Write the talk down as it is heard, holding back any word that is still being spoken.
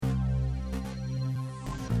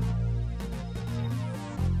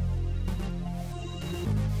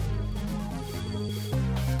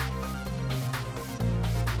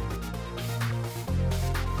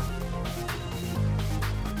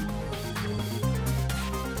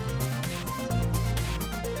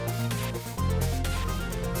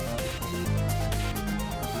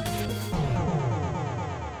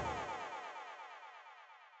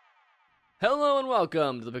Hello and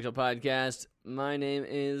welcome to the Pixel Podcast. My name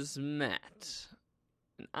is Matt,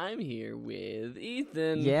 and I'm here with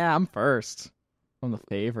Ethan. Yeah, I'm first. I'm the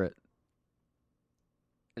favorite.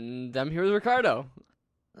 And I'm here with Ricardo,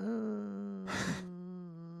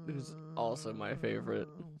 who's also my favorite.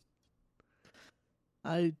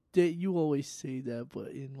 You always say that, but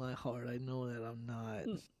in my heart, I know that I'm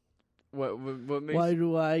not. What makes Why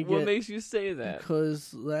do I get? What makes you say that?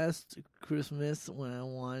 Because last Christmas, when I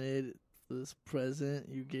wanted this present,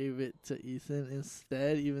 you gave it to Ethan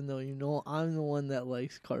instead, even though you know I'm the one that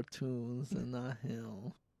likes cartoons and not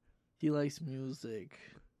him. He likes music,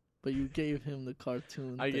 but you gave him the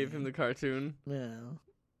cartoon. I gave him the cartoon. Yeah.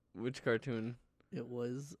 Which cartoon? It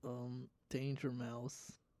was Danger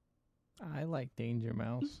Mouse. I like Danger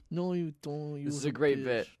Mouse. No, you don't. This is a great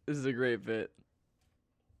bit. This is a great bit.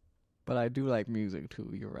 But I do like music too,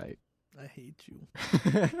 you're right. I hate you.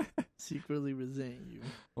 Secretly resent you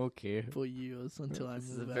Okay. for years until I This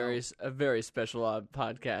is move out. a very special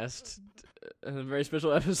podcast, and a very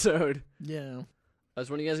special episode. Yeah.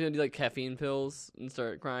 When are you guys gonna do like caffeine pills and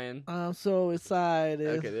start crying? I'm so excited.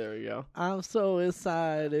 Okay, there we go. I'm so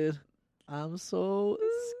excited. I'm so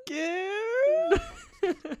scared.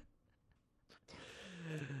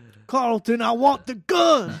 Carlton, I want the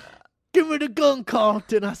gun. Give me the gun,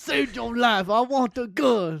 Carlton. I saved your life. I want the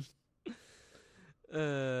gun. Trying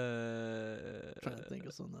to think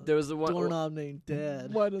of something. There was the one doorknob named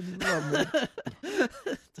Dad. Why does he love me?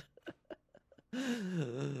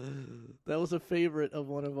 That was a favorite of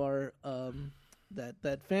one of our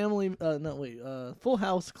that family Full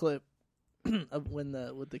House clip of when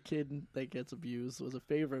with the kid that gets abused was a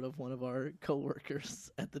favorite of one of our coworkers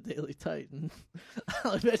at the Daily Titan.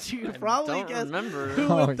 I bet you could probably don't guess remember. who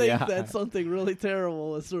would think yeah. that something really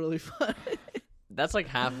terrible was really funny. That's like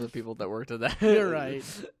half of the people that worked at that. You're right.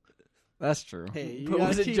 That's true. Hey, you But gotta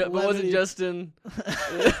was it keep but was it levity. Justin?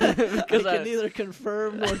 I Because can neither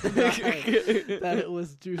confirm nor deny that it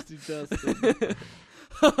was Juicy Justin.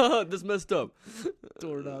 This messed up.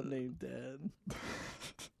 Doorknob named Dad.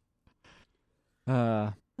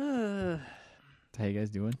 How you guys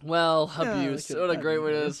doing? Well, Yeah, abuse. I could- What a I great could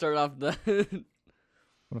way to guess. start off the.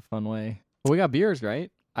 What a fun way. Well, we got beers,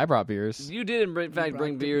 right? I brought beers. You did, in fact, brought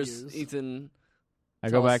bring the beers, beers. Ethan. I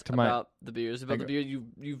Tell go us back to my... about the beers. About I the go- beer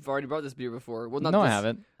you've already brought this beer before. Well, not No, this, I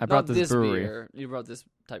haven't. I not brought this brewery. beer. You brought this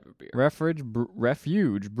type of beer. Refuge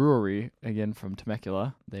Brewery, again from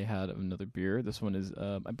Temecula. They had another beer. This one is,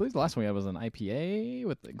 I believe the last one we had was an IPA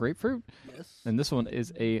with grapefruit. Yes. And this one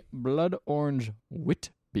is a blood orange wit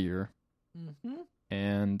beer. Mm-hmm.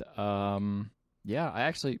 And yeah, I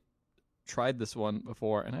actually tried this one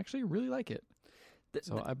before and I actually really like it.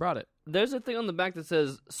 So I brought it. There's a thing on the back that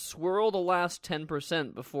says swirl the last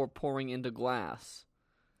 10% before pouring into glass.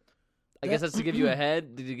 I guess that's to give you a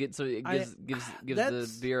head. Did you get so it gives the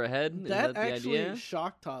that's- beer a head? Is That that the actually, idea?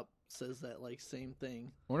 Shock Top says that like same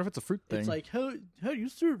thing. I wonder if it's a fruit thing. It's like how do you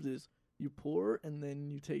serve this? You pour and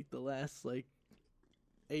then you take the last like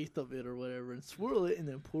eighth of it or whatever and swirl it and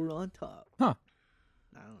then pour it on top. Huh.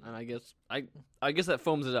 I don't know. And I guess that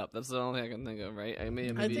foams it up. That's the only thing I can think of, right? I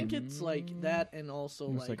think it's like that, and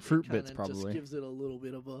also It's like it fruit kinda bits, probably. just gives it a little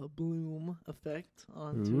bit of a bloom effect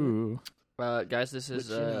onto Ooh. guys, this it. Which,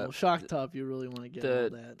 is Shock Top, you really want to get all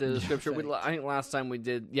that. the scripture. effect. I think last time we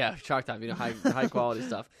did, Shock Top, high quality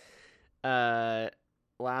stuff.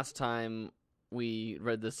 Last time we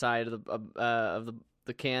read the side of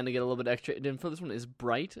the can to get a little bit extra info. This one is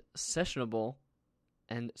bright, sessionable,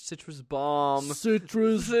 and citrus bomb.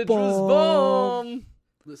 Citrus bomb.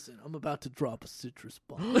 Listen, I'm about to drop a citrus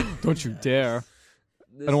bomb. Don't you dare.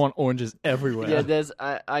 I don't want oranges everywhere.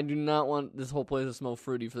 Yeah, I do not want this whole place to smell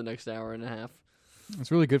fruity for the next hour and a half.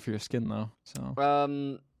 It's really good for your skin, though.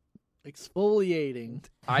 So Exfoliating.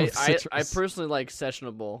 I Citrus. personally like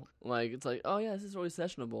sessionable. Like it's like, oh yeah, this is really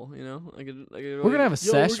sessionable. You know, I could We're going to have a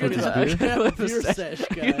sesh we're with gonna this have beer. a beer sesh,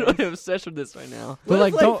 You don't guys. have a sesh with this right now. But, What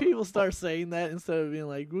if, like, don't- people start saying that instead of being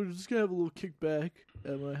like, we're just gonna have a little kickback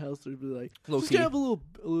at my house? They'd be like, Low just key. gonna have a little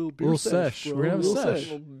beer Little sesh, sesh. bro. We're gonna have a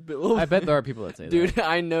Little sesh. I bet there are people that say that. Dude,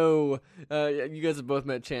 I know. You guys have both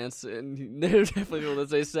met Chance, and there's definitely people that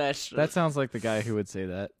say sesh. That sounds like the guy who would say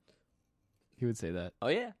that. He would say that. Oh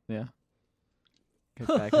yeah. Yeah. Get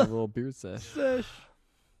back in a little beard sesh. Sesh.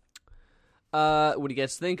 What do you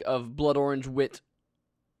guys think of blood orange wit?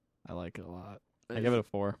 I like it a lot. I give it a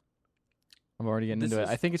 4. I'm already getting This into is-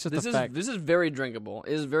 it. I think it's just This the is fact. this is very drinkable.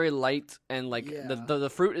 It is very light and like Yeah. the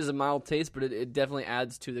fruit is a mild taste, but it definitely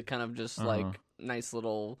adds to the kind of just like Uh-huh. nice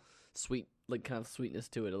little sweet like kind of sweetness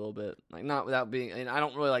to it a little bit. Like not without being. And I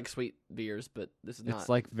don't really like sweet beers, but this is not. It's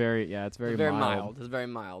like very, yeah, it's very, very mild. It's very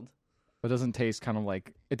mild. But it doesn't taste kind of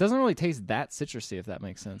like it doesn't really taste that citrusy, if that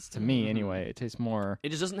makes sense to me. Anyway, it tastes more. It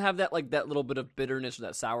just doesn't have that that little bit of bitterness or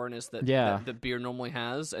that sourness that that beer normally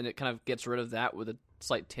has, and it kind of gets rid of that with a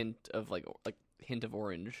slight tint of like hint of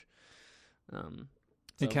orange.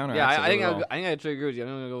 It counteracts. Yeah, I think well. I actually agree with you. I'm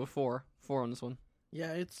gonna go with 4 on this one.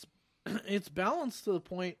 Yeah, it's balanced to the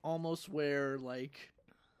point almost where like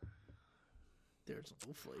there's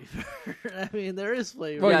no flavor. I mean, there is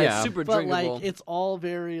flavor. Well, It's super but drinkable. like it's all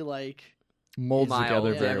very like Molds mild,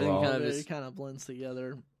 together yeah, very everything well. kind of it is- kind of blends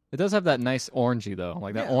together. It does have that nice orangey though.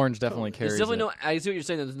 Like that Yeah, orange definitely totally. carries. There's definitely it. no. I see what you're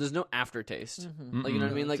saying. There's no aftertaste. Like you know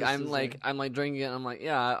what I mean? No, Like it just I'm is like drinking it. And I'm like,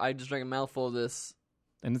 yeah, I just drank a mouthful of this,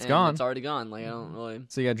 and it's and gone. It's already gone. Like I don't really.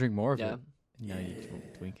 So you gotta drink more of Yeah. it. No, you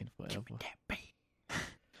keep drinking forever.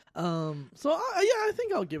 So I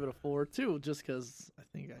think I'll give it a 4 too, just because I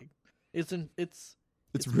think it's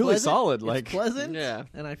It's really pleasant, solid. it's Like pleasant, Yeah.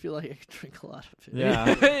 and I feel like I could drink a lot of it.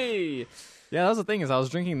 Yeah. Hey, yeah, that was the thing is I was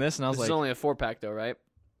drinking this and I was this is like, only a 4-pack though, right?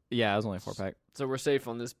 yeah, it was only a 4-pack. So we're safe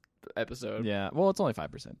on this episode. Yeah, well, it's only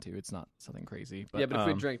 5% too. It's not something crazy. But, yeah, but if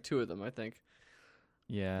we drank 2 of them, I think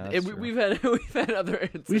yeah, that's true. we've had other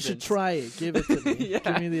incidents. We should try it. Give it to me. Yeah.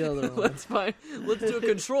 Give me the other one. Let's do a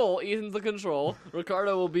control. Ethan's the control.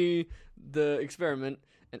 Ricardo will be the experiment,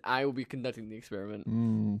 and I will be conducting the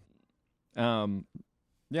experiment.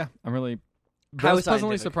 Yeah, I'm really. How I was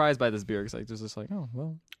pleasantly scientific. surprised by this beer because I was just like, oh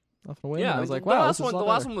well, nothing to win. Yeah, And I was like, the wow, last this is one. a The lot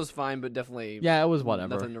last better. one was fine, but definitely. Yeah, it was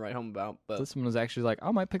whatever. Nothing to write home about. But This one was actually like,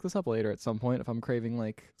 I might pick this up later at some point if I'm craving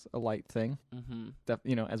like a light thing.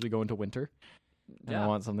 As we go into winter, and I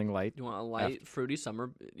want something light. You want a light, fruity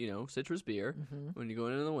summer, citrus beer when you go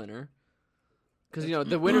into the winter. Because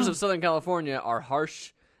the winters of Southern California are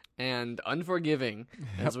harsh and unforgiving,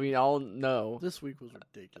 as we all know. This week was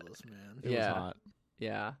ridiculous, man. It was hot.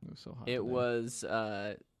 Yeah, It was so hot. it today. was.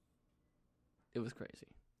 It was crazy.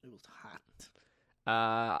 It was hot.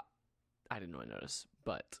 I didn't really notice,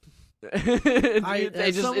 but as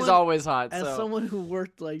it's someone- always hot. As so. someone who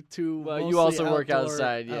worked like 2 Well, you mostly also work outdoor-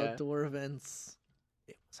 outside, yeah. outdoor events,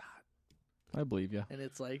 it was hot. I believe you. And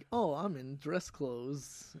it's like, oh, I'm in dress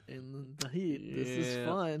clothes in the heat. This is Yeah.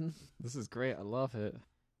 fun. This is great. I love it.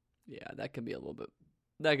 Yeah, that could be a little bit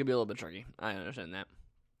tricky. I understand that.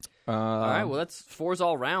 All All right, well that's 4s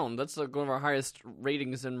all round. That's one of our highest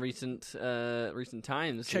ratings in recent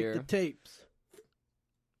times Check here. the tapes.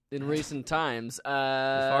 In recent times,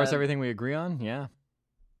 as far as everything we agree on, yeah,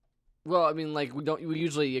 well, I mean, like we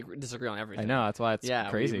usually disagree on everything. I know that's why it's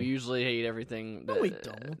crazy. We crazy. usually hate everything. No, that, we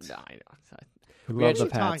don't. Nah, We we love actually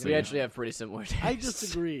the Patsy. we actually have pretty similar tastes. I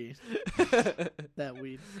disagree that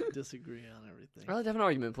we disagree on everything. I'd like to have an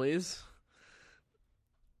argument, please.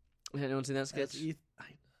 Has anyone seen that sketch?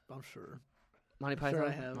 I'm sure. Monty I'm Python. sure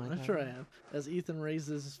I have. Monty I'm sure I Python? have. As Ethan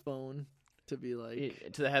raises his phone to be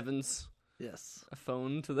like, To the heavens. yes, A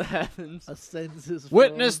phone to the heavens. ascends his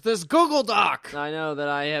Witness phone. this Google Doc. I know that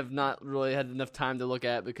I have not really had enough time to look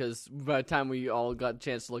at because by the time we all got a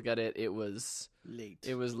chance to look at it, it was late.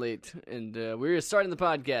 late, and we were starting the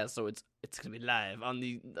podcast, so it's gonna be live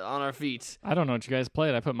on our feet. I don't know what you guys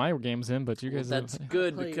played. I put my games in, but you Well, guys. that's have,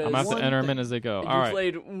 good played because I'm gonna have to one enter them thing. in as they go. you All right.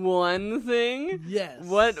 played one thing. Yes.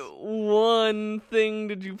 What one thing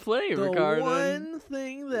did you play, The Ricardo? one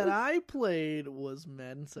thing that I played was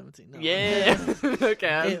Madden 17. No. Yeah.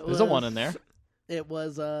 Okay. It There's a was- one in there. It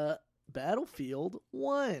was Battlefield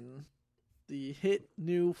 1. The hit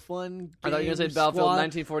new fun game. I thought you were gonna say Battlefield squad,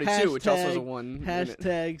 1942, which also is a hashtag- one.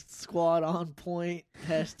 Hashtag squad on point.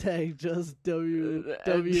 Hashtag just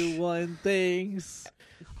W1 things.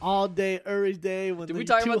 All day, every day. When Did we they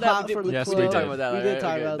talk too about that? hot for the Yes, club. we talked did. about that. We right? did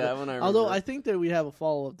talk Okay, about that that. one. Although remember. I think that we have a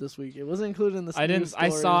follow up this week. It wasn't included in the. I didn't. news I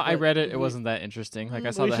saw. stories, I read it. but It wasn't that interesting. Like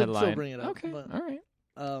I saw we the should still headline. bring it up, Okay. but- All right.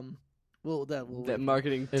 Well, that will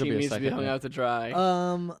marketing It'll team be a needs to be second, hung yeah. out to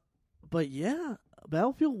dry. But yeah,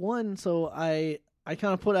 Battlefield 1. So I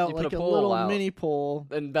kind of put out You put like a a poll little out. mini poll.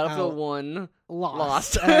 And Battlefield out. 1 Lost.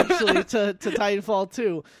 Lost. Actually to Titanfall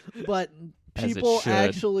 2, but As it people should.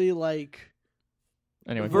 actually like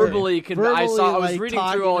Anyway, verbally, I was like, reading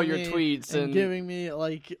talking through all to your me tweets and giving me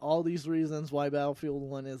like all these reasons why Battlefield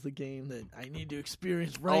 1 is the game that I need to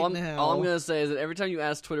experience right now. All I'm gonna say is that every time you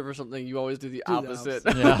ask Twitter for something, you always do the Do the opposite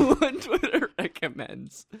opposite. Yeah. of what Twitter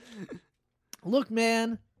recommends. Look,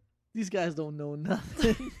 man, these guys don't know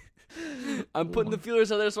nothing. I'm putting the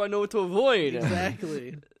feelers out there so I know what to avoid.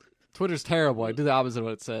 Exactly. Twitter's terrible. I do the opposite of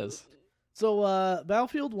what it says. So,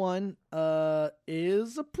 Battlefield 1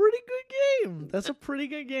 is a pretty good game. That's a pretty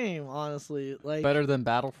good game, honestly. Like, Better than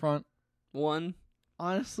Battlefront. One.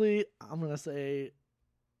 honestly, I'm gonna say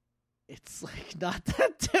it's like not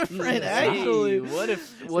that different. Hey, Actually, what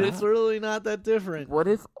if it's really not that different. What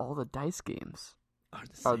if all the dice games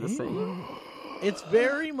Are the same? It's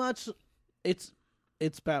very much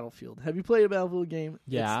it's Battlefield. Have you played a Battlefield game?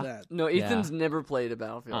 Yeah. It's that. No, Ethan's never played a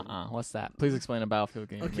Battlefield. What's that? Please explain a Battlefield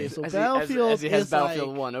game. Okay, so As Battlefield he has is Battlefield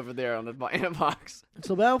like, 1 over there in a box.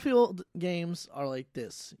 So Battlefield games are like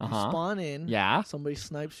this. You Uh-huh. spawn in. Yeah. Somebody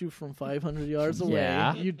snipes you from 500 yards away.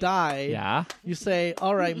 Yeah. You die. Yeah. You say,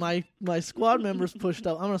 all right, my squad member's pushed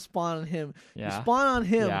up. I'm going to spawn on him. Yeah. You spawn on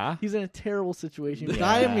him. Yeah. He's in a terrible situation. You Yeah.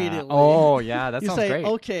 die immediately. Oh, yeah. That you sounds say, great.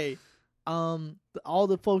 okay, all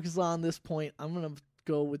the focus on this point, I'm going to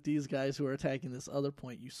go with these guys who are attacking this other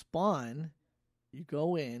point. You spawn, you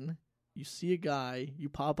go in, you see a guy, you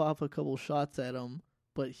pop off a couple shots at him,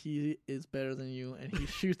 but he is better than you, and he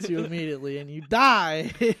shoots you immediately, and you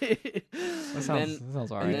die. That sounds You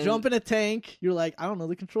alright. jump in a tank, you're like, I don't know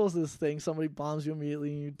the controls of this thing. Somebody bombs you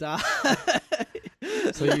immediately, and you die.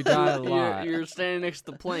 So you die a lot. You're standing next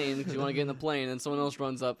to the plane because you want to get in the plane, and someone else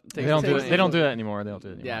runs up. Takes They don't the do plane. it. They don't do that anymore. They don't do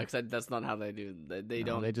it anymore. Yeah, because that's not how they do. They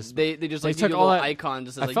No, don't. they just- they just like took give you a all little that- icon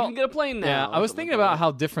just says I like felt- you can get a plane now. Yeah, or I was something thinking like about that.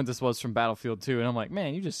 how different this was from Battlefield 2, and I'm like,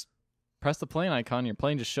 man, you just press the plane icon, your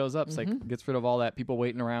plane just shows up. It's like gets rid of all that people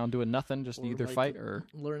waiting around doing nothing, just Or either like fight or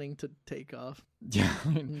learning to take off. yeah,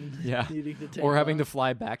 yeah, Needing to take or having to off.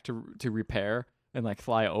 fly back to repair and like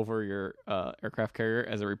fly over your aircraft carrier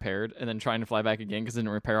as it repaired, and then trying to fly back again because it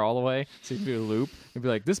didn't repair all the way. So you can do a loop and be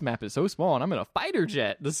like, this map is so small, and I'm in a fighter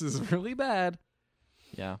jet. This is really bad.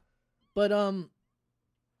 Yeah. But So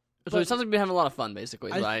But- it sounds like we're having a lot of fun.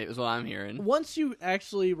 Basically, I- is what I'm hearing. once you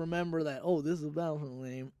actually remember that, oh, this is a Battlefield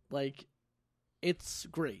game, like, it's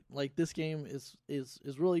great. Like, this game is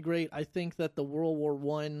really great. I think that the World War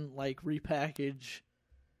One like repackage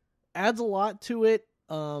adds a lot to it.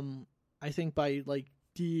 I think by like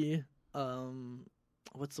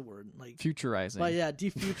what's the word, like Futurizing. by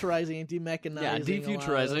defuturizing and demechanizing. Yeah, a lot of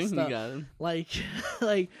defuturizing. You stuff. got it. Like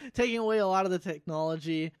like taking away a lot of the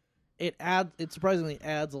technology. It surprisingly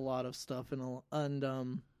adds a lot of stuff and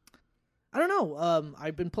I don't know.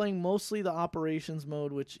 I've been playing mostly the operations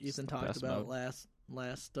mode, which Ethan the talked best about mode.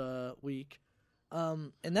 last week,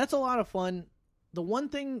 and that's a lot of fun. The one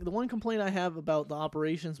complaint I have about the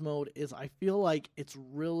operations mode is I feel like it's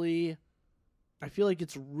really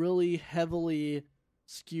heavily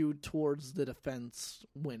skewed towards the defense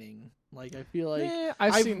winning. Like, I feel like Yeah,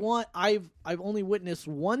 I've only witnessed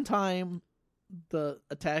one time the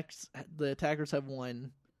attackers have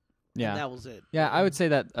won. yeah. And that was it. Yeah, I would say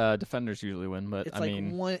that defenders usually win, but It's I like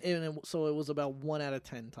mean, so it was about 1 out of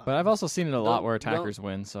 10 times. but I've also seen it a lot Don't- where attackers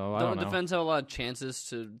win, so I Don't don't know. defense have a lot of chances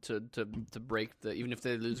to break the even if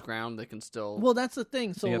they lose ground they can still. Well, that's the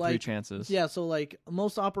thing. So you have 3 like, chances. yeah, so like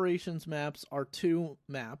most operations maps are 2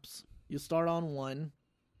 maps. You start on 1,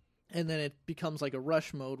 and then it becomes like a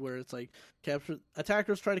rush mode where it's like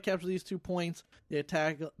attackers try to capture these 2 points. They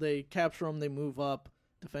capture them, they move up.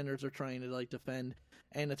 Defenders are trying to like defend.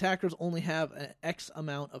 And attackers only have an X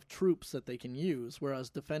amount of troops that they can use, whereas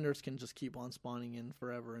defenders can just keep on spawning in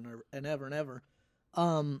forever and ever.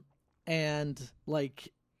 And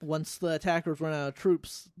like once the attackers run out of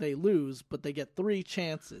troops, they lose, but they get 3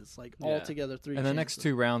 chances, like Yeah. altogether 3. And the chances. next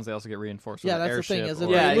 2 rounds, they also get reinforced. Yeah, with an that's the thing. airship Is if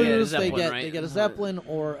or- Yeah, they yeah, lose, Zeppelin, they right? get a Zeppelin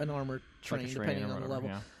or an armored like train, a depending or on the whatever, level.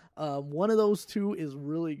 yeah. One of those 2 is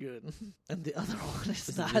really good, and the other one is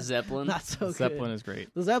the Zeppelin. not so Zeppelin good. is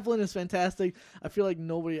great. The Zeppelin is fantastic. I feel like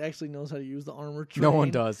nobody actually knows how to use the armored train. No one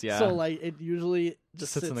does, yeah. So like it usually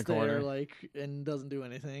just sits in the there, corner. like, and doesn't do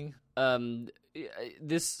anything.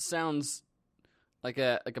 This sounds like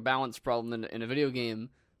a balance problem in a video game,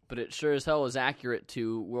 but it sure as hell is accurate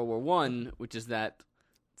to World War One, which is that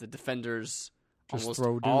the defenders Just almost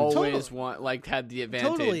throw dudes. always Totally. had the advantage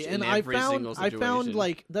Totally, in and every I single situation. found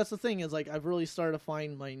like that's the thing is like I've really started to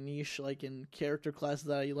find my niche like in character classes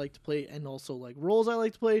that I like to play, and also like roles I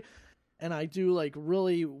like to play, and I do like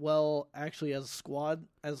really well actually as a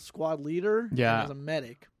squad leader, Yeah. and as a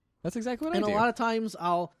medic. That's exactly what And I a do. lot of times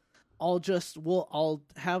I'll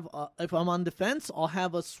have if I'm on defense, I'll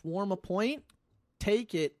have us swarm a point,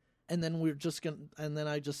 take it, and then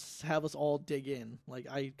I just have us all dig in. Like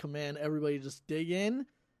I command everybody to just dig in,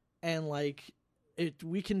 and like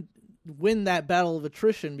we can win that battle of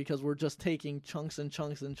attrition because we're just taking chunks and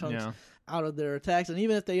chunks and chunks Yeah. out of their attacks. And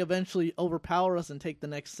even if they eventually overpower us and take the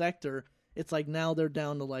next sector, it's like now they're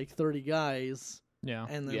down to like 30 guys. Yeah.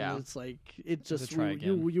 And then Yeah. it's like it To just try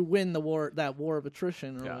again. you win the war of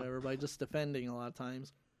attrition or Yeah. whatever by just defending a lot of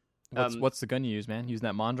times. What's the gun you use, man? Using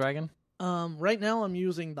that Mondragon? Right now I'm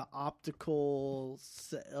using the optical,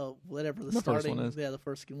 whatever the first starting. one is. Yeah, the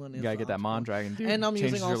first one is. You gotta get that optical. Mondragon, dude. And I'm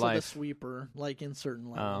Changes using your also the life. sweeper, like in certain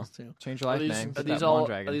levels too. Change your life, man. Are Get these that all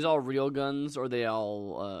Mondragon. are these all real guns, or are they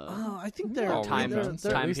all I think they're all time real guns.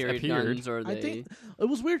 they're- At time least period appeared. guns? Or are they? I think it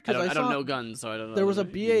was weird because I don't know guns, so I don't know. there was a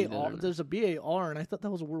if you need it or BAR. not. There's a BAR, and I thought that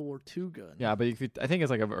was a World War II gun. Yeah, but I think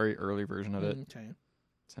it's like a very early version of it. Okay.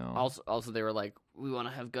 So Also, they were like, we want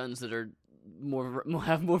to have guns that are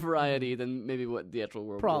have more variety than maybe what the actual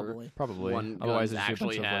World War. Probably. one otherwise guns it's just a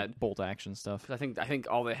bunch actually of had. like, bolt action stuff. 'Cause I think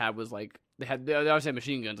all they had was like they obviously had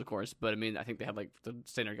machine guns, of course, but I mean I think they had like the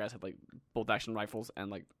standard guys had like bolt action rifles and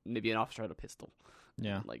like maybe an officer had a pistol.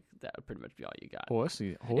 Yeah. Like that would pretty much be all you got.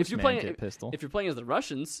 If you're playing- get pistol. If you're playing as the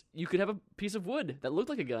Russians, you could have a piece of wood that looked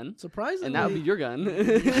like a gun, Surprisingly, and that would be your gun.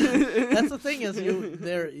 that's the thing is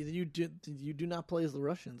you do not play as the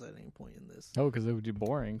Russians at any point in this. Oh, because it would be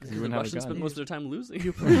boring. Because you the wouldn't have a Russians gun. spend most of their time losing.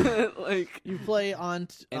 like You play on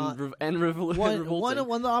revolting. one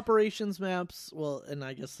of the operations maps. Well, and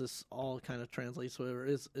I guess this all kind of translates whatever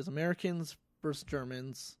is Americans versus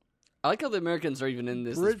Germans. I like how the Americans are even in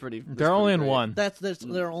this. Brit- It's pretty. They're only in great. one.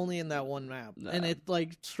 They're only in that one map, Nah. and it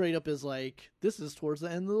like straight up is like this is towards the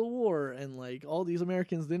end of the war, and like all these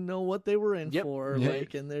Americans didn't know what they were in Yep. for, Yeah.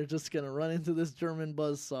 like, and they're just gonna run into this German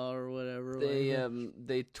buzzsaw or whatever.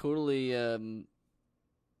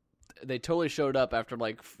 They totally showed up after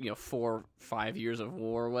like 4-5 years of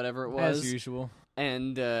war or whatever it was, As usual.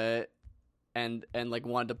 and like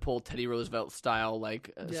wanted to pull Teddy Roosevelt style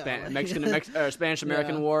like Yeah, Mexican Spanish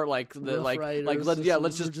American Yeah. War like Rough let's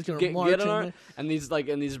Riders, just we're gonna get march on our in and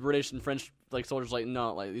these British and French like soldiers like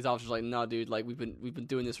no, like these officers like no, dude, like we've been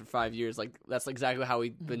doing this for 5 years, like that's exactly how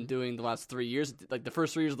we've been doing the last 3 years. Like the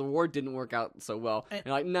first 3 years of the war didn't work out so well, and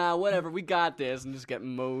like nah, whatever, we got this, and just get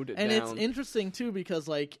mowed And down. it's interesting too because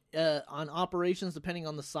like on operations, depending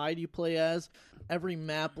on the side you play as, every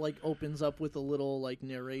map like opens up with a little like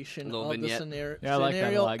narration Little of vignette. the scenario. Yeah, I like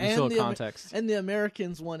that a lot. Gives you a little context. And the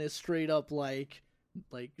Americans one is straight up like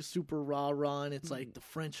super rah-rah, and it's like the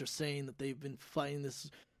French are saying that they've been fighting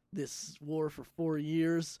this war for 4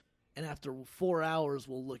 years, and after 4 hours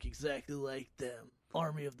will look exactly like them.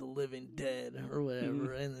 Army of the Living Dead or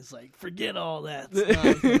whatever, and it's like forget all that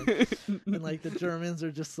stuff. And like the Germans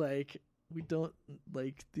are just like, we don't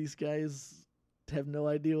like these guys have no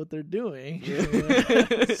idea what they're doing.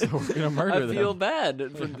 So we're gonna murder them. I feel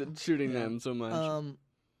bad for shooting them so much.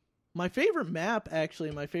 My favorite map,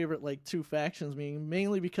 actually, my favorite like two factions,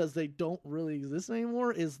 mainly because they don't really exist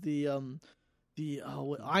anymore, is the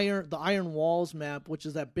Iron Walls map, which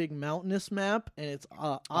is that big mountainous map, and it's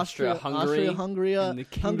Austria-Hungary, and the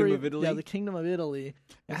Kingdom of Italy. Yeah, the Kingdom of Italy.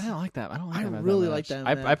 I don't like that. I don't like I that map really that like much. that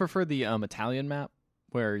map. I prefer the Italian map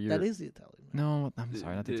where you're. That is the Italian map. No, I'm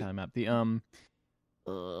sorry, not the The- Italian map. The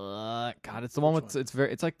God, it's the one with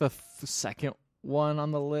it's like the second one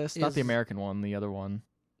on the list, not the Is- American one, the other one.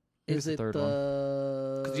 Is the it third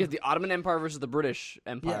one? Because you have the Ottoman Empire versus the British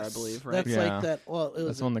Empire, Yes, I believe, right? That's Yeah. like that. Well, it was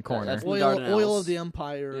That's on the corner. that's- oil, Dardanelles. oil of the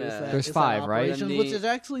Empire. Yeah. Is that, There's is that 5, right? operation, Then which the- is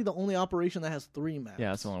actually the only operation that has 3 maps.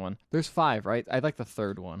 Yeah, that's the only one. There's 5, right? I like the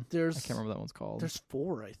third one. There's I can't remember what that one's called. There's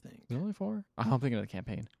 4, I think. There's only 4? Oh, I'm thinking of the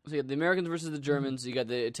campaign. So you got the Americans versus the Germans, you got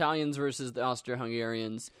the Italians versus the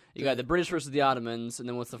Austro-Hungarians, you got the British versus the Ottomans, and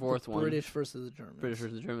then what's the fourth one? British versus the Germans. British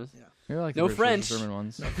versus the Germans. You're like No the British versus French. German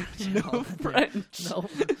ones. No French. No.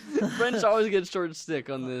 French always get short stick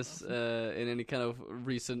on this in any kind of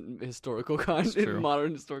recent historical true.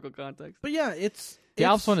 modern historical context. But yeah, The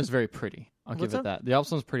Alps one is very pretty. I'll What's give it that? that. The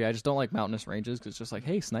Alps one's pretty. I just don't like mountainous ranges because it's just like,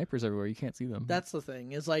 hey, snipers everywhere. You can't see them. That's the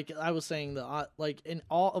thing. Is like I was saying, like in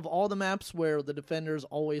all the maps where the defenders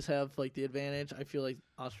always have like the advantage, I feel like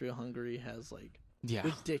Austria-Hungary has like yeah.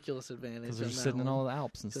 ridiculous advantage. Because they're on just that sitting in one. all the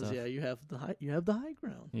Alps and 'Cause, stuff. yeah, you have the high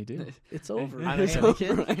ground. You do. It's over. It's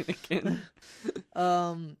Anakin.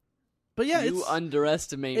 over, But yeah, you it's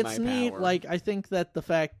underestimate my neat. power. Like I think that the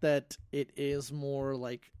fact that it is more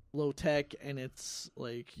like low tech and it's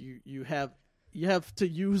like you have to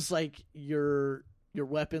use like your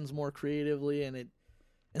weapons more creatively and the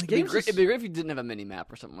it'd be, game's great, just- it'd be great if you didn't have a mini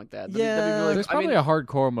map or something like that. That'd be Yeah. really, There's I probably mean, a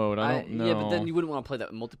hardcore mode. I don't know. Yeah, but then you wouldn't want to play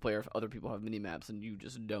that multiplayer if other people have mini maps and you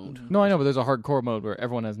just don't. No, I know, but there's a hardcore mode where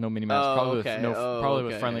everyone has no mini maps. Oh, Probably okay. with probably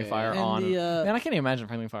with Okay, friendly yeah, fire and on. the, Man, I can't even imagine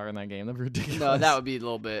friendly fire in that game. That'd be ridiculous. No, that would be a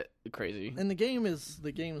little bit crazy. and the game is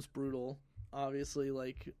brutal. Obviously,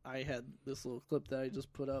 like I had this little clip that I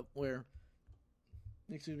just put up where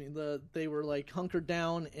excuse me, they were like hunkered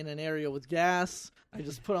down in an area with gas. I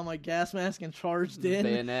just put on my gas mask and charged in,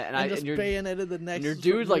 bayonet, and just bayoneted the next. And your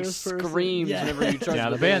dude like screams whenever you charge. Yeah,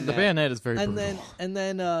 the bayonet is very brutal. And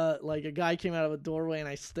then like a guy came out of a doorway and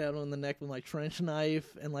I stabbed him in the neck with my trench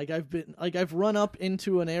knife. And like I've run up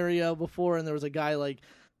into an area before and there was a guy like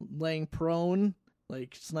laying prone,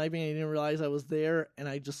 like sniping, and he didn't realize I was there, and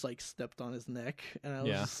I just like stepped on his neck, and I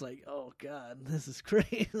was just like, oh god, this is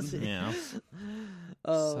crazy. Yeah.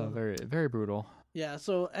 So very, very brutal. Yeah,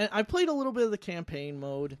 so and I played a little bit of the campaign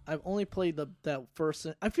mode. I've only played that first.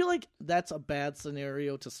 I feel like that's a bad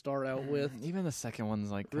scenario to start out with. Even the second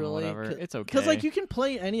one's like really, whatever. It's okay because like you can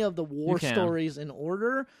play any of the war stories in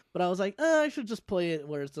order. But I was like, I should just play it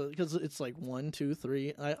where because it's like 1, 2,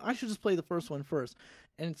 3. I should just play the first one first,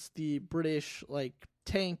 and it's the British like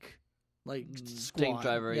tank squad, tank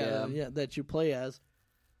driver, yeah, that you play as.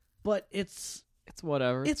 But it's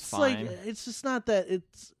whatever. It's fine. like it's just not that.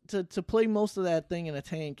 It's to play most of that thing in a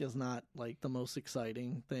tank is not like the most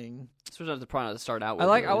exciting thing. Especially the probably not to start out with.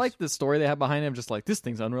 I like the story they have behind him. Just like this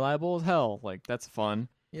thing's unreliable as hell. Like that's fun.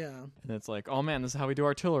 Yeah. And it's like, oh man, this is how we do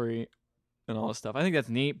artillery and all this stuff. I think that's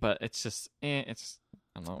neat, but it's just it's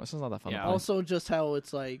I don't know. It's just not that fun. Yeah. Also, just how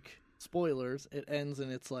it's like spoilers. It ends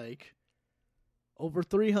and it's like over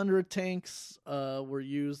 300 tanks were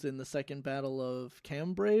used in the second battle of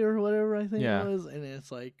Cambrai or whatever I think it was, and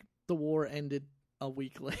it's like the war ended a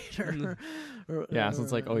week later. So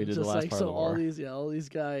it's like, oh, you did the last part of the war. All these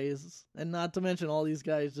guys, and not to mention all these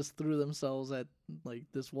guys just threw themselves at like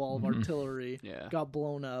this wall of artillery, got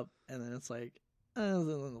blown up, and then it's like, then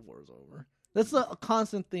the war's over. That's the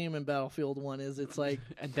constant theme in Battlefield 1 is it's like,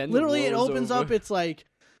 and then literally it opens up, it's like,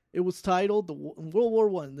 it was titled World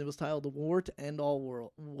War I. It was titled "The War to End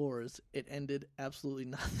All Wars." It ended absolutely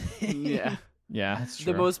nothing. Yeah, that's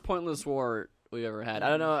true. The most pointless war we ever had. I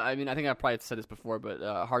don't know. I mean, I think I probably said this before, but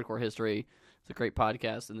Hardcore History. It's a great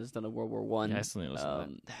podcast, and it's done a World War One. Yeah, I still need to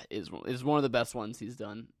listen to that. Is one of the best ones he's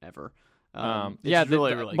done ever.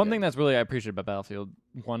 Really one thing that's really I appreciate about Battlefield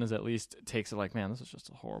 1 is at least it takes it like, man, this is just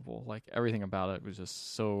horrible. Like everything about it was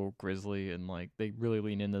just so grisly, and like they really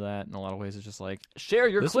lean into that in a lot of ways. It's just like share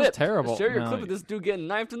your this clip. Was terrible. Share your clip of this dude getting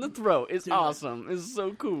knifed in the throat. It's awesome. It's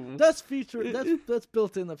so cool. That's that's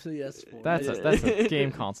built in the PS4. That's a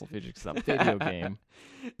game console feature. It's not a video game.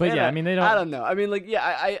 But I mean, they don't. I don't know. I mean, like,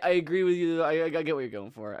 I agree with you. I get what you're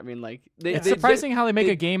going for. I mean, like, it's surprising how they make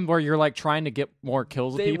a game where you're like trying to get more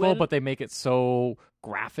kills with people, but they make it so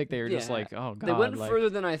graphic. They're just like, oh god. They went further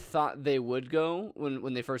than I thought they would go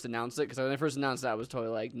when they first announced it. Because when they first announced it, I was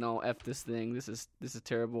totally like, no, f this thing. This is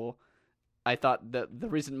terrible. I thought that the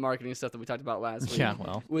recent marketing stuff that we talked about last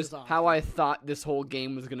week was how I thought this whole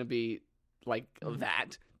game was going to be like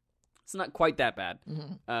that. It's not quite that bad.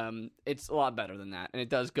 It's a lot better than that, and it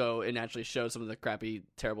does go and actually show some of the crappy,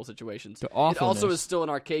 terrible situations. It also is still an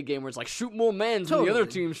arcade game where it's like shoot more men when the other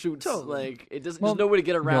team shoots. Like it doesn't. There's no way to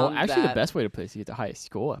get around. Actually, the best way to play is to get the highest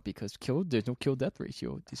score because there's no kill death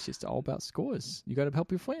ratio. It's just all about scores. You got to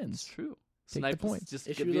help your friends. It's true. Take the points. Just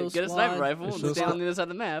get a sniper rifle and stay on the other side of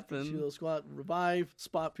the map. And issue those squad, revive,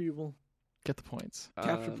 spot people, get the points,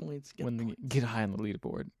 capture points. Get high on the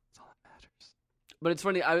leaderboard. But it's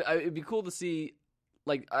funny. It'd be cool to see,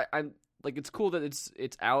 like I'm like it's cool that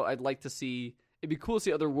it's out. I'd like to see. It'd be cool to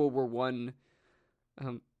see other World War One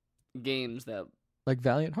games that like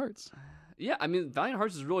Valiant Hearts. Yeah, I mean Valiant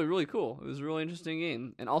Hearts is really really cool. It was a really interesting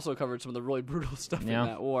game, and also covered some of the really brutal stuff in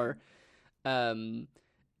that war. And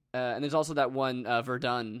there's also that one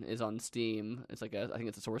Verdun is on Steam. It's like I think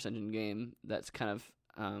it's a Source Engine game that's kind of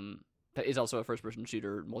that is also a first person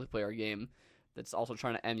shooter multiplayer game that's also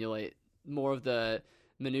trying to emulate more of the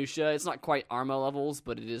minutia. It's not quite Arma levels,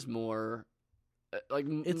 but it is more like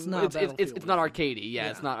it's not it's not arcadey.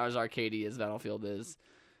 Yeah, it's not as arcadey as Battlefield is.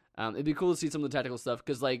 It'd be cool to see some of the tactical stuff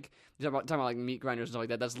because like you're talking about like meat grinders and stuff like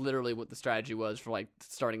that. That's literally what the strategy was for like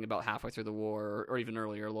starting about halfway through the war or even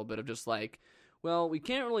earlier, a little bit of just like, well, we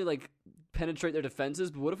can't really like penetrate their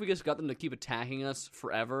defenses, but what if we just got them to keep attacking us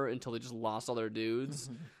forever until they just lost all their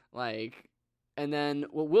dudes, like. And then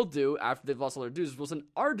what we'll do after they've lost all their dudes is we'll send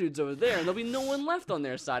our dudes over there, and there'll be no one left on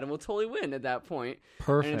their side, and we'll totally win at that point.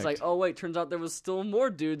 Perfect. And it's like, oh wait, turns out there was still more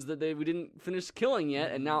dudes that we didn't finish killing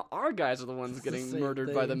yet, and now our guys are the ones getting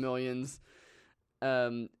murdered by the millions.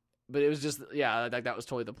 But it was just, that was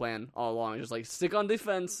totally the plan all along. Just like stick on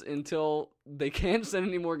defense until they can't send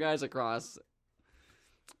any more guys across.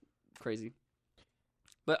 Crazy.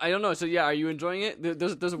 But I don't know. So are you enjoying it?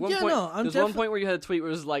 There's one point. No, there's one point where you had a tweet where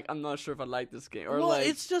it was like, "I'm not sure if I like this game." Or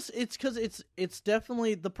it's because it's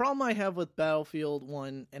definitely the problem I have with Battlefield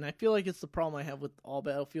 1, and I feel like it's the problem I have with all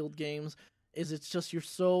Battlefield games. Is it's just you're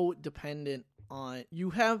so dependent on you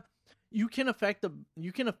can affect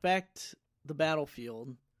the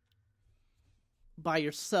battlefield by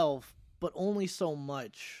yourself, but only so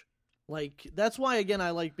much. Like, that's why, again, I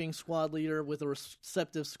like being squad leader with a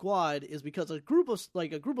receptive squad, is because a group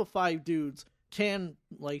of 5 dudes can,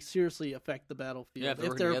 like, seriously affect the battlefield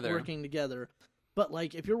if they're working together. But,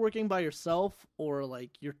 like, if you're working by yourself, or, like,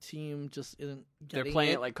 your team just isn't getting they're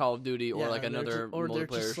playing it like Call of Duty or like another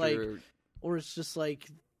multiplayer shooter. Or it's just like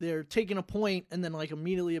they're taking a point and then, like,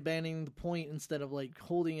 immediately abandoning the point instead of, like,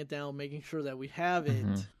 holding it down, making sure that we have it,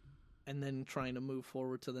 and then trying to move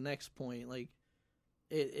forward to the next point. Like,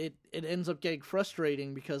 it ends up getting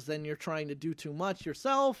frustrating because then you're trying to do too much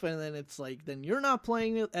yourself, and then it's like, then you're not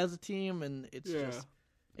playing it as a team, and it's just,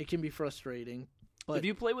 it can be frustrating. But if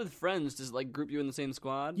you play with friends, does it, like, group you in the same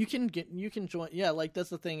squad? You can join. Yeah, like, that's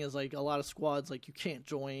the thing, is, like, a lot of squads, like, you can't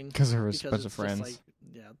join because there was a bunch of friends. Like,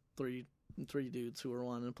 three dudes who are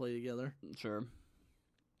wanting to play together. Sure.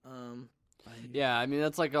 Yeah, I mean,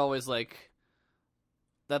 that's, like, always, like,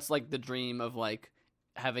 that's, like, the dream of, like,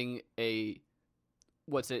 having a,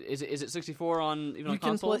 what's it? Is it 64 on even on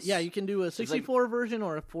consoles? You can do a 64 version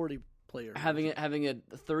or a 40 player. Having a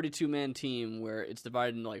 32-man team where it's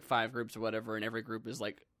divided into, like, 5 groups or whatever, and every group is,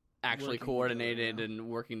 like, actually coordinated and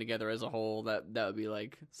working together as a whole. That would be,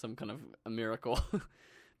 like, some kind of a miracle.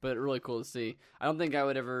 But really cool to see. I don't think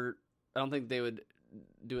they would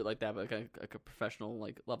do it like that, but like a professional,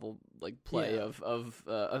 like, level, like, play of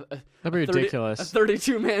that'd be ridiculous. A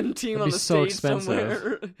 32-man team that'd on be the so stage expensive.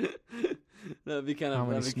 somewhere. That'd be kind of. How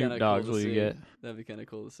many that'd be kind Snoop of Dogs cool will to you see. get? That'd be kind of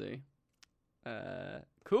cool to see.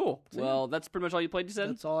 Cool. Well, that's pretty much all you played. You said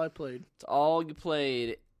that's all I played. It's all you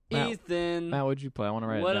played. Ethan, Matt, what'd you play? I want to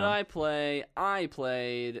write it down. What did I play? I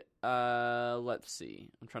played. Let's see.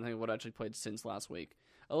 I'm trying to think of what I actually played since last week.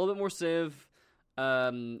 A little bit more Civ.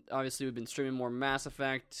 Obviously, we've been streaming more Mass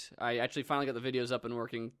Effect. I actually finally got the videos up and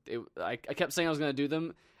working. I kept saying I was going to do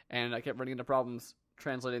them, and I kept running into problems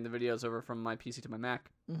translating the videos over from my PC to my Mac.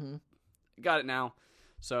 Mm-hmm. Got it now.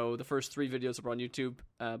 So the first 3 videos are on YouTube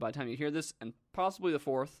by the time you hear this, and possibly the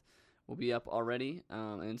 4th will be up already,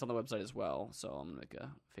 and it's on the website as well. So I'm going to make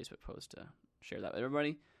a Facebook post to share that with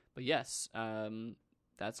everybody. But yes,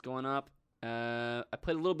 that's going up. I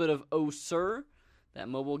played a little bit of Oh Sir, that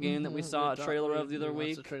mobile game that we saw a trailer of the other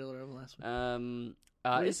week. A trailer of last week.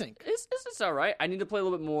 What do you think? It's all right. I need to play a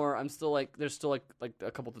little bit more. I'm still like, there's still like a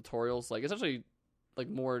couple tutorials. Like, it's actually like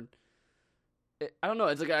more. I don't know.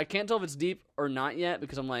 It's like I can't tell if it's deep or not yet,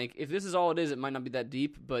 because I'm like, if this is all it is, it might not be that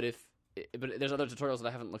deep. But there's other tutorials that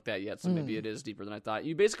I haven't looked at yet, so maybe it is deeper than I thought.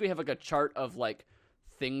 You basically have like a chart of like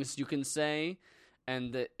things you can say,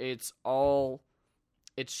 and it's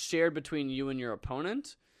shared between you and your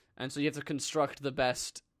opponent, and so you have to construct the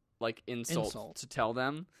best like insult to tell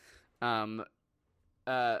them. But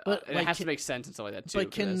it has to make sense and stuff like that too. But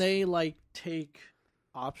can they like take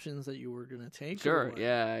options that you were gonna take? Sure,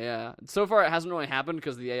 yeah. So far, it hasn't really happened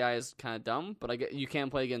because the AI is kind of dumb. But you can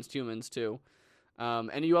play against humans too,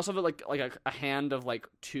 and you also have like a hand of like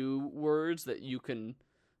 2 words that you can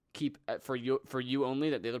keep for you only,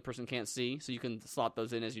 that the other person can't see. So you can slot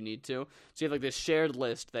those in as you need to. So you have like this shared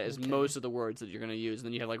list that is most of the words that you're gonna use, and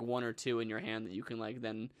then you have like 1 or 2 in your hand that you can like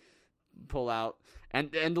then pull out.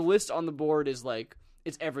 And the list on the board is like,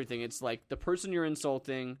 it's everything. It's like the person you're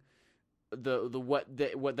insulting, the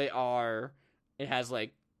what they are. It has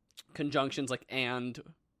like conjunctions like and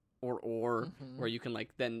or where you can like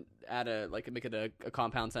then add make it a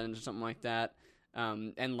compound sentence or something like that.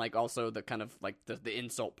 And like also the kind of like the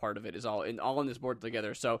insult part of it is all on this board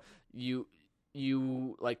together. So you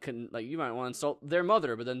like can like you might want to insult their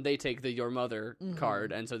mother, but then they take the your mother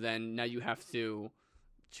card, and so then now you have to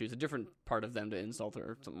choose a different part of them to insult her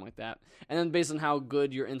or something like that. And then based on how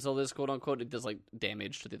good your insult is, quote unquote, it does like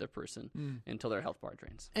damage to the other person until their health bar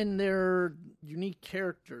drains. And they're unique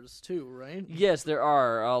characters too, right? Yes, there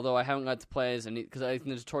are, although I haven't got to play as any, because I think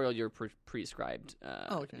in the tutorial you're prescribed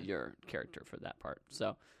your character for that part.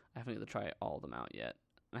 So I haven't got to try all of them out yet.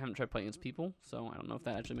 I haven't tried playing against people, so I don't know if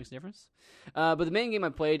that actually makes a difference. But the main game I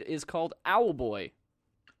played is called Owlboy.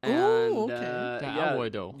 Oh, okay.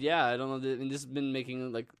 Owlboy. Yeah, I don't know. And this has been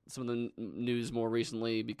making like some of the news more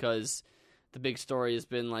recently, because the big story has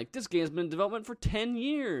been like, this game's been in development for 10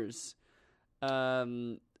 years,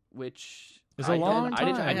 which is a long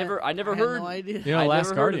time. I never heard. No idea. You know,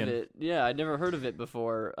 Last Guardian. Heard of it. Yeah, I'd never heard of it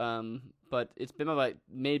before. But it's been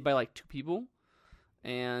made by like 2 people,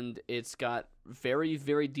 and it's got very,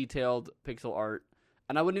 very detailed pixel art.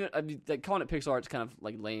 And I wouldn't even. I mean, like, calling it pixel art is kind of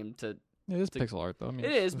like lame to. It is pixel art, though. I mean,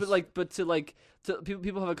 it is, but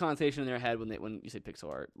people have a connotation in their head when you say pixel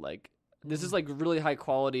art. Like, this is like really high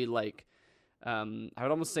quality, like I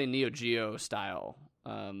would almost say Neo Geo style,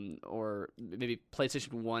 or maybe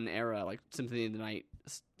PlayStation 1 era, like Symphony of the Night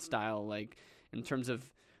style, like in terms of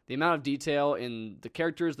the amount of detail in the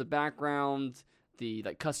characters, the background, the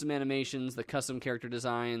like custom animations, the custom character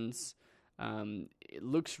designs. It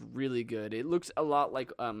looks really good. It looks a lot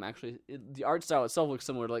like the art style itself looks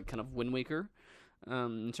similar to like kind of Wind Waker,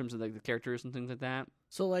 in terms of like the characters and things like that.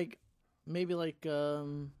 So like maybe like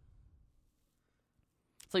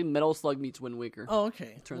It's like Metal Slug meets Wind Waker. Oh,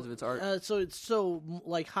 okay. In terms of its art. So it's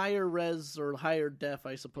like higher res or higher def,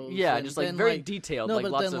 I suppose. Yeah, just like very detailed. No, like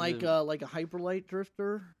but lots then of like a Hyperlight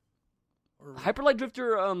Drifter. Hyperlight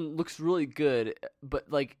Drifter looks really good, but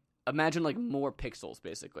like imagine like more pixels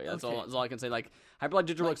basically. That's all I can say. Like Hyperlight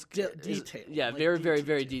Drifter looks detailed. Yeah, like very very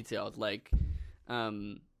very detailed. Like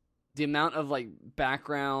the amount of like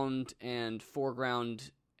background and foreground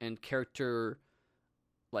and character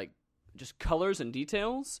like just colors and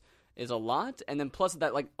details is a lot, and then plus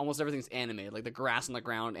that like almost everything's animated. Like the grass on the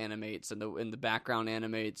ground animates, and the background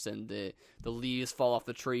animates, and the leaves fall off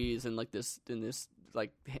the trees, and like this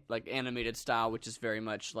like animated style, which is very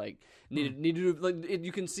much like needed like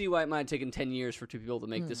you can see why it might have taken 10 years for two people to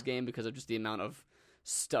make this game because of just the amount of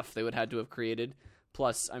stuff they would have to have created.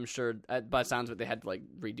 Plus, I'm sure by the sounds of it, they had to like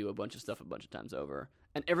redo a bunch of stuff a bunch of times over.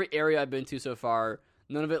 And every area I've been to so far,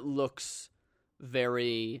 none of it looks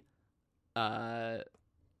very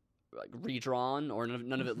like redrawn, or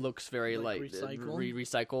none of it looks very like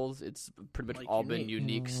recycled. It's pretty much like all been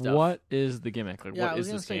unique stuff. What is the gimmick? Like, what is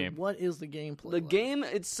this game? What is the gameplay? The game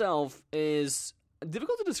itself is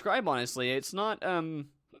difficult to describe. Honestly, it's not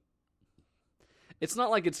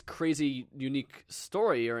like it's crazy unique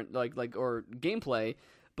story or or gameplay,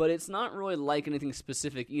 but it's not really like anything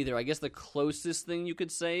specific either. I guess the closest thing you could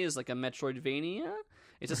say is like a Metroidvania.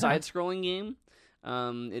 It's a side-scrolling game.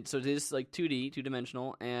 It is like 2D,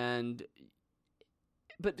 two-dimensional,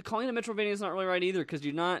 but calling it a Metroidvania is not really right either because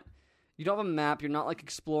you don't have a map. You're not like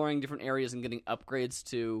exploring different areas and getting upgrades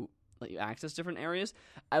to let you access different areas.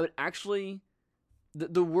 I would actually,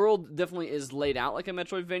 the world definitely is laid out like a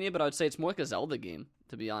Metroidvania, but I would say it's more like a Zelda game,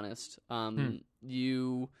 to be honest.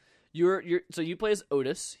 You play as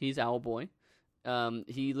Otis. He's Owlboy.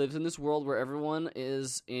 He lives in this world where everyone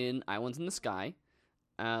is in islands in the sky,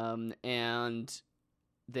 and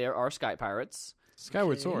there are sky pirates.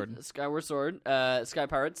 Skyward Sword. Sky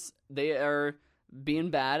pirates. They are being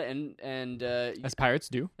bad and as pirates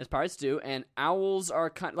do. And owls are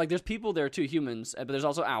kind like there's people there too, humans, but there's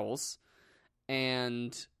also owls.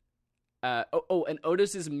 And and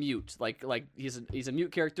Otis is mute. Like he's a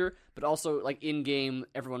mute character, but also like in game,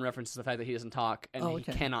 everyone references the fact that he doesn't talk and he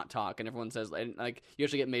cannot talk, and everyone says and like you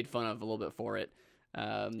actually get made fun of a little bit for it.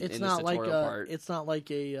 It's not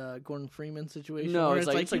like a Gordon Freeman situation. No, where it's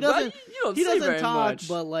like he doesn't talk, much.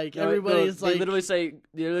 But like everybody's they literally say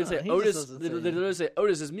Otis. They literally say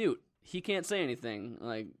Otis is mute. He can't say anything.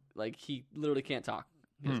 Like he literally can't talk.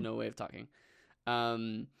 He has no way of talking.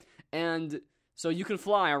 And so you can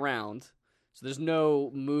fly around. So there's no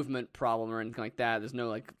movement problem or anything like that. There's no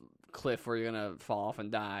like cliff where you're gonna fall off and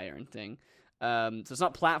die or anything. So it's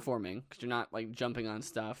not platforming because you're not like jumping on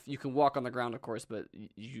stuff. You can walk on the ground, of course, but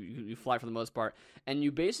you fly for the most part. And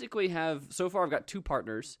you basically have, so far I've got two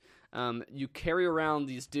partners. You carry around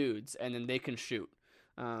these dudes and then they can shoot.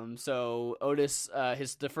 So Otis,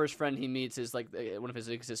 the first friend he meets is like one of his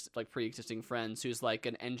pre-existing friends who's like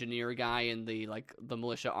an engineer guy in the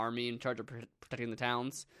militia army in charge of protecting the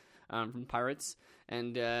towns from pirates.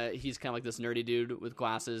 And he's kind of like this nerdy dude with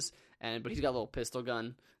glasses, but he's got a little pistol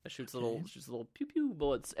gun that shoots little pew pew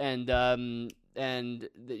bullets. And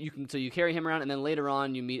you carry him around, and then later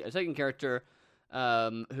on you meet a second character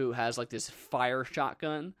who has like this fire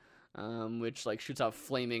shotgun. Which like shoots out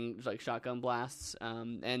flaming like shotgun blasts,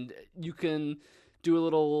 and you can do a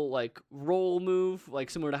little like roll move, like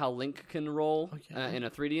similar to how Link can roll in a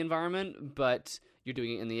 3D environment, but you're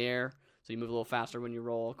doing it in the air, so you move a little faster when you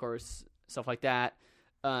roll, of course, stuff like that.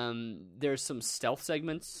 There's some stealth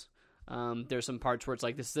segments. There's some parts where it's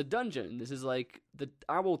like, this is a dungeon. This is like the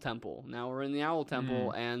Owl Temple. Now we're in the Owl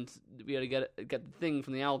Temple, and we gotta get the thing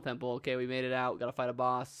from the Owl Temple. Okay, we made it out. Gotta fight a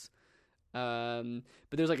boss.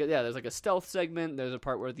 But there's like a stealth segment. There's a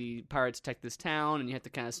part where the pirates attack this town, and you have to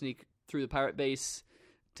kind of sneak through the pirate base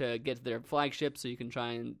to get to their flagship, so you can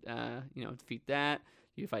try and defeat that.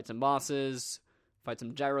 You fight some bosses, fight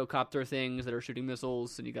some gyrocopter things that are shooting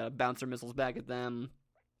missiles, and you gotta bounce their missiles back at them.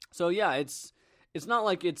 So yeah, it's not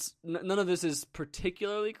like none of this is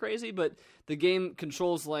particularly crazy, but the game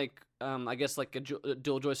controls like I guess like a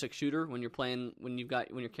dual joystick shooter when you're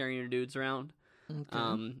carrying your dudes around.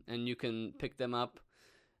 Okay. And you can pick them up.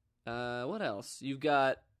 What else? You've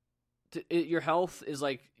got your health is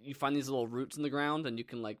like you find these little roots in the ground and you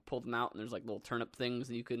can like pull them out and there's like little turnip things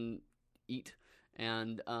that you can eat,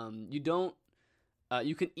 and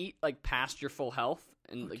you can eat like past your full health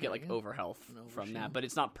and get like over health from that, but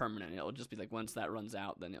it's not permanent. It'll just be like once that runs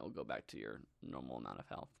out, then it'll go back to your normal amount of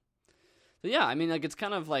health. So yeah, I mean, like it's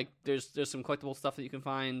kind of like there's some collectible stuff that you can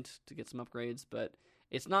find to get some upgrades, but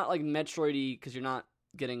it's not like Metroid-y because you're not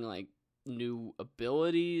getting like new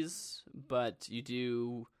abilities, but you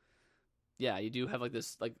do have like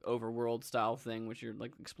this like overworld style thing which you're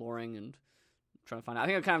like exploring and trying to find out. I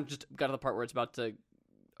think I kind of just got to the part where it's about to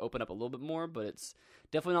open up a little bit more, but it's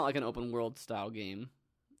definitely not like an open world style game.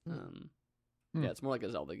 Yeah, it's more like a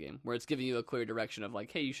Zelda game where it's giving you a clear direction of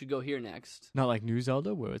like, hey, you should go here next. Not like New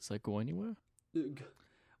Zelda where it's like go anywhere.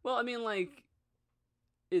 Well, I mean, like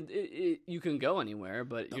it you can go anywhere,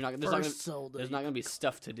 but you're not. There's not going to be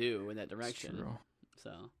stuff to do in that direction.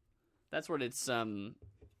 So that's what it's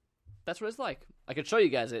like. I could show you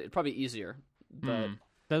guys it. It'd probably be easier, but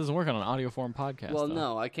that doesn't work on an audio form podcast. Well, though.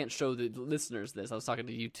 no, I can't show the listeners this. I was talking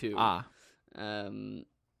to you too.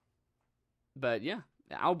 But yeah,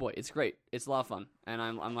 Owlboy, it's great. It's a lot of fun, and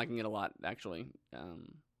I'm liking it a lot actually.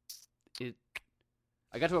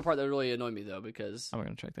 I got to a part that really annoyed me though because I'm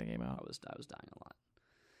gonna check that game out. I was dying a lot.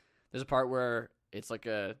 There's a part where it's like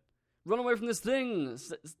a run away from this thing,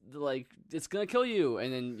 like it's gonna kill you,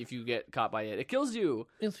 and then if you get caught by it, it kills you.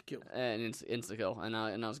 Insta kill. And it's insta kill, and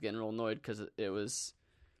I was getting real annoyed because it was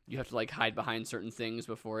you have to like hide behind certain things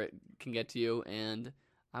before it can get to you, and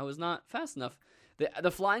I was not fast enough.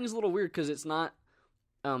 The flying is a little weird because it's not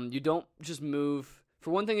you don't just move.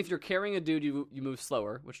 For one thing, if you're carrying a dude, you move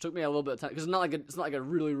slower, which took me a little bit of time because it's not like a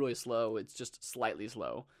really really slow. It's just slightly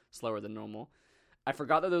slower than normal. I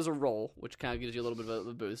forgot that there's a roll, which kind of gives you a little bit of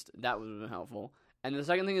a boost. That would have been helpful. And the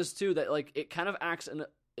second thing is too that like it kind of acts in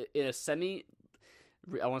a semi.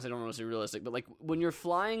 I want to say don't want to say realistic, but like when you're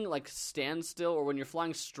flying like standstill or when you're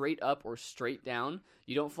flying straight up or straight down,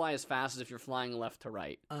 you don't fly as fast as if you're flying left to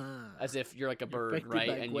right, as if you're like a bird, right?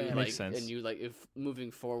 And you like and you like if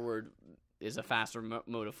moving forward is a faster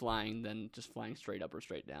mode of flying than just flying straight up or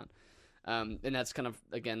straight down. And that's kind of,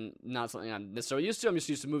 again, not something I'm necessarily used to. I'm just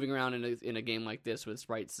used to moving around in a game like this with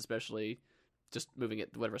sprites, especially just moving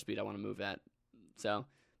at whatever speed I want to move at. So,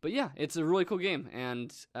 but yeah, it's a really cool game,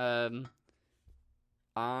 and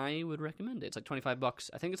I would recommend it. It's like $25.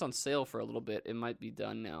 I think it's on sale for a little bit. It might be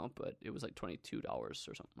done now, but it was like $22 or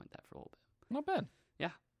something like that for a little bit. Not bad.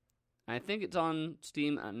 Yeah. I think it's on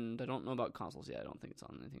Steam, and I don't know about consoles yet. I don't think it's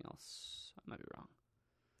on anything else. I might be wrong.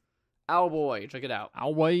 Owlboy, check it out.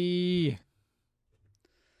 Owlboy.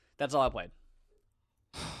 That's all I played.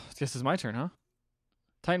 I guess it's my turn, huh?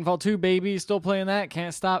 Titanfall 2, baby. Still playing that.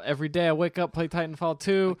 Can't stop. Every day I wake up, play Titanfall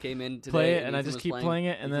 2. I came in today, play it, and I just keep playing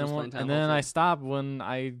it, and then I stop when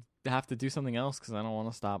I have to do something else because I don't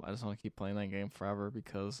want to stop. I just want to keep playing that game forever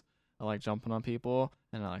because I like jumping on people,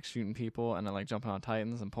 and I like shooting people, and I like jumping on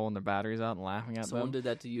Titans and pulling their batteries out and laughing at them. Someone did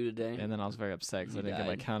that to you today. And then I was very upset because I didn't get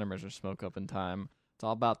my countermeasure smoke up in time. It's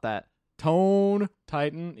all about that Tone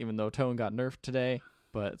Titan, even though Tone got nerfed today,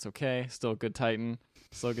 but it's okay. Still a good Titan.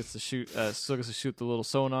 Still gets to shoot the little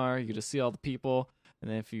sonar. You get to see all the people.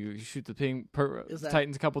 And then if you shoot the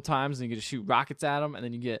Titans a couple times, then you get to shoot rockets at them, and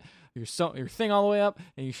then you get your thing all the way up,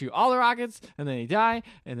 and you shoot all the rockets, and then you die,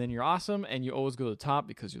 and then you're awesome, and you always go to the top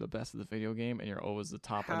because you're the best at the video game, and you're always the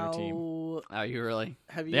top on your team. Are you really?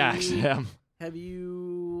 Yeah, actually am. Have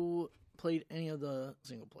you played any of the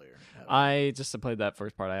single player? I just played that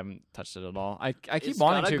first part. I haven't touched it at all. I keep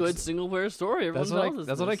wanting to. It's got a good single player story. That's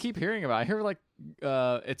what I keep hearing about. I hear like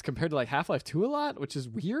it's compared to like Half-Life 2 a lot, which is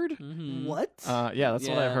weird. Mm-hmm. What? Yeah, that's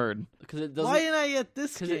what I've heard. Why didn't I get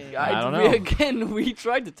this game? I don't know. Again, we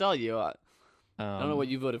tried to tell you. I don't know what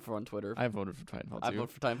you voted for on Twitter. I voted for Titanfall 2. I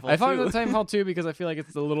voted for Titanfall 2. I voted for Titanfall 2 because I feel like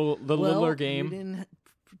it's the littler game. You didn't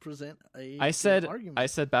present a argument. I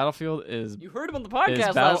said Battlefield is. You heard him on the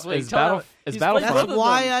podcast last week. Is Battlefront. That's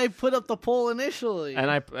why I put up the poll initially. And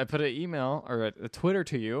I put an email or a Twitter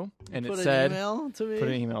to you, and it an said email to me. Put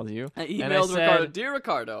an email to you. I emailed Ricardo. Dear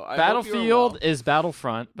Ricardo, Battlefield is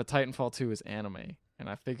Battlefront, but Titanfall 2 is anime. And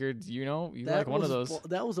I figured, you like one of those.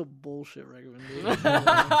 That was a bullshit recommendation.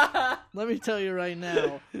 Let me tell you right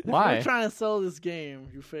now. Why? You're trying to sell this game.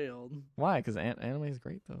 You failed. Why? Because anime is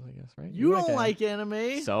great, though, I guess, right? You don't like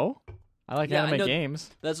anime. So? I like anime games.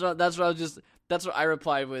 That's what I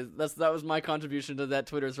replied with. That was my contribution to that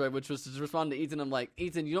Twitter thread, which was to respond to Ethan. I'm like,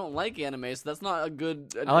 Ethan, you don't like anime, so that's not a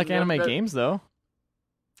good. I like anime games, though.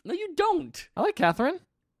 No, you don't. I like Catherine.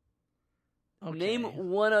 Okay. Name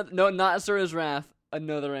one other. No, not Asura's Wrath.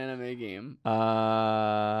 Another anime game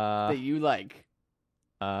that you like.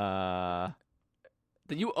 That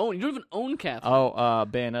that you own. You don't even own Catherine. Oh,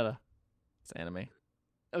 Bayonetta. It's anime.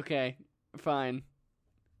 Okay, fine.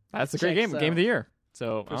 That's a great game. Game of the year.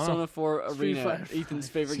 So Persona 4 Street Arena, Fighter Ethan's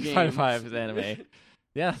 5. favorite Street game. Fighter 5 is anime.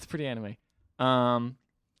 Yeah, that's pretty anime.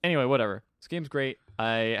 Anyway, whatever. This game's great.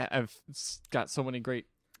 I've got so many great.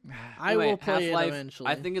 I Anyway, will play it Half-Life, eventually.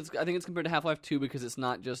 I think it's compared to Half-Life 2 because it's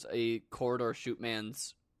not just a corridor shoot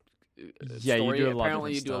man's Yeah, you story. do a lot of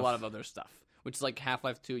Apparently, you different do a stuff. lot of other stuff, which is like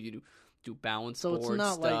Half-Life 2. You do balance So it's board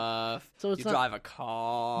not like- stuff. so it's you not- drive a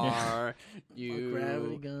car. A You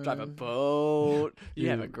gravity gun. drive a boat. You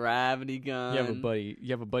have You- a gravity gun. You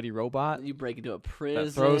have a buddy robot You break into a prison.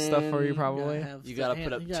 that throws stuff for you, probably. You gotta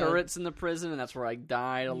put up turrets in the prison, and that's where I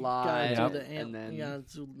died a lot. You Yep. gotta, do the ant, And then you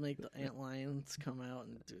gotta make the ant lions come out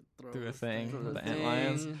and throw Do a this thing. throw The the ant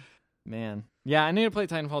lions. thing. Man. Yeah, I need to play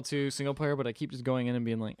Titanfall 2 single player, but I keep just going in and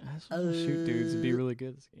being like, I just want to shoot dudes and be really good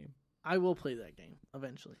at this game. I will play that game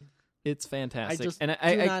eventually. It's fantastic. I just and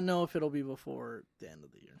do not know if it'll be before the end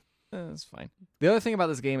of the year. That's fine. The other thing about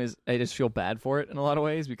this game is I just feel bad for it in a lot of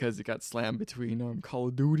ways because it got slammed between Call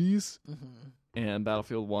of Duties and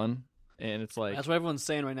Battlefield 1. And it's like... That's what everyone's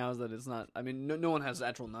saying right now is that it's not. I mean, no one has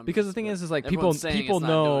actual numbers. Because the thing but is like everyone's saying people it's not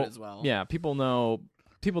doing know... it as well. Yeah, people know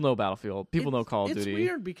Battlefield. People know Call of Duty. It's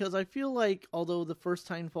weird because I feel like although the first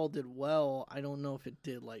Titanfall did well, I don't know if it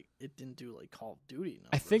didn't do like Call of Duty numbers.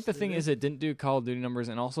 I think the did thing it? is it didn't do Call of Duty numbers,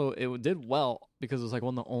 and also it did well because it was like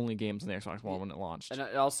one of the only games in the Xbox One when it launched. And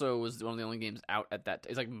it also was one of the only games out at that.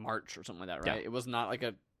 It's like March or something like that, right? Yeah. It was not like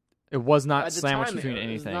a. It was not At the sandwiched time, between it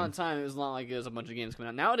anything. was not time. It was not like it was a bunch of games coming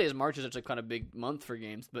out. Nowadays, March is actually kind of big month for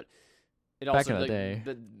games, but it Back also in the like, day.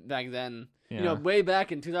 back then, Yeah. way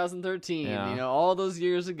back in 2013, Yeah. all those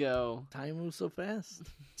years ago, time moves so fast.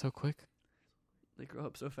 So quick. they grow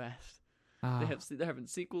up so fast. Ah. They're having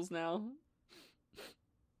sequels now.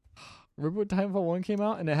 Remember when Titanfall 1 came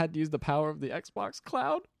out and it had to use the power of the Xbox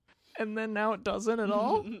Cloud? And then now it doesn't at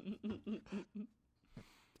all?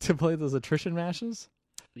 To play those attrition matches?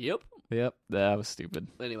 Yep. Yep, that was stupid.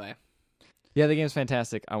 Anyway, Yeah, the game's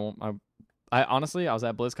fantastic. I honestly, I was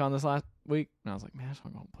at BlizzCon this last week, and I was like, man, I just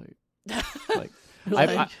want to go play.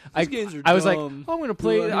 Like, these games are I was like, dumb. oh, I'm gonna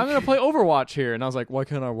play Overwatch here, and I was like, why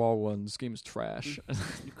can't I wall run? This game is trash.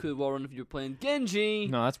 You could wall run if you were playing Genji.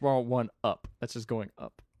 No, that's wall one up. That's just going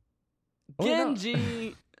up. Oh, no.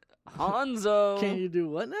 Genji, Hanzo. Can you do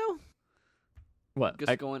what now? What?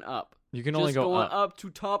 Just going up. You can Just only go going up. up to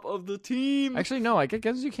top of the team. Actually, no. I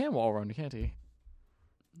guess you can wall run, can't he?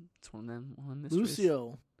 It's one of them. One mysteries.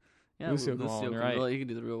 Lucio. Yeah, Lucio Lucio can wall run, can you're right. really- he can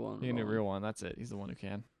do the real one. You can do real one. That's it. He's the one who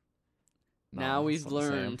can. No, Now it's we've not the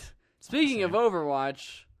same. learned. Speaking of same.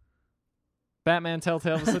 Overwatch, Batman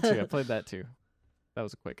Telltale Episode 2. I played that too. That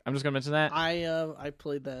was quick. I'm just gonna mention that. I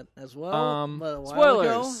played that as well. But a while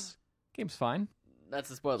ago. spoilers. Game's fine. That's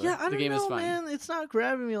a spoiler. Yeah, I the don't game know, is fine. man. It's not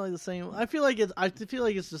grabbing me like the same. I feel like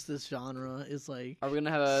it's just this genre. It's like Are we gonna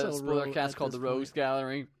have a So spoiler rogue cast at called this the Rogues point.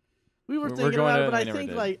 Gallery? we were We're thinking going about to it, it, but we I never think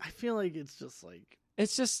did. like I feel like it's just like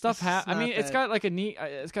It's just stuff. It's I not mean, it's that- got like a neat.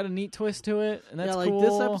 It's got a neat twist to it, and that's yeah, like cool.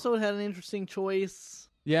 this episode had an interesting choice.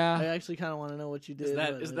 I Yeah, actually kind of want to know what you did.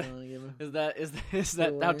 that- but is we that- don't wanna give a- Is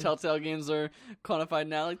that how away. Telltale games are quantified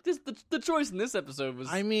now? Like this, the choice in this episode was.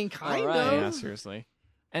 I mean, kind Alright. of. yeah, seriously.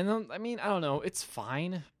 And then, I mean, I don't know. It's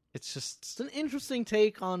fine. It's just, It's an interesting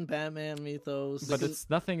take on Batman mythos. but it's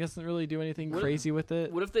nothing. Doesn't really do anything What- crazy with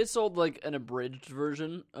it. What if they sold like an abridged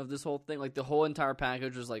version of this whole thing? Like the whole entire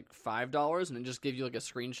package was like $5, and it just give you like a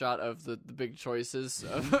screenshot of the big choices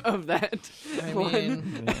of that I one,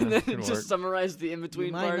 mean, Yeah, and then could just work. summarize the in you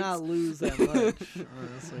between might parts. not lose that much,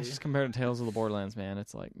 honestly. It's just compared to Tales of the Borderlands, man.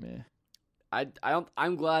 It's like meh.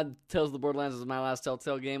 I'm glad Tales of the Borderlands is my last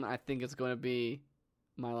Telltale game. I think it's going to be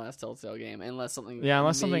my last Telltale game, unless something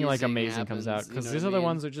Something like amazing comes out, happens, because you know these what I other mean?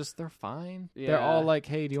 ones are just they're fine. They're Yeah. all like,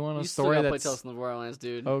 hey, do you want a You still story gotta play that's Tales of the Borderlands,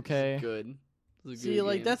 dude. okay? It's good. It's a See, good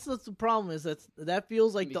like game. that's the problem is that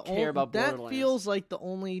feels like You the care only about that Borderlands. feels like the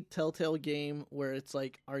only Telltale game where it's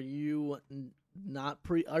like, are you not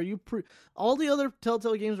pre? Are you pre? All the other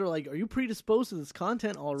Telltale games are like, are you predisposed to this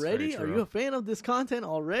content already? Are true. you a fan of this content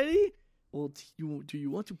already? Well, do you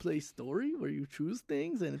want to play story where you choose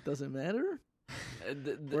things and it doesn't matter?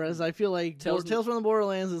 Whereas I feel like Tales- Tales from the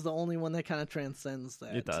Borderlands is the only one that kind of transcends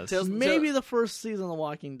that. It does. Tales- Maybe the first season of The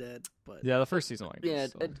Walking Dead, but Yeah, the first season, like yeah,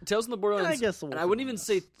 so. Tales from the Borderlands. I guess the and I Wolf wouldn't Among even Us.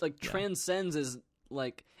 say like Yeah. transcends is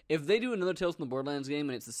like if they do another Tales from the Borderlands game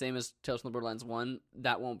and it's the same as Tales from the Borderlands 1,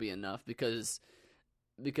 that won't be enough because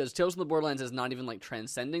Tales from the Borderlands is not even like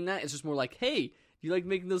transcending that. It's just more like, hey, you like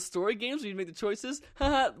making those story games where you make the choices?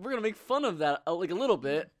 Haha, we're gonna make fun of that like a little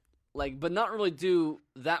bit. but not really do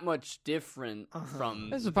that much different from.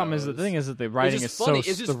 That's the problem. Is the those. thing is that the writing is funny.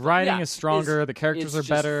 so the writing is stronger. The characters are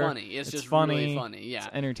better. Funny. It's just funny. really funny. Yeah,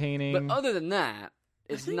 it's entertaining. But other than that,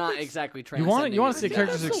 it's not exactly you transcending. want to see anything. the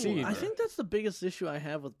characters succeed. I think that's the biggest issue I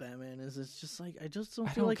have with Batman. Is it's just like I just don't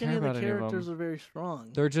I feel don't like any care of the about any of characters them. are very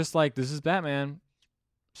strong. They're just like, this is Batman,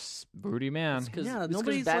 broody man. Yeah, It's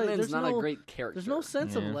nobody's because like- Batman's there's not no- a great character. There's no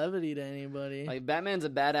sense of Yeah. levity to anybody. Like Batman's a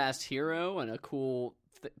badass hero and a cool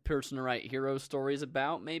person to write hero stories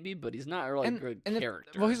about, maybe, but he's not really a good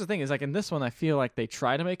character. Well, here's the thing: is like in this one, I feel like they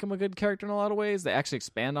try to make him a good character in a lot of ways. They actually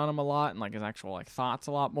expand on him a lot and like his actual like thoughts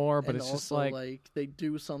a lot more. But and it's just also, like they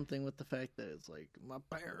do something with the fact that it's like my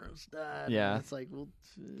parents died. Yeah. and it's like, well,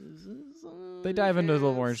 they dive into a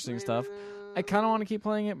little more interesting stuff. I kind of want to keep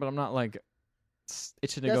playing it, but I'm not like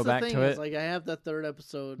itching to That's go the back thing to is, it. like I have that third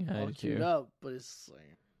episode Yeah, I all do queued too. up, but it's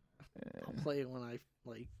like I'll play it when I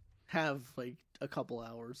like have like a couple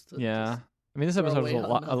hours to Yeah, just- I mean this throw episode was away a on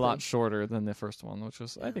lot nothing. shorter than the first one, which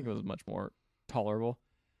was I think it was much more tolerable.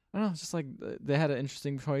 I don't know, it's just like they had an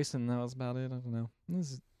interesting choice, and that was about it. I don't know.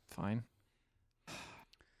 This is fine.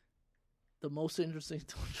 the most interesting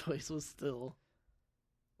choice was still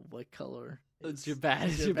what color. It's is- your bat.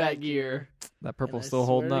 is It's your bat gear. That And purple's I still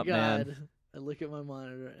holding swear up, to man. God, I look at my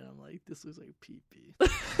monitor and I'm like, this looks like pee pee.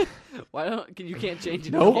 Why don't you can't change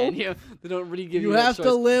it? Nope. Can you? They don't really give you. You that have to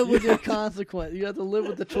choice. live with your consequence. You have to live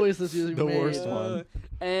with the choices you The made. worst one.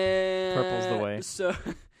 And Purple's the way.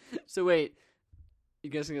 So wait, you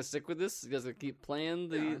guys gonna stick with this? You guys gonna keep playing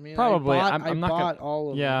the? Yeah, I mean, Probably. I I'm not gonna- bought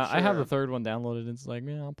all of Yeah, them. I have sure. the third one downloaded. It's like,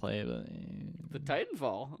 yeah, I'll play it. The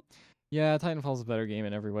Titanfall. Yeah, Titanfall's a better game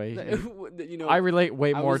in every way. You know, I relate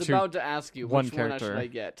way I more was to. about to ask you one which one character. should I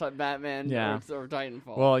get, Batman Yeah. or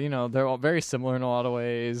Titanfall? Well, you know, they're all very similar in a lot of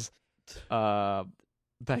ways. But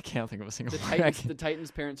I can't think of a single the one. Titans, the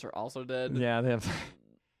Titans' parents are also dead. Yeah, they have.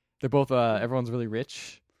 They're both. Everyone's really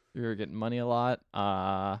rich. You're getting money a lot.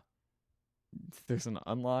 There's an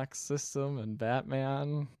unlock system in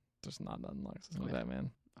Batman. There's not an unlock system in Okay.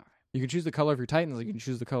 Batman. All right. You can choose the color of your Titans. You can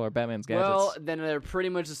choose the color of Batman's gadgets. Well, then they're pretty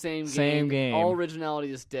much the same game. Same game. All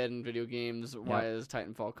originality is dead in video games. Why is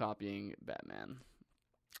Titanfall copying Batman?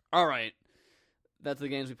 All right. That's the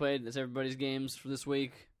games we played. That's everybody's games for this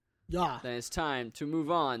week. Yeah. Then it's time to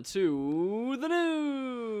move on to the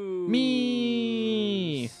news.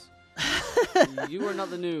 Me. You are not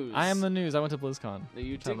the news. I am the news. I went to BlizzCon.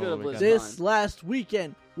 You Have did a go to weekend. BlizzCon. This last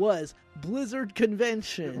weekend was Blizzard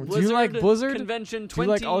Convention. Do you like Blizzard? Convention Do you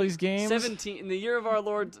like all these games? 2017 in the year of our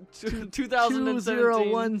Lord 2017.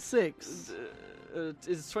 2016.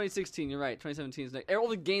 It's 2016. You're right. 2017 is next. All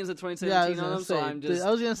the games at 2017 Yeah, I was on gonna them. say. So I'm just.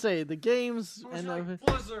 I was gonna say the games and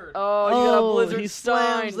Blizzard. Oh, you got a Oh, Blizzard he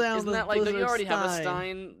Stein. slams down Isn't the that like you Blizzard already have a Stein.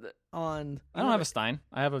 Stein? on. I don't have a Stein.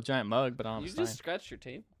 I have a giant mug, but I don't You have a Stein. just scratched your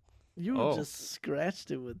tape. You Oh. just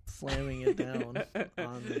scratched it with slamming it down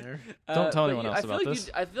on there. Don't tell but anyone else I feel about like this.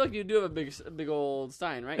 I feel like you do have a big old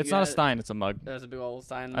Stein, right? It's You not a got- Stein. It's a mug. There's a big old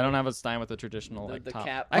Stein. I don't have a Stein with the traditional The- like the top.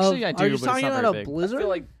 cap. Actually, I do, Are you but it's talking not about very a big. I Blizzard? feel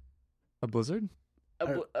like A Blizzard?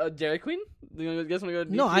 a Dairy Queen. You guys want to go?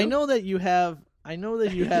 To No, I DQ? know that you have. I know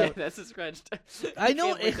that you yeah, have. that's a scratched. I know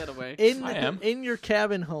Can't wait that away. I am. in your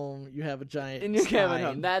cabin home you have a giant. In your cabin Stein.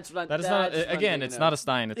 home. That's what. That is that's not. what I'm Again, thinking it's of. not a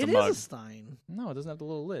Stein. It's It a is mug. a Stein. No, it doesn't have the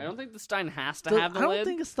little lid. I don't think the Stein has to The- have the I don't lid.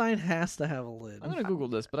 think a Stein has to have a lid. I'm gonna Google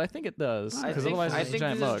this, but I think it does I because think, otherwise I it's a think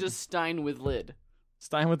giant this mug. is just Stein with lid.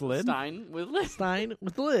 Stein with lid. Stein with lid. Stein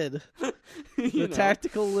with lid. You The know.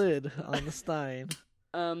 tactical lid on the Stein.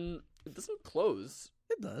 It doesn't close.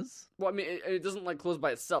 It does. Well, I mean, it doesn't like close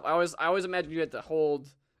by itself. I always imagine you had to hold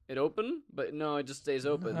it open, but no, it just stays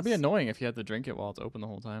open. That'd be annoying if you had to drink it while it's open the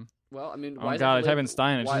whole time. Well, I mean, Oh why is god, I that type in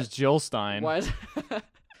Stein. It's why- just Jill Stein. Why is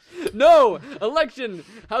No! Election!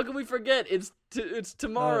 How can we forget? It's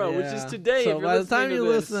tomorrow, Oh, which is yeah. today. So if you're by the time listening you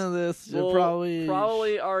to this, listen to this, you'll we'll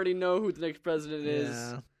probably already know who the next president is.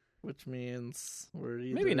 Yeah, which means we're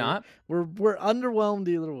either, Maybe not. We're underwhelmed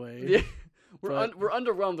either way. Yeah. But- We're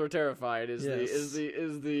underwhelmed or terrified is Yes.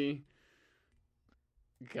 the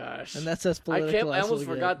gosh. And that's as I political as almost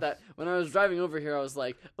we'll forgot get. that when I was driving over here. I was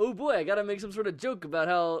like, "Oh boy, I gotta make some sort of joke about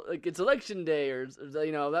how like it's election day, or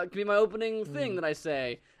you know that could be my opening thing that I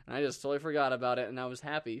say." And I just totally forgot about it, and I was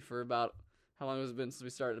happy for about how long has it been since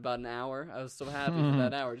we started? About an hour. I was so happy for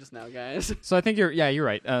that hour just now, guys. So I think you're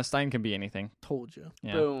right. Stein can be anything. Told you.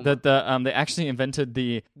 Yeah. Boom. They actually invented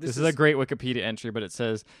the. This This is a is- great Wikipedia entry, but it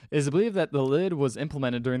says it is believed that the lid was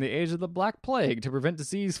implemented during the age of the Black Plague to prevent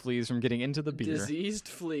disease fleas from getting into the beer. Diseased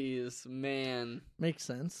fleas, man. Makes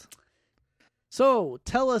sense. So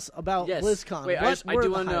tell us about Yes. BlizzCon. Wait, What I were do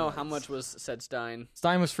the want to know highlights? how much was said Stein.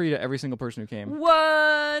 Stein was free to every single person who came.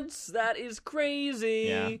 What? That is crazy.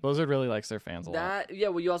 Yeah, Blizzard really likes their fans a lot. That yeah.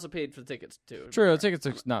 Well, you also paid for the tickets too. True, the tickets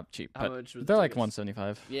are not cheap, How but much was they're the like tickets?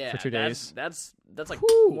 $175 Yeah, for 2 days. That's like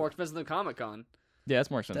Whew. more expensive than Comic Con. Yeah, it's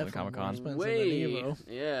more expensive than Definitely Comic Con. more expensive than Way. Evo.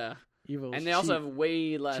 Yeah. Evo was And they also cheap. have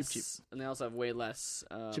way less. cheap. And they also have way less.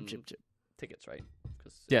 Chip. Tickets, right?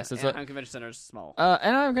 'Cause, Yes, it's Anaheim Convention Center is small.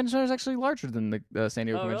 Anaheim Convention Center is actually larger than the San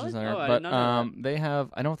Diego Oh, Convention really? Center, Oh, I but did not know they have.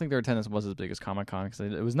 I don't think their attendance was as big as Comic Con because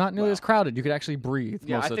it was not nearly Wow. as crowded. You could actually breathe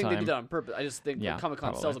Yeah, most I of the think they time. did that on purpose. I just think Yeah, Comic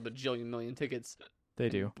Con sells a probably. bajillion million tickets. They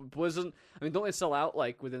do. Blizzard, I mean, don't they sell out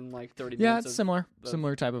like within like 30 Yeah, minutes? it's similar. of-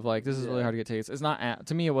 Similar type of like this is really Yeah. hard to get tickets. It's not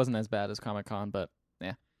to me. It wasn't as bad as Comic Con, but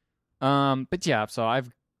yeah. But yeah. So I've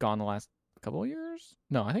gone the last couple of years.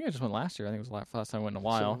 No, I think I just went last year. I think it was the last time I went in a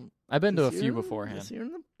while. So I've been to a this few year? beforehand. This year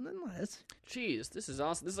and then last. Jeez, this is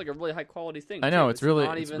awesome. This is like a really high quality thing. I know, too. it's really-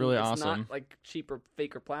 not it's even, really it's awesome. Not like cheap or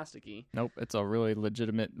fake or plasticky. Nope, it's a really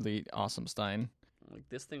legitimately awesome Stein. Like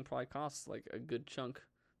this thing probably costs like a good chunk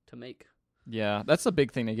to make. Yeah, that's the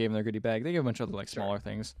big thing they gave in their goodie bag. They gave a bunch of other like Sure. smaller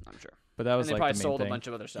things, I'm sure. but that was And they like probably the main sold thing. a bunch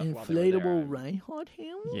of other stuff. while they were Inflatable there. Reinhardt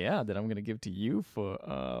hammer? Yeah, that I'm gonna give to you for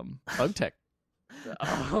Bug Tech.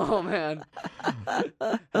 Oh man,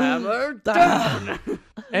 hammer down.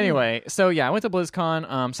 Anyway, so yeah, I went to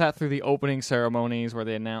BlizzCon, sat through the opening ceremonies where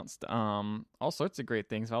they announced all sorts of great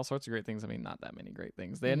things. All sorts of great things. I mean, not that many great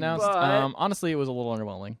things. They announced. But- Honestly, it was a little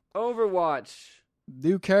underwhelming. Overwatch.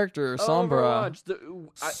 New character, Sombra. Overwatch.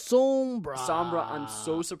 Sombra. Sombra. I'm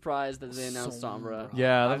so surprised that they announced Sombra.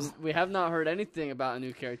 Yeah, that was- we have not heard anything about a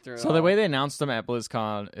new character. So the way they announced them at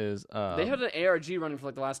BlizzCon is they had an ARG running for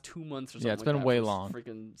like the last 2 months or something. Yeah, it's like been that way for long.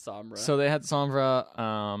 Freaking Sombra. So they had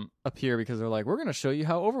Sombra appear because they're like, we're going to show you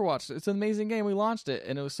how Overwatch. It's an amazing game. We launched it,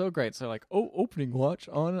 and it was so great. So they're like, opening watch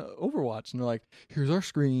on Overwatch. And they're like, here's our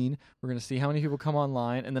screen. We're going to see how many people come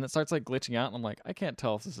online. And then it starts like glitching out. And I'm like, I can't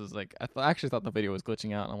tell if this is like, I actually thought the video was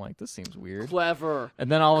glitching out. And I'm like, this seems weird. Clever.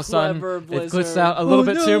 And then all of a sudden, Clever it Blizzard. glitched out a little Oh,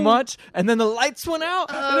 bit no. too much. And then the lights went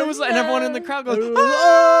out. and it was and everyone in the crowd goes, Oh,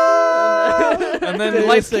 "Ah!" And then the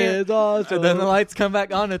lights This came. is awesome. And then the lights come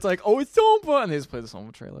back on. And it's like, oh, it's Sombra. And they just play the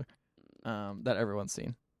Sombra trailer that everyone's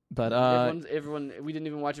seen. But everyone, we didn't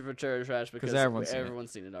even watch it for Cherry Trash because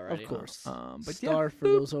everyone's seen it already. Of course. but Star yeah. for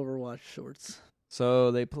those Overwatch shorts.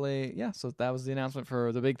 So they play, so that was the announcement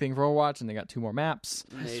for the big thing for Overwatch, and they got 2 more maps.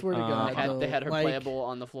 I swear to they God, had- They had her like, playable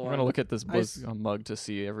on the I'm floor. going to look at this I s- mug to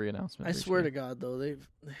see every announcement. I swear to God, though,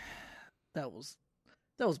 that was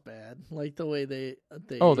bad. Like the way they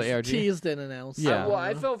the ARG? teased and announced. Yeah. Well,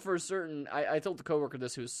 I felt for certain. I told the coworker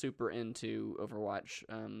this who's super into Overwatch.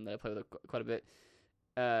 That I play with quite a bit.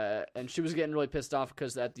 And she was getting really pissed off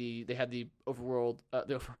because they had the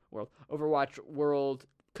Overwatch World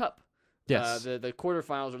Cup. Yes. The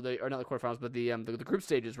quarterfinals or not the quarterfinals, but the group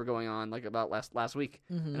stages were going on like about last week,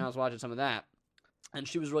 Mhm. and I was watching some of that, and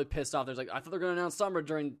she was really pissed off. There's like I thought they were going to announce Summer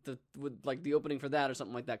during the opening for that or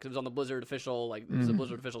something like that because it was on the Blizzard official it was a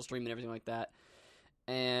Blizzard official stream and everything like that.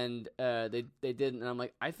 And they didn't, and I'm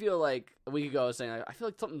like, I feel like a week ago I was saying I feel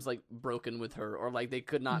like something's like broken with her, or like they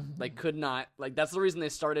could not like that's the reason they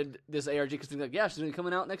started this ARG because they're like, yeah, she's gonna be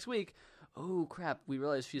coming out next week. Oh crap! We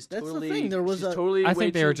realized she's That's the totally. thing, there was she's a- totally. I way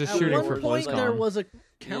think they were too- just At shooting one for point, BlizzCon. there was a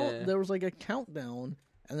count. Yeah. There was like a countdown,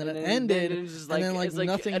 and then And it then ended, it's just and then like it's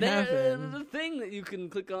nothing and then happened. The thing that you can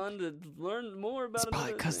click on to learn more about. It's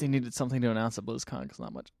probably because they needed something to announce at BlizzCon because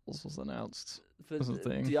not much else was announced. was the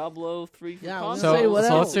thing. Diablo 3 for Yeah, I was So, gonna say, what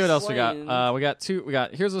so let's else? see what else we got. Explain. We got 2. We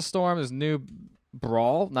got Here's a Storm. There's new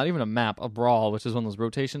Brawl, not even a map, a Brawl, which is one of those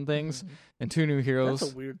rotation things, and 2 new heroes.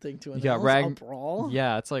 That's a weird thing to You announce. got A brawl.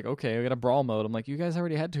 Yeah, it's like okay, we got a Brawl mode. I'm like, you guys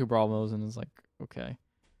already had 2 Brawl modes, and it's like okay.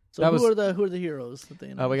 So that who was- are the heroes that they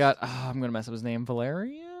announced? We got. I'm gonna mess up his name.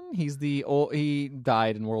 Valerian. He's the old. He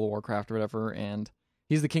died in World of Warcraft or whatever, and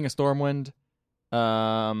he's the King of Stormwind.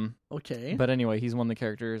 Okay. But anyway, he's one of the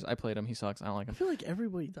characters. I played him. He sucks. I don't like I him. feel like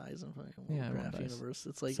everybody dies in fucking Yeah, everyone Warcraft dies universe.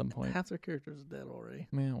 It's like some point. half their characters are dead already.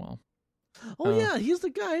 Yeah, well. Oh yeah, he's the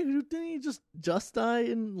guy who didn't he just die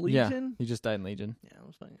in Yeah, Legion? he just died in Legion. Yeah, I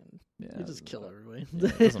was fucking. Yeah, You just kill everybody. Yeah,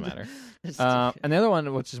 it doesn't matter. It's And the other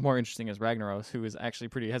one, which is more interesting, is Ragnaros, who is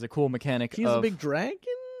actually has a cool mechanic. he's of, a big dragon.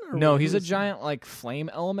 Or No, what he's a is he? giant like flame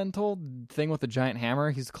elemental thing with a giant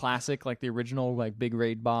hammer. He's classic, like the original like big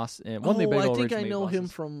raid boss. One of the big I old think I original know bosses. him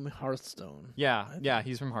from Hearthstone. Yeah, I yeah, think.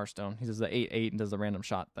 he's from Hearthstone. He does the 8/8 and does the random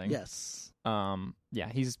shot thing. Yes. Yeah,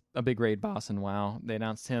 he's a big raid boss in WoW. They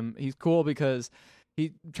announced him. He's cool because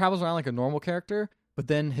he travels around like a normal character, but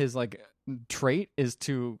then his like trait is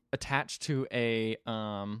to attach to a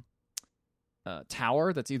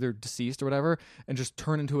tower that's either deceased or whatever, and just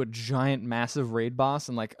turn into a giant, massive raid boss,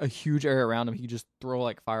 and like a huge area around him. He just throw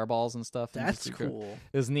like fireballs and stuff. And That's cool.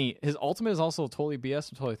 It was neat. His ultimate is also totally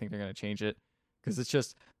BS. I totally think they're gonna change it because it's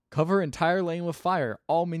just cover entire lane with fire.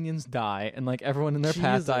 All minions die, and like everyone in their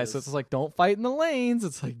path dies. So it's like don't fight in the lanes.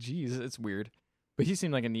 It's like, geez, it's weird. But he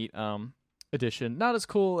seemed like a neat addition. Not as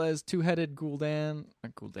cool as two-headed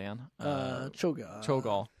Cho'Gall.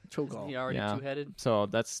 He already two-headed. So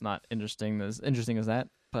that's not as interesting as that.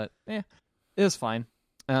 But it was fine.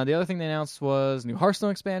 The other thing they announced was new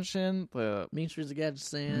Hearthstone expansion, the Mean Streets of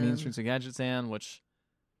Gadgetzan. which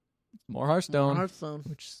more Hearthstone,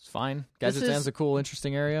 which is fine. Gadgetzan's a cool,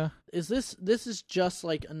 interesting area. Is this is just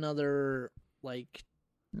like another like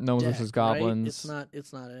Gnomes deck, versus Goblins. Right?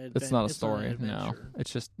 It's not a story. No,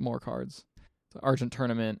 it's just more cards. The Argent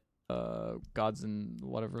Tournament, gods and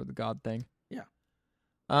whatever the god thing. Yeah.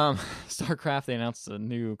 StarCraft, they announced a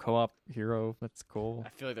new co-op hero. That's cool. I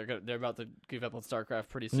feel like they're about to give up on StarCraft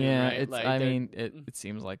pretty soon. Yeah, right? It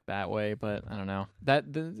seems like that way, but I don't know.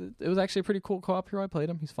 It was actually a pretty cool co-op hero. I played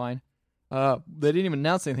him. He's fine. They didn't even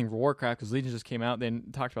announce anything for Warcraft because Legion just came out. They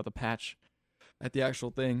talked about the patch at the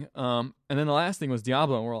actual thing. And then the last thing was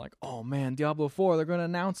Diablo, and we're like, oh man, Diablo 4, they're going to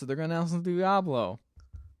announce it. They're going to announce the Diablo.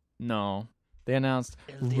 No. They announced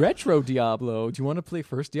retro Diablo. Do you want to play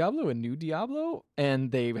first Diablo and new Diablo?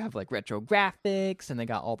 And they have like retro graphics, and they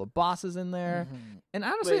got all the bosses in there. Mm-hmm. And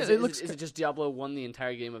honestly, is it just Diablo 1 the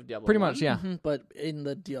entire game of Diablo? Pretty 1? much, yeah. Mm-hmm, but in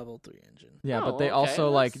the Diablo 3 engine. Yeah, but they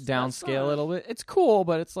also like downscale a little bit. It's cool,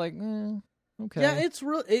 but it's like okay. Yeah, it's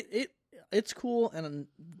real. It's cool, and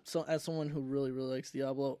so as someone who really likes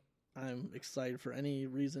Diablo, I'm excited for any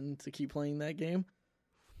reason to keep playing that game.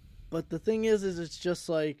 But the thing is it's just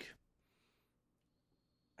like,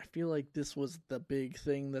 I feel like this was the big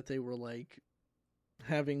thing that they were like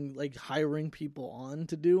having, like hiring people on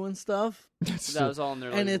to do and stuff. That was all in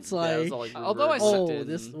there. And it's like, although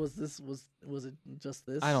this was it just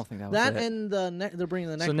this? I don't think that was it. And they're bringing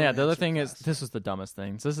the next. So yeah, the other thing is, this was the dumbest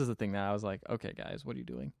thing. So this is the thing that I was like, okay, guys, what are you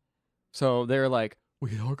doing? So they're like, we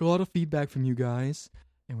got a lot of feedback from you guys,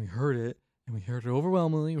 and we heard it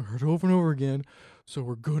overwhelmingly. We heard it over and over again. So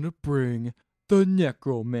we're gonna bring the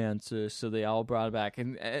Necromancer. So they all brought it back,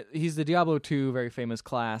 and he's the Diablo 2 very famous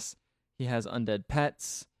class. He has undead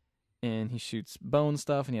pets, and he shoots bone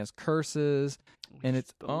stuff, and he has curses, and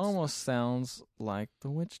it almost sounds like the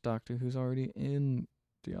Witch Doctor who's already in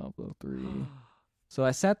Diablo 3. So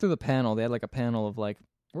I sat through the panel. They had like a panel of like,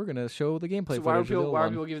 we're going to show the gameplay so footage. Why are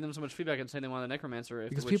people giving them so much feedback and saying they want a Necromancer?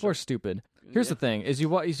 Because people are stupid. Here's the thing, is you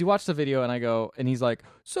watch the video, and I go, and he's like,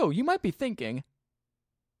 so you might be thinking,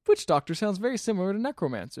 Witch Doctor sounds very similar to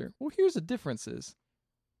Necromancer. Well, here's the differences.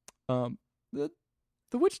 The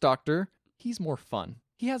Witch Doctor, he's more fun.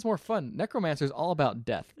 He has more fun. Necromancer's all about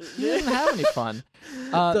death. He doesn't have any fun.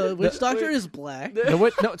 The Witch Doctor is black. The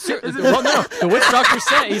Witch Doctor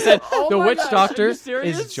said, he said, the Witch Doctor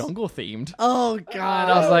is jungle themed. Oh, God.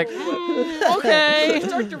 And I was like, okay. The Witch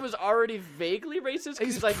Doctor was already vaguely racist.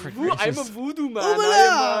 He's like, I'm a voodoo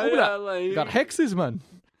man. Got hexes, man.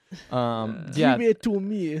 Give it to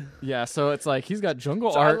me. Yeah, so it's like he's got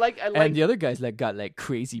jungle art, and the other guys got like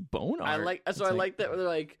crazy bone art. I like that where they're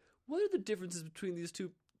like, what are the differences between these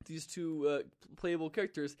two playable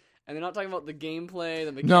characters? And they're not talking about the gameplay,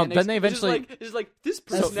 the mechanics. No, then they eventually it's like this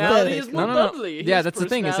personality is more bubbly. Yeah, that's the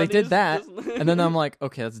thing, is they did that, and then I'm like,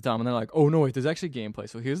 okay, that's dumb. And they're like, oh no, wait, there's actually gameplay.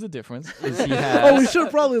 So here's the difference: is he has. We should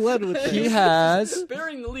have probably led with this. He has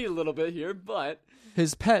sparing the lead a little bit here, but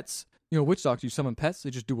his pets. You know, Witch Doctor, you summon pets, they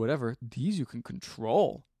just do whatever. These you can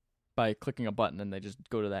control by clicking a button, and they just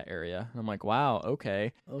go to that area. And I'm like, wow,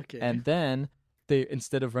 okay. And then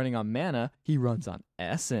instead of running on mana, he runs on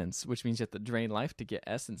essence, which means you have to drain life to get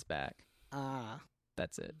essence back.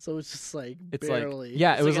 That's it. So it's just like it's barely. Like,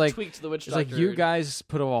 yeah, it was like a tweak to the Witch Doctor. Doctor. It's like you guys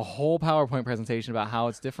put up a whole PowerPoint presentation about how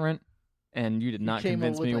it's different, and you did not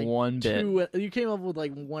convince me one bit. You came up with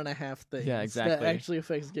like 1.5 things. Yeah, exactly. That actually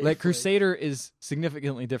affects gameplay. Like Crusader is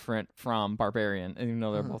significantly different from Barbarian, and even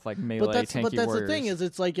though they're both like melee tanky but that's warriors. The thing is,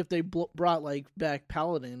 it's like if they brought like back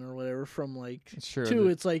Paladin or whatever from like sure, 2,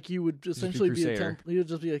 it's like you would essentially be you would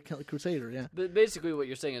just be a Crusader, yeah. But basically, what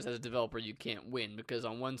you're saying is, as a developer, you can't win because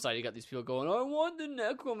on one side you got these people going, "I want the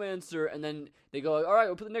Necromancer," and then they go, "All right,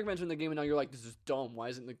 we'll put the Necromancer in the game," and now you're like, "This is dumb. Why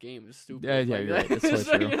isn't the game? It's stupid." Yeah, you're right. That's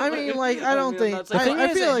so true. I mean, like, I don't think.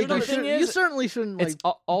 I feel like you certainly shouldn't. Like, it's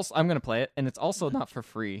also, I'm gonna play it, and it's also not for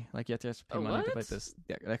free. Like you have to pay money to play this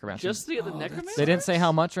Necromancer. Just to get the Necromancer? They didn't say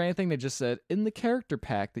how much or anything. They just said in the character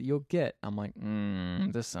pack that you'll get. I'm like,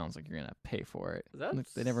 this sounds like you're gonna pay for it.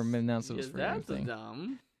 They never announced it was free. That's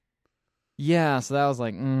dumb. Yeah, so that was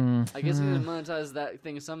like, I guess we need to monetize that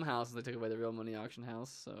thing somehow since they took away the real money auction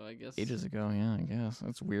house. So I guess ages ago. Yeah, I guess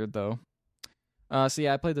that's weird though. So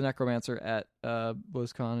yeah, I played the Necromancer at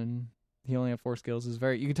BlizzCon, and he only had 4 skills. Is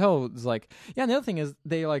very, you can tell it's like, yeah. And the other thing is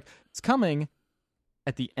they like it's coming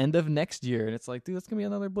at the end of next year, and it's like, dude, that's gonna be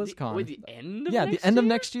another BlizzCon. Wait, the end? Of yeah, next the end year? of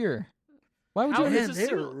next year. Why would How you? is Man, a they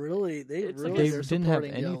single- really it's like they're they didn't have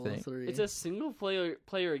supporting Diablo anything. 3. It's a single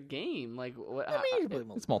player game. Like what? I mean, you can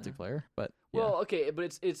play It's multiplayer, but yeah. Well, okay, but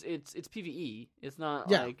it's PvE. It's not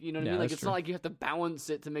Yeah. like, you know what I Yeah, mean. Like that's it's true. not like you have to balance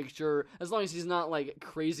it to make sure. As long as he's not like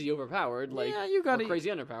crazy overpowered, like yeah, you or got crazy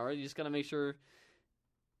underpowered, you just gotta make sure.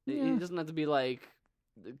 Yeah. It doesn't have to be like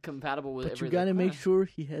compatible with. But every you gotta other make class. sure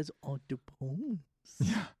he has all the bones.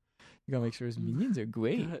 Yeah, you gotta make sure his minions are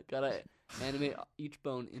great. Gotta animate each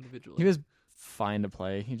bone individually. He was fine to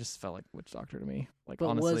play. He just felt like Witch Doctor to me. Like But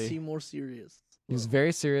honestly, was he more serious? he was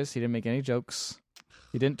very serious. He didn't make any jokes.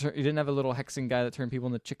 He didn't have a little hexing guy that turned people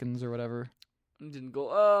into chickens or whatever. He didn't go.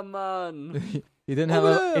 Oh man. He didn't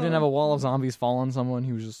have a wall of zombies fall on someone.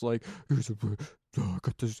 He was just like, here's I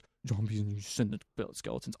got this zombies and you send the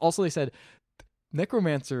skeletons. Also, they said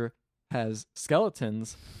Necromancer has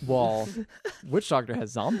skeletons while Witch Doctor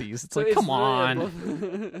has zombies. It's So like, it's come on,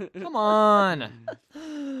 both- come on.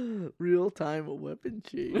 Real time weapon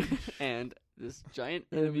change. And this giant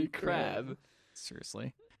enemy crab.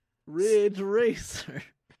 Seriously. Ridge Racer.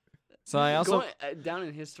 So I also Going, down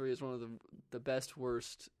in history is one of the best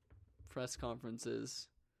worst press conferences.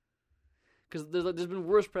 Because there's been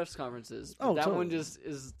worse press conferences. But Oh, that one totally. just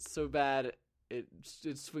is so bad it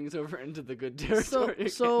swings over into the good territory. again.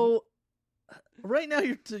 So right now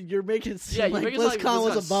you're making it seem yeah, you like make it sound BlizzCon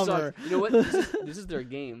was a sucked. bummer. You know what? This is their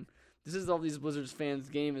game. This is all these Blizzards fans'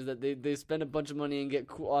 game, is that they spend a bunch of money and get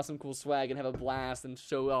awesome cool swag and have a blast and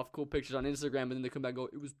show off cool pictures on Instagram, and then they come back and go,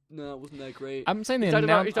 it wasn't that great. I'm saying You the talked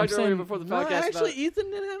I'm earlier saying before the No, podcast actually, about, Ethan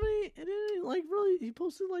didn't have any. He didn't like really. He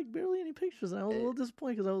posted like barely any pictures, and I was a little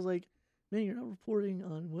disappointed because I was like, "Man, you're not reporting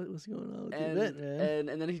on what was going on with the event, man."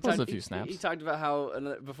 and then he Posted talked a few snaps. He talked about how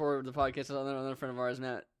before the podcast, another friend of ours,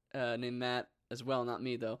 Matt, named Matt as well, not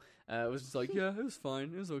me though. Was just like, yeah, it was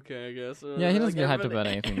fine, it was okay, I guess. Yeah, he doesn't Like, get hyped everybody- about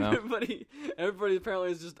anything, though. Everybody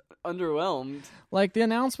apparently is just underwhelmed. Like, the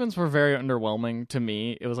announcements were very underwhelming to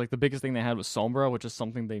me. It was like the biggest thing they had was Sombra, which is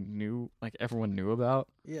something they knew, like everyone knew about.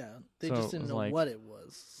 Yeah, they So just it didn't was know like- what it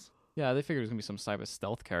was. Yeah, they figured it was gonna be some type of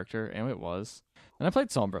stealth character, and it was. And I played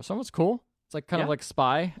Sombra. Sombra's cool. It's like kind of Yeah. like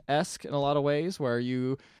Spy-esque in a lot of ways, where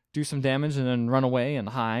you do some damage and then run away and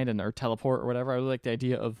hide and or teleport or whatever. I really like the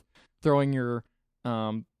idea of throwing your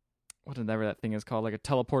whatever that thing is called, like a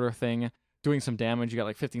teleporter thing, doing some damage. You got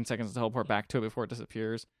like 15 seconds to teleport back to it before it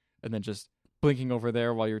disappears, and then just blinking over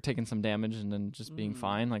there while you're taking some damage and then just being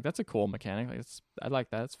fine. Like, that's a cool mechanic. Like, I like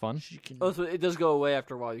that. It's fun. She can Oh, so it does go away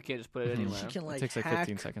after a while. You can't just put it Mhm. anywhere. she can It like takes like hack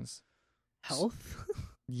 15 seconds. health.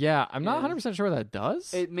 Yeah, I'm not Yeah. 100% sure what that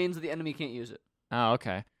does. It means that the enemy can't use it. Oh,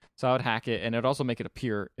 okay. So I would hack it, and it would also make it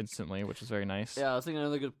appear instantly, which is very nice. Yeah, I was thinking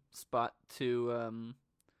another good spot to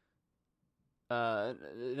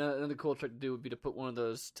another cool trick to do would be to put one of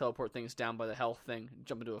those teleport things down by the health thing,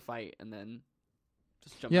 jump into a fight, and then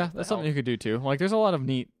just jump. Yeah, back to that's the something you health. could do too. Like, there's a lot of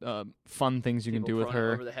neat, fun things you can People do with throwing it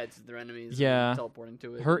her. over the heads of their enemies. Yeah. and teleporting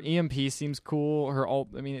to it. Her EMP seems cool. Her ult,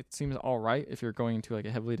 I mean, it seems all right if you're going into like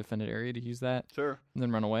a heavily defended area to use that Sure. and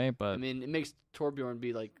then run away. But I mean, it makes Torbjorn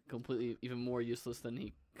be like completely even more useless than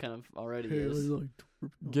he kind of already Hey, is. like,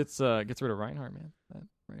 gets rid of Reinhardt, man. That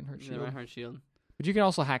Reinhardt Yeah, shield. Reinhardt shield. But you can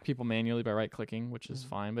also hack people manually by right clicking, which is Mhm.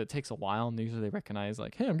 fine. But it takes a while, and usually they recognize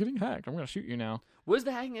like, hey, I'm getting hacked. I'm gonna shoot you now. What does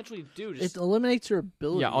the hacking actually do? Just it eliminates your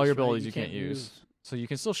abilities. Yeah, all your right? abilities you can't use. So you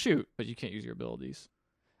can still shoot, but you can't use your abilities.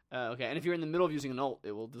 okay, and if you're in the middle of using an ult,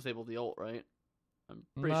 it will disable the ult, right? I'm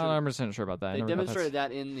pretty Not sure 100% sure about that. I they never got that demonstrated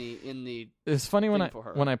that in the It's funny when thing I for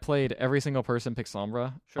her. when I played, every single person picked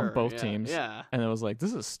Sombra sure, on both yeah, teams, Yeah. and it was like,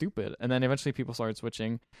 this is stupid. And then eventually people started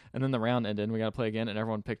switching, and then the round ended, and we got to play again, and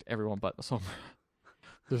everyone picked everyone but Sombra.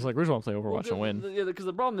 There's like, we just want to play Overwatch and win. Yeah, because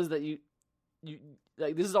the problem is that you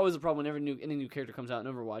like this is always a problem whenever any new character comes out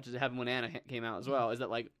in Overwatch. Is it happened when Anna came out as well? Is that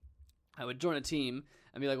like I would join a team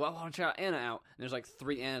and be like, well, I want to try out Anna out, and there's like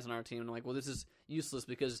 3 Annas on our team, and I'm like, well, this is useless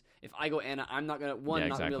because if I go Anna, I'm not gonna not gonna be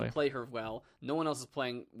able exactly. to play her well. No one else is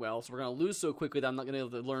playing well, so we're gonna lose so quickly that I'm not gonna be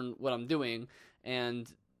able to learn what I'm doing, and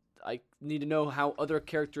I need to know how other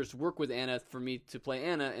characters work with Anna for me to play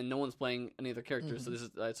Anna, and no one's playing any other characters. So this is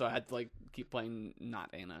so I had to like keep playing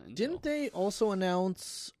not Anna. Until. Didn't they also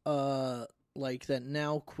announce like that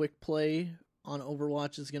now quick play on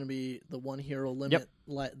Overwatch is going to be the one hero limit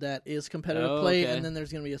that is competitive play, okay. and then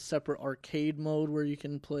there's going to be a separate arcade mode where you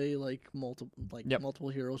can play like multiple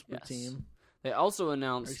heroes per Yes. team. They also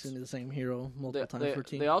announced Actually, the same hero multiple times per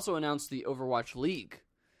team. They also announced the Overwatch League.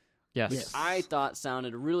 Yes. I thought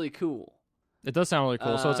sounded really cool. It does sound really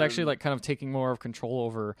cool. So it's actually like kind of taking more of control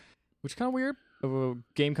over, which is kind of weird of a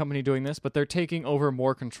game company doing this, but they're taking over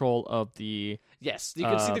more control of the. Yes, you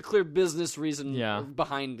can see the clear business reason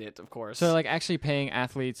behind it, of course. So like actually paying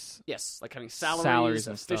athletes. Yes, like having salaries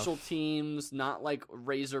and official stuff. Teams, not like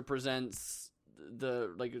Razer presents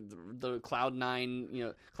the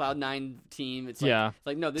Cloud9 team. It's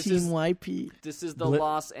like no, this Team is YP. This is the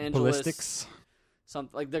Los Angeles Ballistics.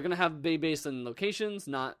 Something like they're gonna have based on locations,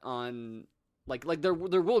 not on like their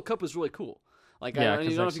World Cup was really cool. Like I know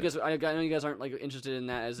you guys aren't like interested in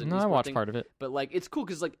that as an I watched thing, part of it, but like it's cool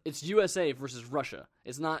because like it's USA versus Russia.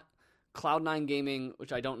 It's not Cloud9 Gaming,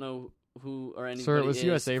 which I don't know who or anybody. So it was is,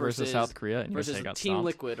 USA versus South Korea, and versus USA got Team stomped.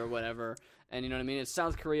 Liquid or whatever. And you know what I mean? It's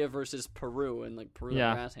South Korea versus Peru, and like Peru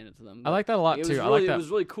got ass handed to them. I like that a lot too. It was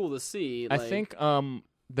really cool to see. I think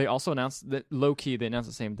they also announced that low key they announced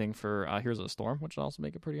the same thing for Heroes of the Storm, which will also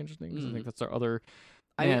make it pretty interesting because I think that's their other.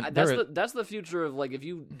 That's the future of like if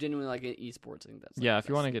you genuinely like esports. I think that's if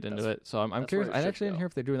you want to get into it. So I'm curious. I actually didn't go. hear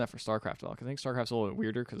if they're doing that for StarCraft at all. Because I think StarCraft's a little bit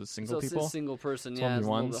weirder because it's single people. It's single person. It's Yeah, it's a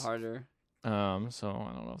little 1v1s. bit harder. So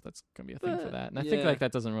I don't know if that's gonna be a thing for that. And I yeah. think like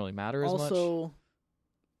that doesn't really matter as much. Also,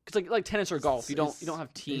 because like tennis or golf, you don't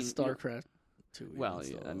have teams. StarCraft 2. Well,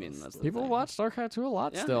 yeah, I mean that's the People thing. watch StarCraft 2 a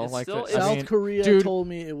lot still. it's Like still- South Korea dude, told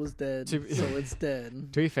me it was dead, so it's dead.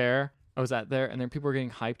 To be fair, I was at there, and then people were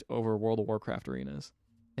getting hyped over World of Warcraft arenas.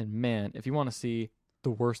 And man, if you want to see the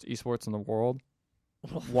worst esports in the world,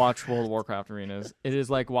 watch World of Warcraft arenas. It is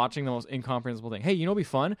like watching the most incomprehensible thing. Hey, you know what'd be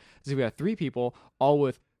fun? Is if we have 3 people, all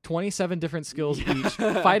with 27 different skills each,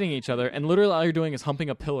 fighting each other, and literally all you're doing is humping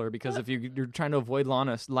a pillar, because if you're trying to avoid line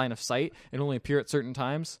of sight and only appear at certain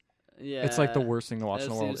times, it's like the worst thing to watch in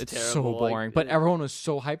the world. It's terrible. so boring. Like, but everyone was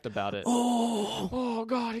so hyped about it. Oh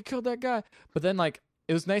God, he killed that guy. But then like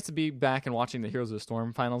it was nice to be back and watching the Heroes of the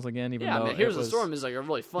Storm finals again. Even though Heroes of the Storm is like a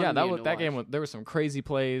really fun. Yeah, game that game. There were some crazy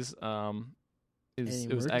plays. It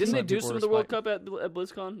was excellent. Didn't they do People some were of the World spiked. Cup at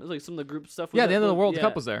BlizzCon? It was like some of the group stuff. Yeah, the end of the World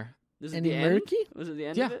Cup was there. This is Any the end? Murky? Was it the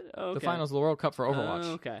end Yeah, of it? Oh, okay. The finals of the World Cup for Overwatch.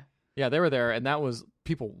 Okay. Yeah, they were there, and that was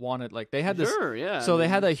people wanted like they had this. Sure, yeah. So they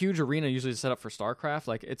had that huge arena usually set up for StarCraft.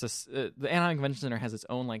 Like it's the Anaheim Convention Center has its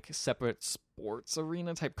own like separate sports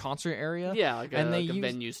arena type concert area. Yeah, like and a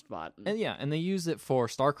venue spot. And they use it for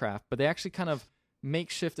StarCraft, but they actually kind of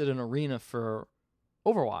makeshifted an arena for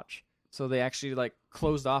Overwatch. So they actually like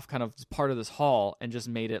closed off kind of part of this hall and just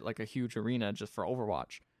made it like a huge arena just for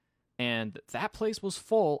Overwatch. And that place was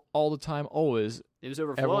full all the time, always. It was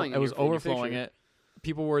overflowing. It was overflowing it.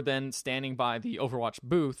 People were then standing by the Overwatch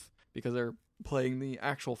booth because they're playing the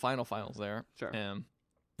actual finals there. Sure. And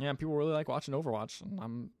yeah, people really like watching Overwatch.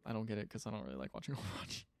 And I don't get it because I don't really like watching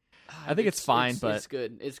Overwatch. I think it's fine, but it's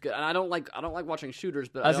good. It's good. And I don't like watching shooters,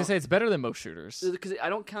 but I was gonna say it's better than most shooters because I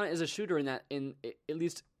don't count it as a shooter at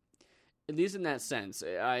least in that sense.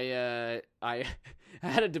 I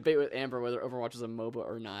had a debate with Amber whether Overwatch is a MOBA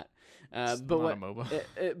or not. It's but not a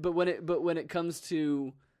MOBA. But when it comes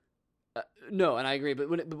to no, and I agree. But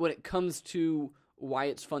when it comes to why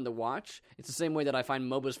it's fun to watch, it's the same way that I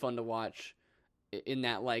find MOBAs fun to watch. In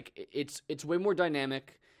that, like, it's way more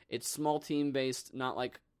dynamic. It's small team based, not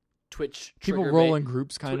like Twitch. People roll in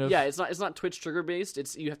groups, kind of. Yeah, it's not Twitch trigger based.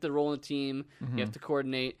 It's you have to roll in a team, Mm-hmm. you have to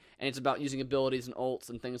coordinate, and it's about using abilities and ults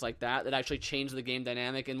and things like that actually change the game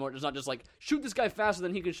dynamic. And more, it's not just like shoot this guy faster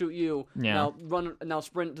than he can shoot you. Yeah. Now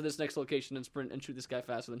sprint to this next location and sprint and shoot this guy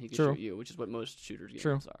faster than he can True. shoot you, which is what most shooters games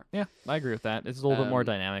True. are. Yeah, I agree with that. It's a little bit more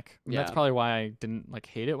dynamic. And that's yeah. probably why I didn't like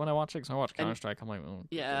hate it when I watched it. Because when I watched Counter Strike, I'm like, oh,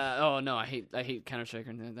 yeah. Oh no, I hate Counter Strike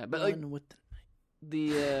or anything like that. But like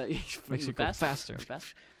the makes you go faster.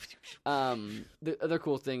 The other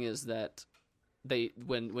cool thing is that they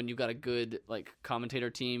when you got a good like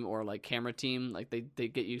commentator team or like camera team, like they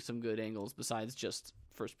get you some good angles besides just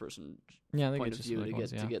first person point of view to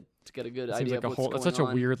get a good idea like of what's going on. It's such a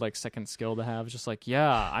weird like second skill to have. Just like,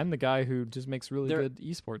 yeah, I'm the guy who just makes really good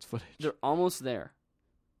esports footage. They're almost there.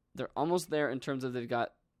 They're almost there in terms of they've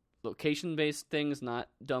got location based things, not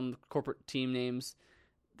dumb corporate team names.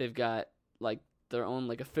 They've got like their own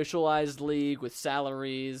like officialized league with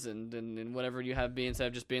salaries and whatever you have be instead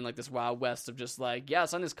of just being like this Wild West of just like, yeah,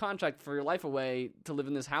 sign this contract for your life away to live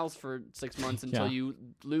in this house for 6 months until you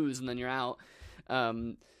lose and then you're out.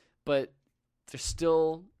 But they're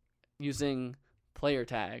still using player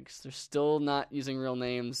tags. They're still not using real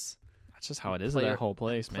names. That's just how it is in that whole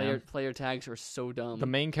place, man. Player tags are so dumb. The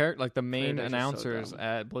main character, like the main announcers so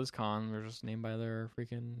at BlizzCon, were just named by their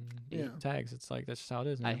freaking tags. It's like that's just how it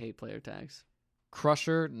is, man. I hate player tags.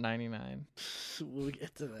 Crusher 99. We'll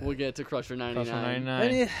get to that. We'll get to Crusher 99. Crusher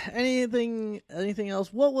 99. Anything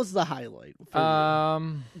else? What was the highlight? For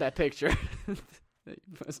you? That picture that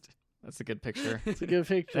you posted. That's a good picture. It's a good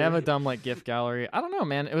picture. They have a dumb like gift gallery. I don't know,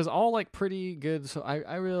 man. It was all like pretty good. So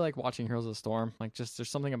I really like watching Heroes of the Storm. Like just there's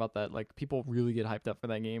something about that. Like people really get hyped up for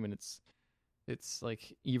that game, and it's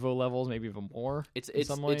like Evo levels, maybe even more. It's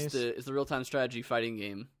some ways. it's the real time strategy fighting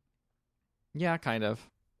game. Yeah, kind of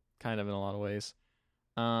in a lot of ways.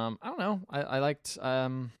 I don't know. I liked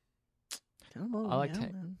Kind of bummed I liked me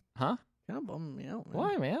out, man. huh? Kind of bummed me out, man.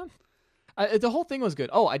 Why, man? The whole thing was good.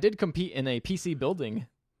 Oh, I did compete in a PC building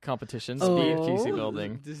competition. Speed PC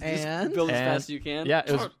building. Just And? build as fast as you can. Yeah,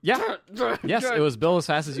 it was. Yeah, yes, it was build as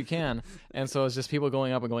fast as you can, and so it's just people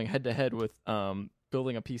going up and going head to head with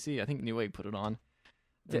building a PC. I think New Egg put it on.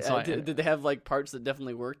 And so Did they have like parts that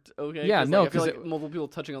definitely worked? Okay. Yeah, no, I feel 'cause like multiple people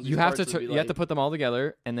touching on these you have parts to would be you have to like- put them all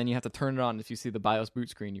together, and then you have to turn it on. If you see the BIOS boot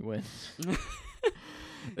screen, you win.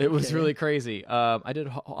 It was Okay. really crazy. I did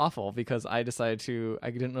awful because I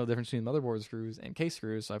didn't know the difference between motherboard screws and case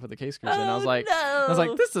screws, so I put the case screws in. I was like,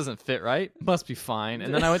 this doesn't fit right. Must be fine.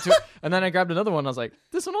 And then I grabbed another one. I was like,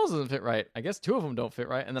 this one also doesn't fit right. I guess two of them don't fit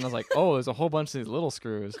right. And then I was like, oh, there's a whole bunch of these little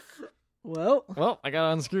screws. Well, I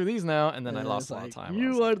gotta unscrew these now. And then I it's lost a lot of like, time. I You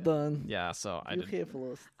was are like, done. yeah. So I You did. careful.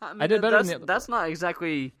 mean, I did better than that's, the other That's not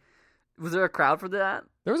exactly. Was there a crowd for that?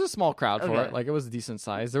 There was a small crowd for Okay. it. Like it was a decent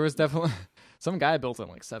size. There was definitely some guy built it in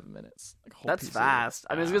like 7 minutes. Like a whole That's piece of it. fast.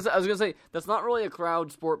 I mean, Yeah. I was gonna say that's not really a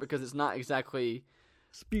crowd sport because it's not exactly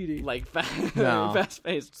Speedy. like No. fast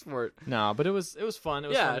paced sport. No, but it was fun. It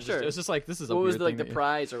was Yeah, fun. sure. It was just like this is a What was weird the, like thing the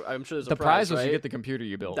prize? Or I'm sure there's the a prize. prize was right? you get the computer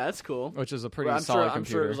you built, That's cool. which is a pretty Well, solid I'm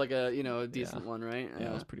computer. sure it was like a decent one, right? yeah,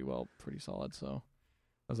 it was pretty solid. So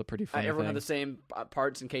that was a pretty fun. Everyone thing. had the same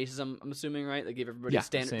parts and cases. I'm assuming, right? They gave everybody Yeah,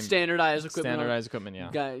 standardized equipment. standardized equipment. Yeah,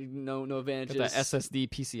 Got no got advantages. the SSD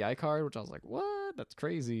PCI card, which I was like, what? That's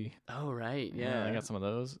crazy. Oh right, I yeah. got some of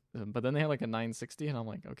those, but then they had like a 960, and I'm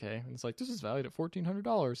like, okay. And it's like this is valued at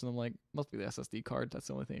 $1,400, and I'm like, must be the SSD card. That's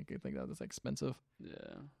the only thing I could think of that's expensive.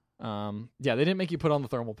 Yeah. Yeah, they didn't make you put on the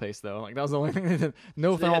thermal paste though. Like that was the only thing they did.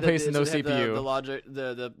 No thermal paste and no they had CPU. The logic,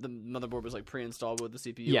 the motherboard was like pre-installed with the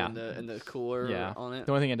CPU Yeah. and the cooler Yeah. on it.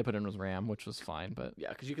 The only thing I had to put in was RAM, which was fine. But Yeah,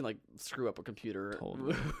 because you can like screw up a computer.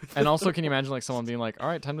 Totally. And also, can you imagine like someone being like, "All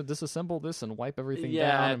right, time to disassemble this and wipe everything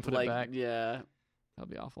down and put like, it back"? Yeah,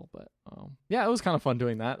 That'd be awful. But yeah, it was kind of fun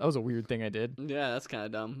doing that. That was a weird thing I did. yeah, that's kind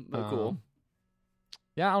of dumb, but cool.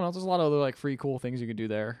 Yeah, I don't know. There's a lot of other like free cool things you could do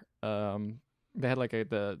there. They had like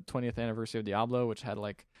the 20th anniversary of Diablo, which had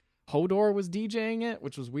like Hodor was DJing it,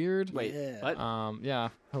 which was weird. Wait, Yeah. what? Yeah,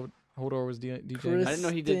 Hodor was DJing. Chris- I didn't know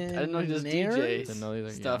he did. I didn't know he does Kristen DJ Aaron? Didn't know either,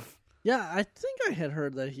 yeah. stuff. Yeah, I think I had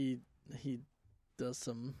heard that he does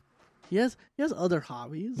some. He has other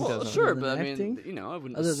hobbies. Well, Well, doesn't. sure, other but I than mean, acting, you know, I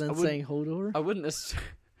wouldn't. other I than wouldn't- saying Hodor.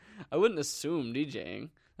 I wouldn't assume DJing.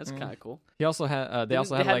 That's kind of cool. He also had. They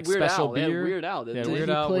also had had like Weird special Al. beer. They had Weird Al. Didn't Yeah, they? Weird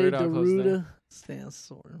he Al- played Weird Al was there. Darude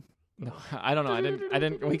Sandstorm. No, I don't know. I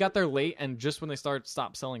didn't. We got there late, and just when they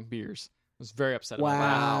stopped selling beers, I was very upset. About that.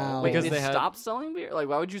 Wow. Wait, Because they they had- stopped selling beer? Like,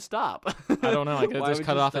 why would you stop? I don't know. I could Why just would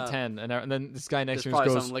cut you it off stop? at 10, and then this guy next There's to me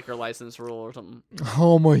probably goes, some liquor license rule or something.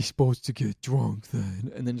 "How am I supposed to get drunk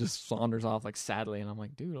then?" And then just saunters off like sadly, and I'm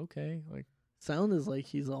like, "Dude, okay." Like, Sounds like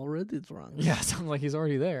he's already drunk. yeah, sounds like he's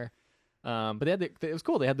already there. But they had it was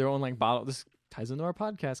cool. They had their own like bottle. This ties into our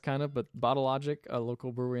podcast kind of, but Bottle Logic, a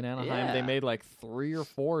local brewery in Anaheim, they Yeah. made like 3 or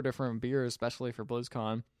 4 different beers, especially for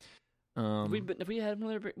BlizzCon. Have we had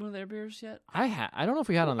one of their beers yet? I don't know if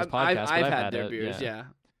we had on this podcast. I've but had their it, beers. Yeah,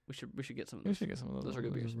 we should get some of We those. should get some of those. Those are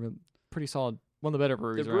good beers. Pretty solid. One of the better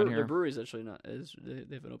breweries around The here. brewery's actually not.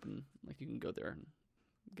 They've been open. Like you can go there and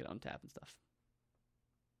get on tap and stuff.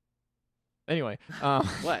 Anyway,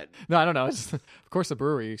 What? no, I don't know. It's just, of course, the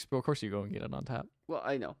brewery. Of course, you go and get it on tap. Well,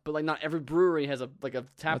 I know, but like not every brewery has a tap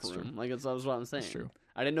That's room. true. Like that's what I'm saying. That's true.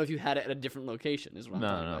 I didn't know if you had it at a different location. Is what I'm No,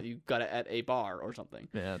 talking no. about. You got it at a bar or something.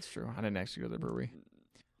 Yeah, that's true. I didn't actually go to the brewery.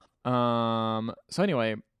 So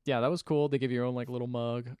anyway, yeah, that was cool. They give you your own like little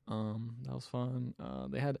mug. That was fun.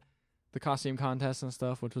 They had the costume contest and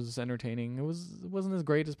stuff, which was entertaining. It wasn't as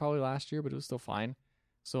great as probably last year, but it was still fine.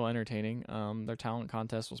 Still entertaining. Their talent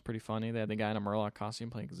contest was pretty funny. They had the guy in a Murloc costume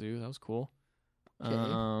playing kazoo. That was cool.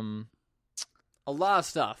 Okay. A lot of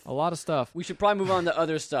stuff. A lot of stuff. We should probably move on to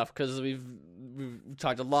other stuff because we've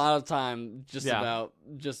talked a lot of time Yeah. about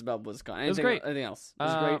BlizzCon. It was great. Anything else? It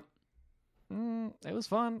was great. It was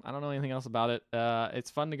fun. I don't know anything else about it.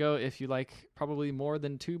 It's fun to go if you like probably more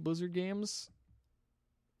than 2 Blizzard games.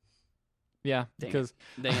 Yeah, Dang because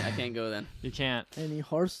Dang it, I can't go then. you can't. Any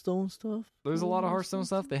Hearthstone stuff? There's a lot of Hearthstone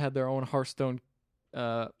stuff. They had their own Hearthstone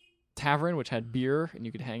tavern, which had beer, and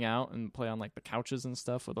you could hang out and play on like the couches and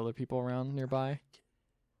stuff with other people around nearby.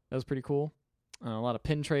 That was pretty cool. A lot of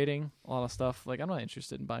pin trading, a lot of stuff. Like, I'm not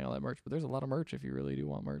interested in buying all that merch, but there's a lot of merch if you really do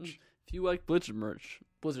want merch. If you like Blizzard merch,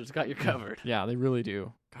 Blizzard's got you covered. Yeah, they really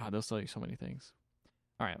do. God, they'll sell you so many things.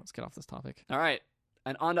 All right, let's get off this topic. All right,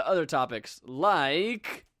 and on to other topics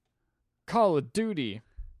like Call of Duty.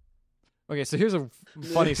 Okay, so here's a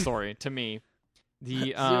funny story to me.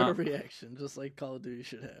 The Zero reaction, just like Call of Duty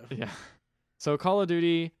should have. Yeah. So Call of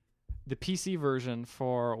Duty, the PC version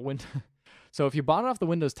for Windows. So if you bought it off the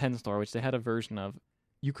Windows 10 store, which they had a version of,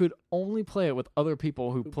 you could only play it with other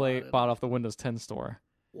people who bought off the Windows 10 store.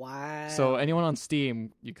 Wow. So anyone on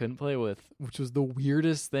Steam you couldn't play with, which was the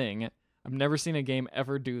weirdest thing. I've never seen a game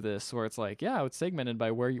ever do this, where it's like, yeah, it's segmented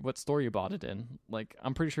by what store you bought it in. Like,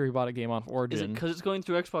 I'm pretty sure you bought a game off Origin. Is it because it's going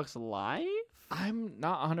through Xbox Live? I'm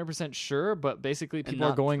not 100% sure, but basically people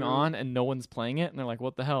are going on and no one's playing it, and they're like,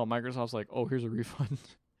 what the hell? Microsoft's like, oh, here's a refund.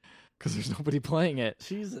 Because there's nobody playing it.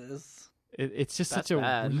 Jesus. It's just That's such a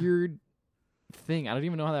bad. weird thing. I don't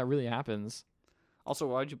even know how that really happens. Also,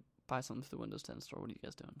 why'd you buy something through the Windows 10 store? What are you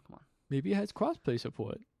guys doing? Come on. Maybe it has crossplay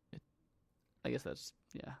support. I guess that's,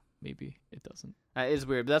 yeah. Maybe it doesn't. It is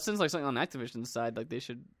weird, but that seems like something on Activision's side. Like, they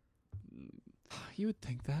should... You would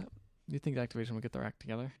think that. You'd think Activision would get their act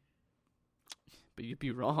together. But you'd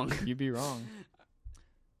be wrong. You'd be wrong.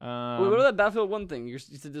 Wait, what about that Battlefield 1 thing? You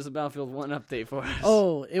said there's a Battlefield 1 update for us.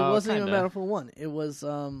 Oh, it wasn't even kinda. Battlefield 1. It was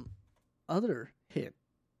other hit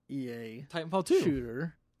EA Titanfall 2.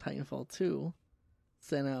 shooter, Titanfall 2,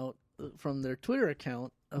 sent out from their Twitter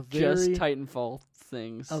account Just Titanfall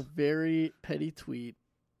things. a very petty tweet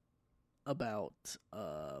about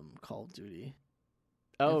Call of Duty.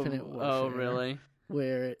 Infinite Warfare. Really?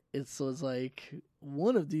 Where it was like,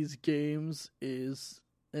 one of these games is,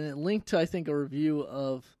 and it linked to, I think, a review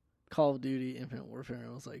of Call of Duty Infinite Warfare, and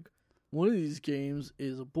it was like, one of these games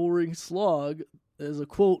is a boring slog, is a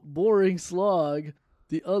quote, boring slog,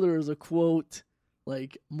 the other is a quote,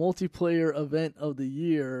 like, multiplayer event of the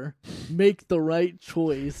year, make the right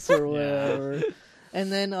choice, or whatever. And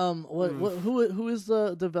then, who is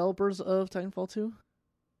the developers of Titanfall 2?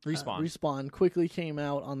 Respawn. Respawn quickly came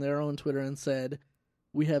out on their own Twitter and said,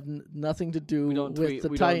 we have nothing to do with the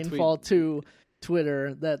Titanfall 2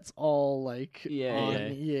 Twitter. That's all like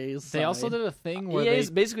on EA's side. They also did a thing where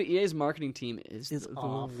EA's marketing team is the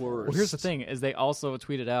awful. worst. Well, here's the thing: is they also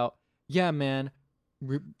tweeted out, "Yeah, man,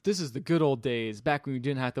 this is the good old days back when you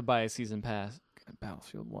didn't have to buy a season pass."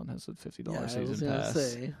 Battlefield 1 has a $50 season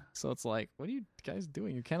pass. So it's like, what are you guys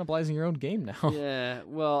doing? You're cannibalizing your own game now. Yeah,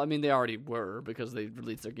 well, I mean, they already were because they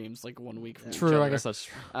released their games like 1 week from each True, other. I guess that's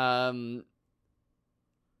true.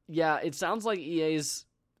 Yeah, it sounds like EA's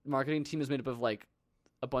marketing team is made up of like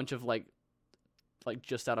a bunch of like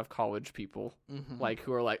just out of college people, like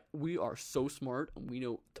who are like, we are so smart and we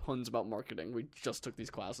know tons about marketing. We just took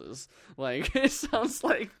these classes. Like, it sounds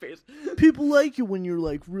like people like it when you're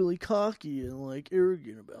like really cocky and like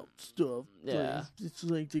arrogant about stuff. Yeah, like, it's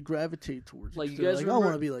like they gravitate towards like it. you guys like, remember, I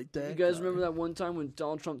want to be like that. You guys guy. remember that one time when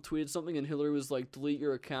Donald Trump tweeted something and Hillary was like, delete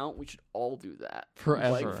your account? We should all do that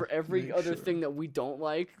forever. Like, for every Make other sure. thing that we don't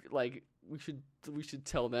like we should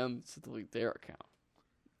tell them to delete their account.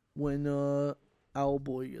 When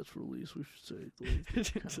Owlboy gets released, we should say delete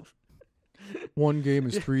the account. One game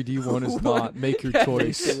is 3D, one is not. Make your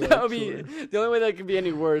choice. That would be the only way that could be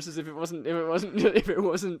any worse is if it wasn't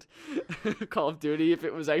Call of Duty. If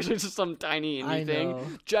it was actually just some tiny indie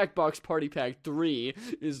thing. Jackbox Party Pack 3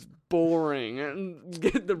 is boring. And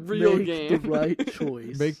get the real game. Make the right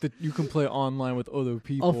choice. You can play online with other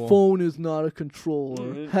people. A phone is not a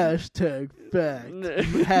controller. Hashtag fact.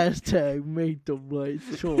 Hashtag make the right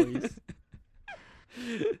choice.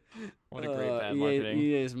 What a great bad marketing.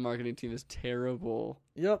 EA's marketing team is terrible.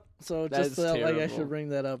 Yep. So That just is felt like I terrible. should bring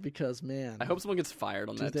that up because, man. I hope someone gets fired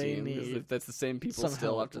on that they team because need if that's the same people some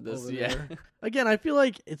still help after this. over Yeah. there. Again, I feel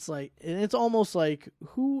like it's like, and it's almost like,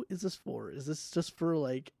 who is this for? Is this just for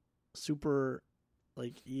like super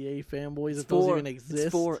like EA fanboys that don't even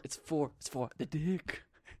exist? It's for the dick.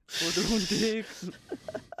 For their own dick.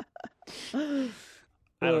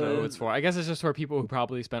 I don't know who it's for. I guess it's just for people who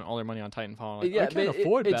probably spent all their money on Titanfall. Like, Yeah, I can't but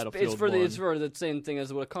afford it's Battlefield for 1. it's for the same thing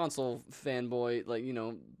as what a console fanboy like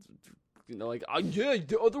like, oh, yeah,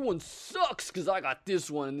 the other one sucks because I got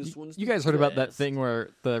this one and this one's You guys heard about that thing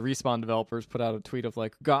where the Respawn developers put out a tweet of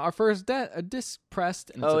like, got our first disc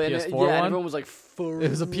pressed, and it's a PS4 and one. everyone was like, It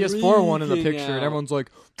was a PS4 one in the picture, out. and everyone's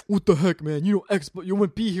like, "What the heck, man? You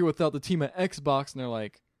wouldn't be here without the team at Xbox." And they're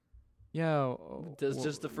like, yeah, That's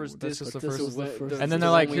just the first disc. Just the This first. was the first And then the they're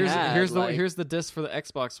one like, we here's had, here's the like- here's the disc for the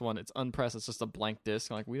Xbox One. It's unpressed. It's just a blank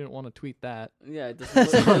disc. I'm like, we didn't want to tweet that. Yeah, it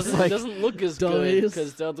doesn't look, like, it doesn't look as good dummies.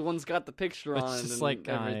 because the other one's got the picture It's on just and like,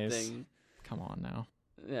 guys. everything. Come on now.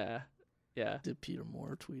 Yeah. Did Peter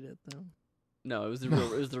Moore tweet at them? No, it was the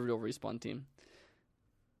real. It was the real Respawn team.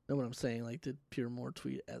 No, what I'm saying, like, did Peter Moore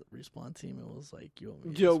tweet at Respawn Team? It was like, you owe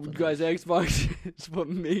me Yo, an guys, explanation. Xbox is what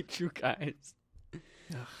made you guys.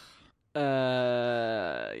 Yeah. he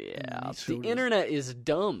The showed us- internet is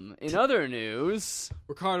dumb. In other news,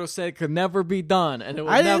 Ricardo said it could never be done, and it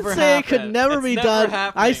would I never didn't say it happen. could never It's be never done.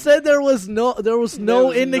 happening. I said there was no was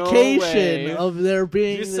no indication way. of there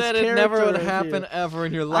being. You this said it never would character happen appear. ever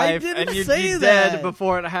in your life, didn't and you'd say be that. dead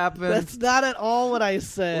before it happened. That's not at all what I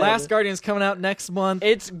said. Last Guardian's coming out next month.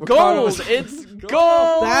 it's Ricardo gold. was- It's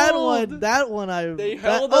gold. That one. They that-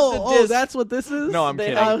 held up the oh, disc. that's what this is. No, I'm They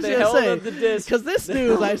kidding. I was They gonna held say up the disc. because this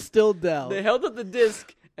news I still doubt. They held up the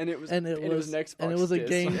disc, and it was and it was an Xbox and it was a disc.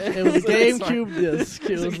 game. It was a GameCube disc.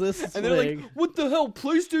 It It's was like- this and they're big. like, "What the hell?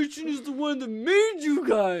 PlayStation is the one that made you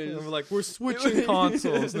guys." And we're like, we're switching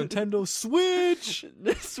consoles. Nintendo Switch.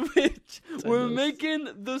 The Switch. We're Nintendo's- making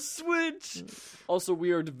the Switch. Also,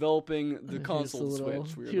 we are developing the Here's console the little-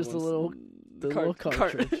 Switch. We are here's the ones- little- the little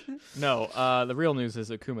cartridge. No, the real news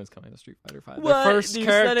is Akuma's coming to Street Fighter V. What? The first You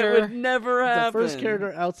character. said it would never The happen. first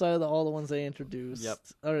character outside of all the ones they introduced, Yep.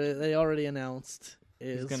 or they already announced,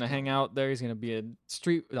 is He's gonna hang out there. He's gonna be a He's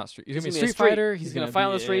gonna be a gonna be a Street street- Fighter. he's He's gonna gonna fight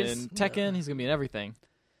on be the streets. in Tekken. He's gonna be in everything.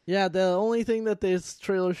 Yeah, the only thing that this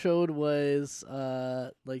trailer showed was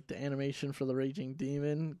like the animation for the Raging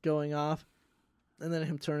Demon going off, and then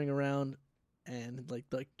him turning around and like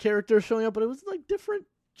the character showing up, but it was like different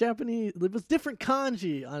Japanese. It was different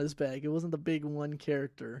kanji on his back. It wasn't the big one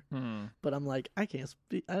character. But I'm like, I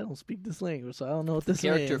don't speak this language, so I don't know what this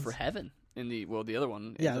character means. for Heaven in the the other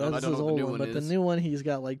one. Yeah, I that's don't his know what old the new one, one but is. the new one he's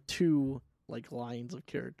got like 2 like lines of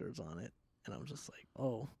characters on it, and I'm just like,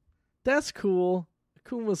 oh, that's cool.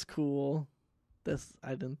 Akuma's cool.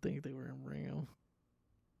 I didn't think they were gonna bring him.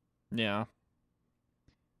 Yeah.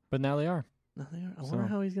 But now they are. No, they are. I So- wonder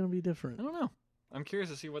how he's gonna be different. I don't know. I'm curious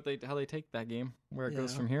to see how they take that game, where it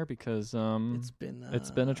goes Yeah. from here, because It's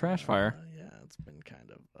been a trash fire. Yeah, it's been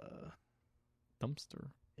kind of dumpster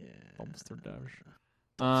yeah. dumpster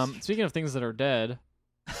dash. Speaking of things that are dead,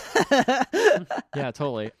 yeah,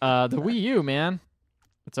 totally. The Wii U, man,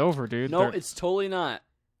 it's over, dude. No, it's totally not.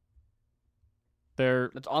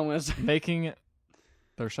 They're That's all I'm gonna say.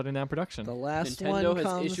 they're shutting down production. The last Nintendo one has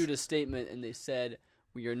comes. issued a statement, and they said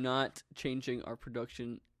we are not changing our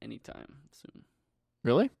production anytime soon.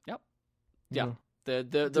 Really? Yep. Yeah. Yeah. The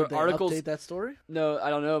Did they articles. update that story? No,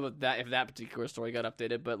 I don't know about that. If that particular story got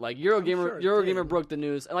updated, but like Eurogamer, sure it did. broke the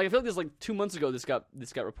news, and like I feel like this like 2 months ago. This got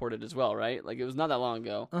reported as well, right? Like it was not that long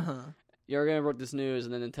ago. Eurogamer broke this news,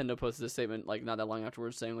 and then Nintendo posted a statement like not that long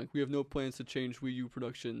afterwards, saying like we have no plans to change Wii U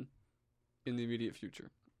production in the immediate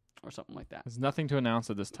future, or something like that. There's nothing to announce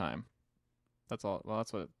at this time. That's all. Well,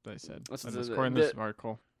 that's what they said. That's According to this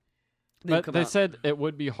article. They've But come they out- said it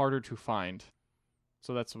would be harder to find.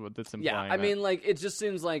 So that's what that's implying. Yeah, I mean, like it just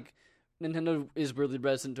seems like Nintendo is really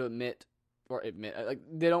reticent to admit like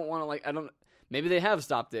they don't want to like I don't. Maybe they have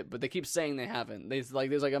stopped it, but they keep saying they haven't. There's like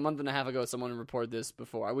a month and a half ago, someone reported this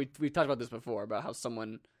before. We talked about this before about how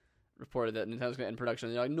someone reported that Nintendo's going to end production.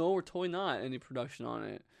 And they're like, no, we're totally not any production on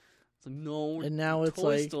it. It's like no, And now it's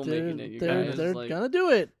totally like still they're, making it. You they're, guys. they're Like, gonna do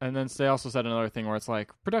it. And then they also said another thing where it's like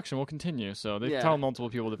production will continue. So they Yeah. tell multiple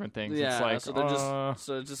people different things. yeah, It's like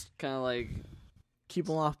so they're just kind of like Keep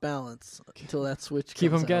them off balance until that Switch.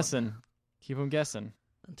 keep comes them out. guessing. Keep them guessing.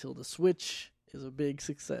 Until the Switch is a big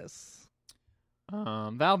success.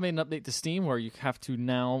 Valve made an update to Steam where you have to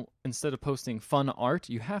now, instead of posting fun art,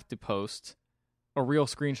 you have to post a real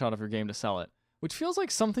screenshot of your game to sell it, which feels like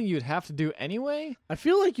something you'd have to do anyway. I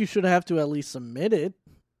feel like you should have to at least submit it,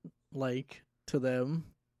 like to them,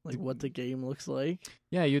 like what the game looks like.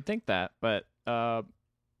 Yeah, you'd think that, but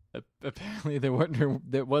apparently they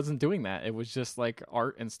wasn't doing that. It was just like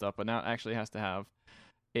art and stuff, but now it actually has to have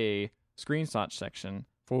a screenshot section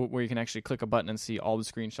for where you can actually click a button and see all the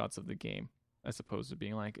screenshots of the game, as opposed to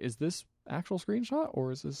being like, is this actual screenshot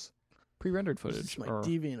or is this pre-rendered footage? This is my or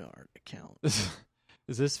DeviantArt account.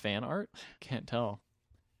 is this fan art? Can't tell.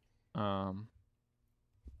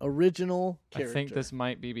 Original character. I think this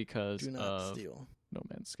might be because Do not of steal. No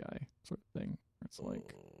Man's Sky sort of thing. It's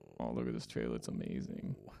like, oh, look at this trailer, it's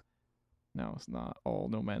amazing. No, it's not. Oh,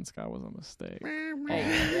 No Man's Sky was a mistake.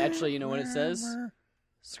 hey, actually, you know what it says?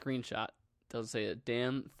 Screenshot. Doesn't say a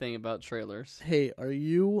damn thing about trailers. Hey, are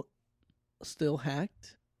you still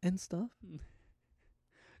hacked and stuff?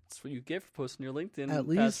 That's what you get for posting your LinkedIn At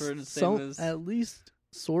least password. The same as at least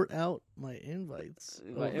sort out my invites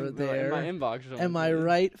over there. In my inbox. Am I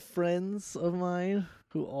right, friends of mine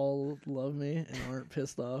who all love me and aren't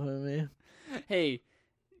pissed off at me? Hey,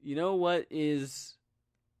 you know what is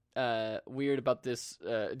weird about this?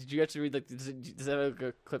 Did you actually read does it have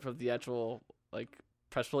a clip of the actual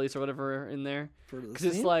press release or whatever in there? Because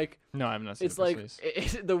it's like no, I'm not. It's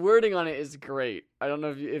the wording on it is great. I don't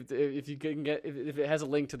know if you can get if it has a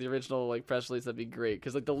link to the original press release, that'd be great.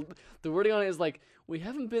 Because the wording on it is we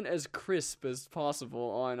haven't been as crisp as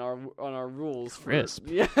possible on our rules. Crisp.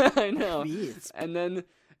 Yeah, I know. Crisp. And then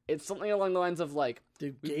it's something along the lines of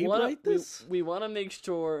did Gabe write this? We want to make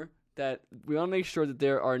sure that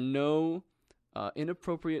there are no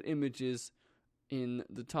inappropriate images in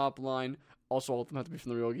the top line. Also, all of them have to be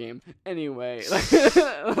from the real game. Anyway, it's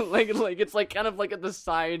kind of at the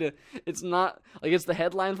side. It's not it's the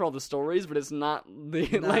headline for all the stories, but it's not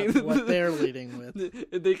what they're leading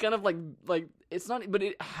with. They kind of it's not, but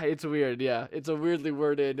it's weird. Yeah, it's a weirdly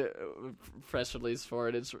worded press release for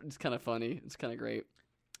it. It's kind of funny. It's kind of great.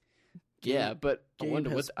 Yeah, but I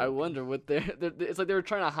wonder what they're it's they were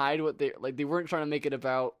trying to hide what they weren't trying to make it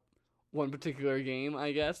about one particular game,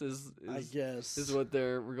 I guess, is what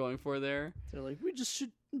we're going for there. They're we just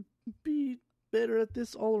should be better at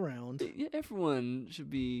this all around. Yeah, everyone should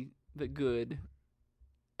be good.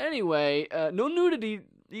 Anyway, no nudity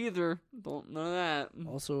either. None of that.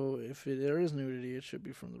 Also, if there is nudity, it should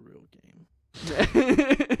be from the real game.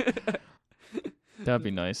 That'd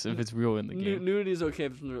be nice if it's real in the game. Nudity is okay,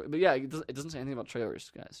 but yeah, it doesn't say anything about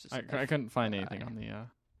trailers, guys. Just I couldn't find anything on the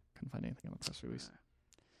press release.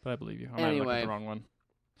 But I believe you. I might look at the wrong one.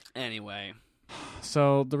 Anyway.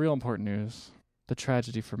 So, the real important news. The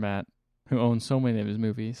tragedy for Matt, who owns so many of his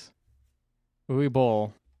movies. Uwe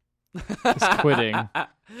Boll is quitting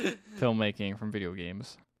filmmaking from video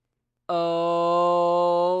games. Oh.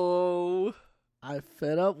 I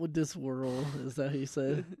fed up with this world, is that he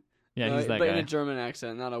said? Yeah, he's that but guy. in a German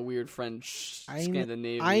accent, not a weird French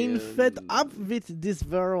Scandinavian. I'm fed up with this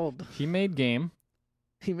world. He made game.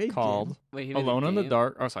 He made called Alone in the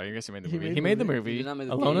Dark. Oh, sorry, I guess he made the movie. He made the movie.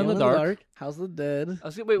 Alone in the Dark. House of the Dead. I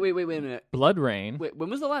was gonna, wait a minute. Blood Rain. Wait,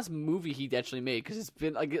 when was the last movie he actually made? Because it's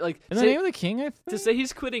been In the Name of the King, I think? To say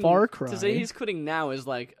he's quitting. Far Cry. To say he's quitting now is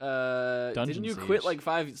didn't you quit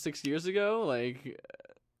 5-6 years ago?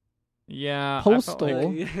 Yeah.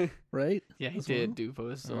 Postal. Right? Yeah, he did do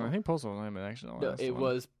Postal. I think Postal was actually the last it one.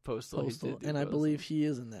 was Postal. And I believe he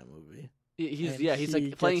is in that movie.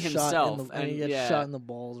 He's playing himself, and he gets shot in the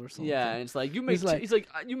balls or something. Yeah, and it's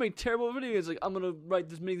you make terrible video games. I'm gonna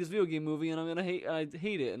make this video game movie, and I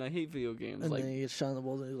hate it, and I hate video games. And then he gets shot in the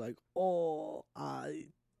balls, and he's like, "Oh,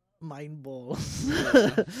 mind balls."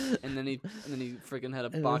 Yeah. and then he freaking had a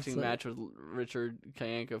boxing match with Richard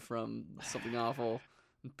Kayanka from Something Awful,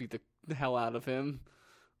 and beat the hell out of him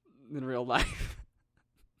in real life.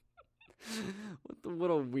 What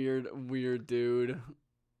a weird dude.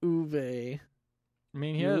 Uwe. I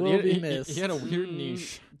mean, he had a weird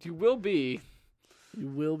niche. You will be. You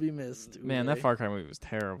will be missed. Uwe. Man, that Far Cry movie was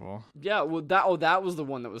terrible. Yeah, well, that was the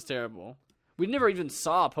one that was terrible. We never even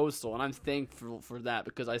saw Postal, and I'm thankful for that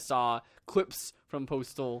because I saw clips from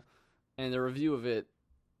Postal and the review of it,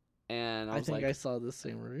 and I think I saw the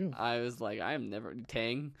same review. I was like, I am never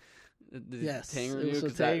Tang. Yes, Tang review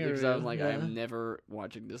because I was like, I am never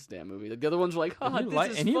watching this damn movie. The other ones were like, this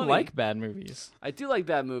is funny. You like bad movies. I do like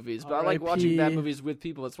bad movies, but I like watching bad movies with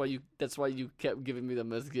people. That's why you kept giving me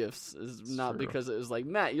them as gifts. Is not true. Because it was like,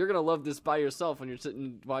 Matt, you're gonna love this by yourself when you're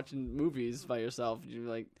sitting watching movies by yourself. You're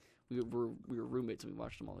like, we were roommates and we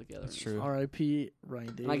watched them all together. That's true. R.I.P. Ryan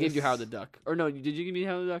Davis. And I gave you Howard the Duck. Or no, did you give me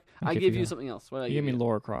Howard the Duck? I gave you something else. What did I give you? You gave me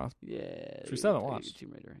Lara Croft. Yeah. Which we still haven't watched.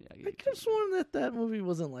 Tomb Raider. Yeah, I could have sworn that movie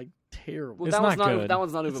wasn't terrible. Well, that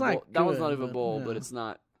one's not Uwe Boll, but it's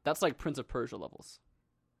not. That's like Prince of Persia levels.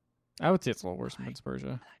 I would say it's a little worse than Prince of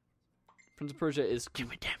Persia. Prince of Persia is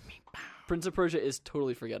Prince of Persia is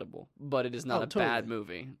totally forgettable, but it is not a bad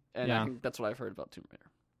movie, and I think that's what I've heard about Tomb Raider.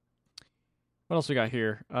 What else we got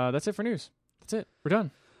here? That's it for news. That's it. We're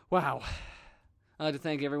done. Wow. I'd like to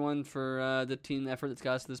thank everyone for the team effort that's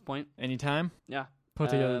got us to this point. Anytime. Yeah.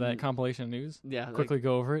 Put together that compilation of news. Yeah. Quickly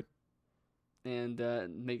go over it. And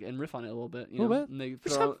riff on it a little bit. A little bit.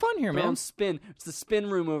 Just have fun here, man. Spin. It's the spin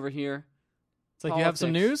room over here. It's like you have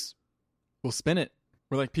some news, we'll spin it.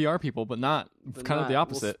 We're like PR people, but not. But kind of the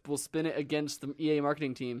opposite. We'll spin it against the EA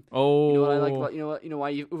marketing team. Oh. You know what I like about, you know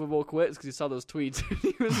why Uwe Boll quit? Is because he saw those tweets.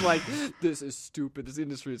 He was like, this is stupid. This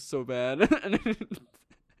industry is so bad.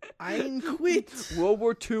 I quit. World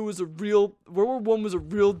War I was a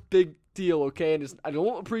real big deal, okay? And I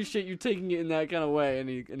don't appreciate you taking it in that kind of way. And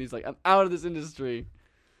he's like, I'm out of this industry.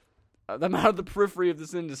 I'm out of the periphery of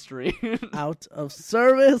this industry. Out of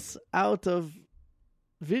service, out of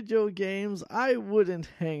video games, I wouldn't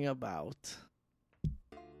hang about. You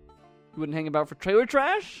wouldn't hang about for trailer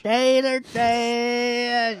trash? Trailer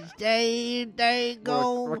trash, they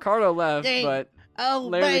go. Ricardo left, but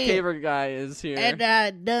Larry the Caver guy is here. And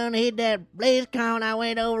I done hit that BlizzCon. I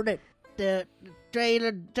went over to the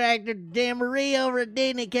trailer tractor jamboree over at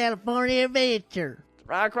Disney California Adventure.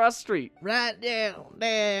 Right across the street. Right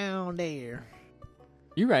down there.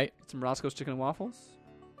 You're right. Some Roscoe's Chicken and Waffles.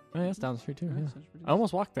 Oh, yeah, it's down the street too. Yeah. Sounds pretty I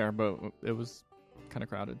almost walked there, but it was kind of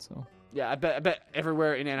crowded. So Yeah, I bet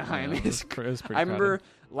everywhere in Anaheim it is. was pretty I remember crowded.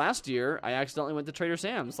 last year I accidentally went to Trader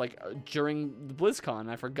Sam's during the BlizzCon.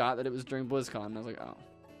 I forgot that it was during BlizzCon. And I was like, oh,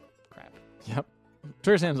 crap. Yep.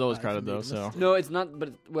 Trader Sam's always crowded though. So No, it's not.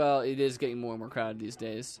 But it is getting more and more crowded these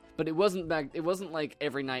days. But it wasn't back. It wasn't like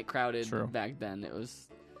every night crowded True. back then.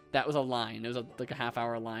 That was a line. It was like a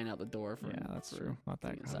half-hour line out the door. that's true. Not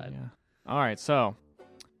that inside. crowded. Yeah. All right. So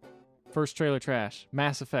first trailer trash: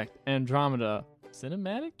 Mass Effect Andromeda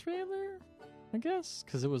cinematic trailer. I guess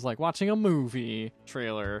because it was like watching a movie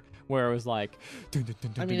trailer where it was like.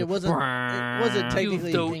 I mean, it wasn't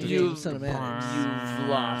technically You've cinematic. You've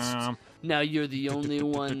lost. Now you're the only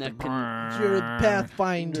one that can. You're the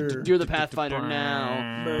Pathfinder. You're the Pathfinder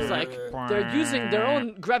now. It's like they're using their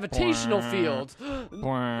own gravitational field.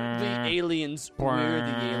 The aliens. We're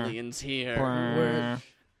the aliens here.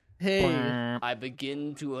 Hey, I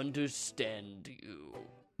begin to understand you.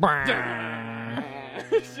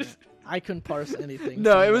 I couldn't parse anything.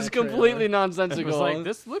 No, from it was that completely trailer. It nonsensical. was like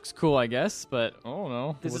this looks cool, I guess, but oh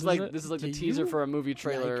no. This is What like it? the Do teaser you for a movie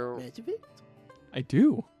trailer. Like Mass Effect? I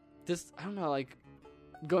do. This I don't know, like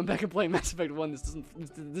going back and playing Mass Effect 1.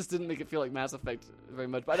 This didn't make it feel like Mass Effect very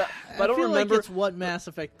much. But I don't feel remember. like it's what Mass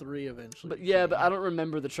Effect 3 eventually. But yeah, but I don't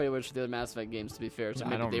remember the trailers for the other Mass Effect games. To be fair, so No, I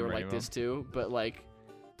maybe don't they were remember like any this too. But like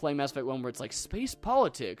playing Mass Effect 1, where it's like space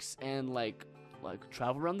politics and like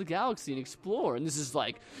travel around the galaxy and explore, and this is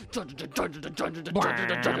like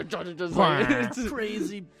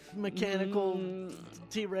crazy mechanical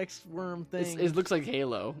T-Rex worm thing. It looks like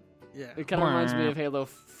Halo. Yeah. It kind of reminds me of Halo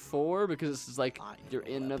 4 because it's like I you're know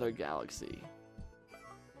in that. another galaxy.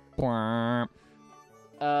 Bwah.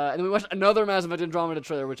 And then we watched another Mass Effect Andromeda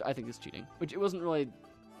trailer, which I think is cheating. Which it wasn't really.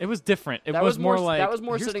 It was different. It That was was more more- like that was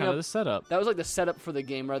more here's setting kind of up- the setup. That was like the setup for the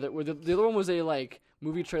game, rather. Where the other one was a like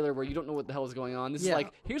movie trailer where you don't know what the hell is going on. This is Yeah.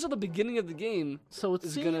 like here's how the beginning of the game. So it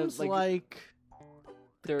is seems gonna, like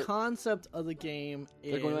the They're concept of the game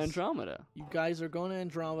they're is going to Andromeda. you guys are going to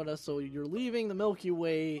Andromeda, so you're leaving the Milky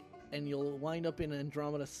Way, and you'll wind up in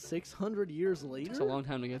Andromeda 600 years later. Takes a long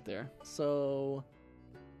time to get there. So,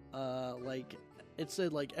 like, it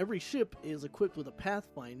said, like, every ship is equipped with a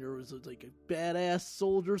Pathfinder. It was like a badass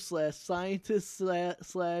soldier / scientist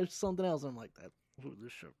 / something else. I'm like, that's who the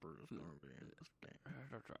shipper is going to be in this game.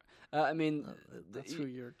 I mean, That's who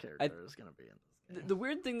your character is going to be in this game. the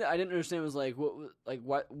weird thing that I didn't understand was like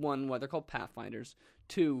why they're called Pathfinders.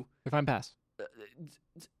 2, If I'm past.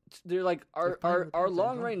 they're like They're fine our with things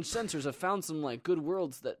long like range sensors have found some like good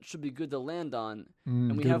worlds that should be good to land on, Mm,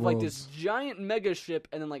 and we have like this giant mega ship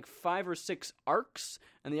and then like 5 or 6 arcs,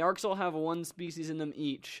 and the arcs all have one species in them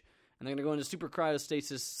each, and they're gonna go into super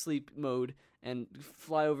cryostasis sleep mode and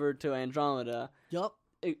fly over to Andromeda. Yup.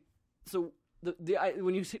 So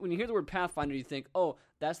when you hear the word Pathfinder, you think, oh,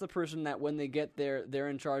 that's the person that when they get there, they're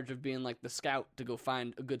in charge of being like the scout to go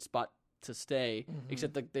find a good spot to stay. Mm-hmm.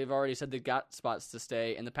 Except that they've already said they've got spots to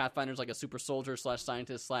stay, and the Pathfinder's like a super soldier /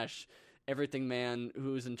 scientist / everything man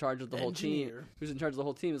who's in charge of the whole team. Engineer. Who's in charge of the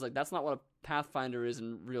whole team is like that's not what a Pathfinder is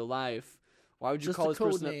in real life. Why would you Just call a this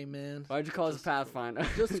code person? name, man. Why would you call this a Pathfinder?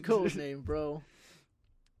 Just a code name, bro.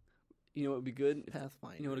 You know what would be good?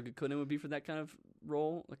 Pathfinder. You know what a good code name would be for that kind of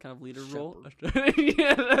role, that kind of leader role? Shepherd.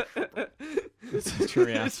 Yeah. This is true,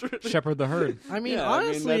 yeah. It's really- Shepherd the herd. I mean, Yeah, I mean,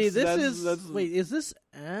 honestly, that's- this is... Wait, is this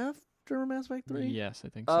after Mass Effect 3? Yes, I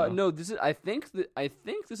think so. No, this is. I think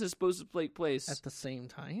this is supposed to take place At the same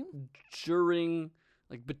time? during,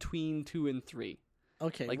 like, between 2 and 3.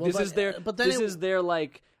 Okay. Like well, this but, is their. But then this it, is their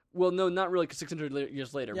like. Well, no, not really, because 600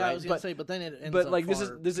 years later, Yeah, right? I was gonna say, but then it ends but up like this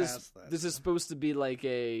far is past that, this is so. supposed to be like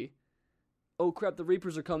a. Oh crap! The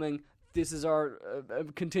Reapers are coming. This is our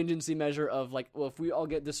contingency measure of like, well, if we all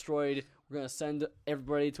get destroyed, we're gonna send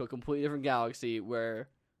everybody to a completely different galaxy where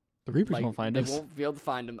The Reapers like won't find they us. won't be able to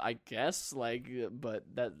find them. I guess, like, but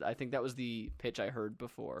that I think that was the pitch I heard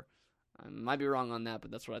before. I might be wrong on that,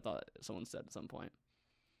 but that's what I thought someone said at some point.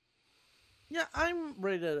 Yeah, I'm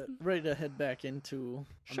ready to head back into.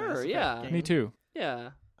 a Sure, Mass Effect yeah. game. Me too. Yeah,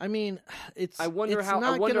 I mean, I wonder it's how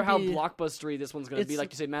not how gonna be, blockbustery this one's going to be.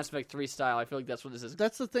 Like you say, Mass Effect 3 style. I feel like that's what this is.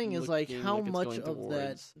 That's the thing is like looking how like it's much going of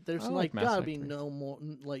towards. that. There's I like like Mass gotta Effect be 3. no more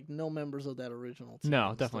like no members of that original team. No,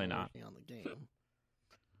 still definitely not. working on the game.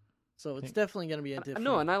 So it's definitely going to be a different.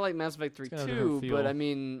 No, and I like Mass Effect 3 It's got a too, different but feel. I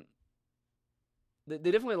mean, they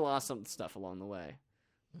definitely lost some stuff along the way.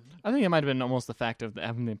 I think it might have been almost the fact of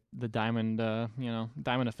having the diamond,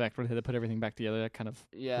 diamond effect where they had to put everything back together. That kind of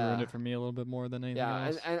ruined it for me a little bit more than anything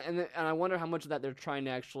else. and I wonder how much of that they're trying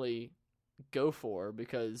to actually go for,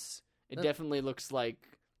 because it definitely looks like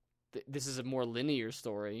this is a more linear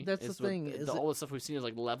story. That's the thing. All the stuff we've seen is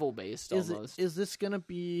like level based almost. Is this going to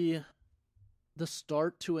be the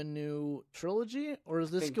start to a new trilogy, or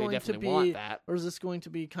is this going to be, want that. or is this going to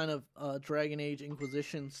be kind of Dragon Age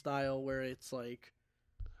Inquisition style, where it's like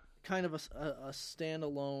kind of a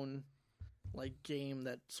standalone like game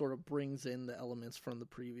that sort of brings in the elements from the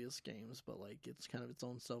previous games, but like it's kind of its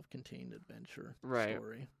own self-contained adventure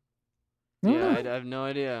story. Yeah, I have no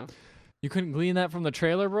idea. You couldn't glean that from the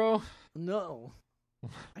trailer, bro? No,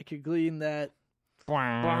 I could glean that.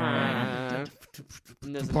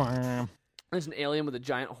 There's an alien with a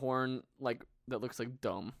giant horn, like that looks like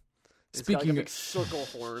dumb. It's Speaking got like a of big circle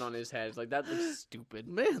horn on his head. It's like, that looks stupid.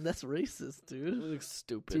 Man, that's racist, dude. It looks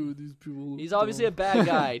stupid. Dude, these people. He's obviously a bad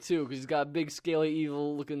guy too, because he's got a big, scaly,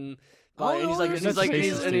 evil-looking body,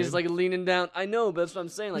 and he's like leaning down. I know, but that's what I'm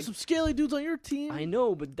saying. Like There's some scaly dudes on your team. I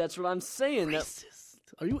know, but that's what I'm saying. Racist.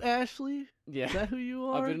 Are you Ashley? Yeah. Is that who you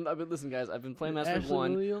are? I've been listen, guys. I've been playing Mass Effect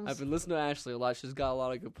 1. Williams? I've been listening to Ashley a lot. She's got a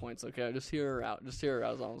lot of good points. Okay, just hear her out. Just hear her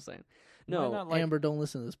out. Is all I'm saying. No, Amber, don't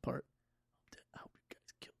listen to this part. I hope you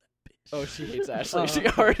guys kill that bitch. Oh, she hates Ashley. She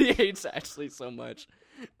already hates Ashley so much.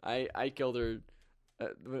 I killed her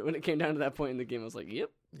when it came down to that point in the game. I was like,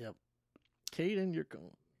 yep. Caden, you're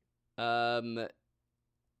going.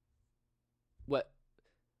 What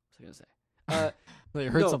was I gonna say? They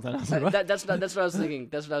heard something. I was like, what? That's what I was thinking.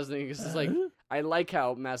 That's what I was thinking. It's just like, I like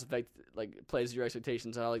how Mass Effect like plays your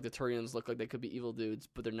expectations. How like the Turians look like they could be evil dudes,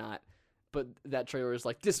 but they're not. But that trailer is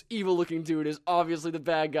like, this evil-looking dude is obviously the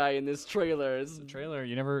bad guy in this trailer. It's the trailer.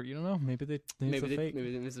 You don't know. Maybe they fake.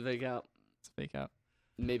 Maybe they missed a fake out. It's a fake out.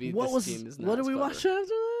 Maybe What this team is not. What did we clever. watch after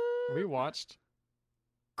that? We watched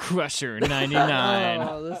Crusher 99.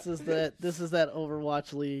 Oh, this is that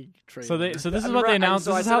Overwatch League trailer. So this is what they announced.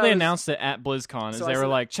 So this is how they announced it at BlizzCon. So Is they were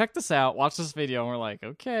like, check this out, watch this video, and we're like,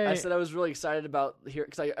 okay. I said I was really excited about here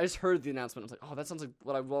because I just heard the announcement. I was like, oh, that sounds like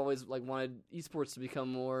what I've always like wanted esports to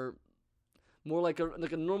become more like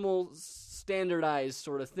a normal standardized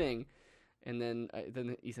sort of thing. And then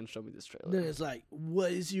Ethan showed me this trailer. Then it's like,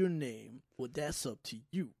 what is your name? Well, that's up to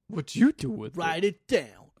you. What you do with Write it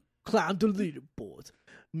down. Climb the leaderboards.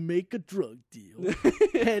 Make a drug deal.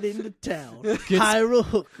 Head into town. Hire a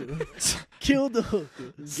hooker. Kill the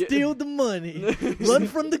hooker. Steal the money. Run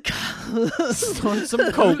from the cops. Start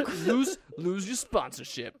some coke. Lose your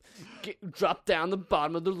sponsorship. Drop down the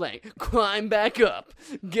bottom of the lane. Climb back up.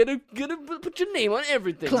 Put your name on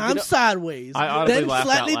everything. Climb sideways. I audibly then laughed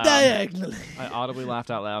slightly out loud. diagonally. I audibly laughed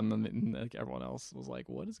out loud, and then like, everyone else was like,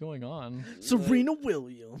 "What is going on?" Serena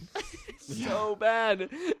Williams. It's so bad.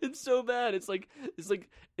 It's so bad. It's like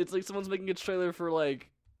someone's making a trailer for like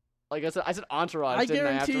I said Entourage. I didn't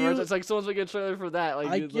guarantee afterwards. you- It's like someone's making a trailer for that. Like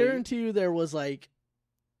I guarantee you there was like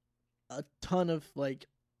a ton of like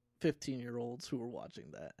 15-year-olds who were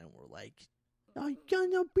watching that and were like, "I'm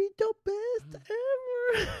gonna be the best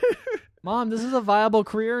ever." Mom, this is a viable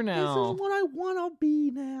career This now, is what I want to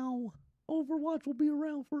be now. Overwatch will be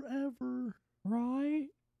around forever. right?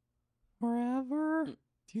 Forever? Do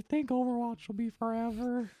you think Overwatch will be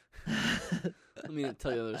forever? Let me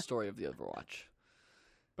tell you another story of the Overwatch.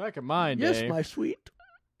 Back in my Yes, day, my sweet.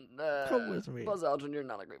 Come with me. Buzz Aldrin, you're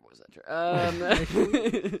not a great voice actor.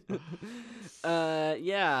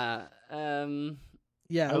 Yeah.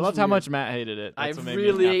 Yeah, I it was loved how weird. much Matt hated it. I That's what made me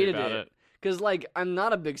really happy hated about it. Because, like, I'm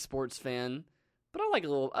not a big sports fan, but I like a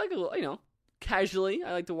little, casually.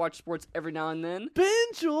 I like to watch sports every now and then.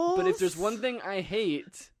 Benjels. But if there's one thing I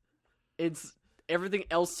hate, it's everything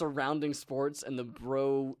else surrounding sports and the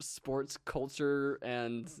bro sports culture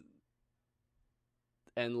and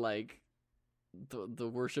like the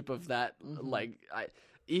worship of that, like,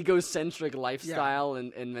 egocentric lifestyle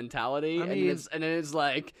and mentality. I mean, and then it's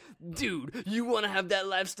like, dude, you want to have that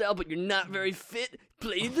lifestyle, but you're not very fit?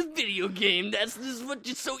 play the video game. That's just what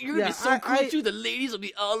you're gonna be so I- cool I- too. The ladies will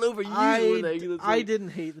be all over you. I didn't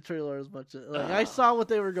hate the trailer as much. I saw what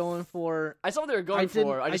they were going for. I saw what they were going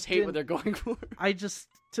for. I just hate what they're going for. I just,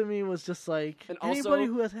 to me, was just like, And also- anybody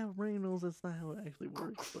who has half a brain knows that's not how it actually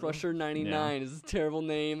works. so. Crusher 99 is a terrible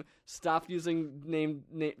name. Stop using name.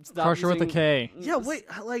 Stop Crusher with a using- K. Yeah, wait,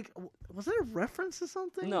 like, was that a reference to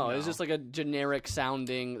something? No, it was just like a generic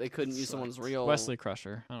sounding. They couldn't use someone's real. Wesley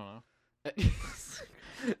Crusher. I don't know.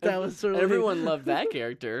 That was really... Everyone loved that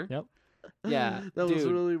character. Yep. Yeah, That dude. was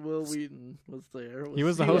really Will Wheaton was there. He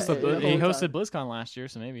was the host of the he whole hosted time. BlizzCon last year,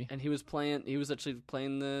 so maybe. And he was actually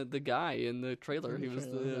playing the guy in the trailer. In the He was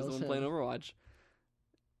trailer, the that was one him. playing Overwatch.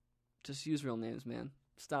 Just use real names, man.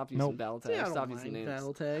 Stop using Nope. battle tags. Yeah, I don't Stop mind using names.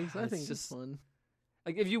 battle tags. I It's think it's just- fun.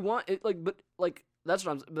 Like if you want it, that's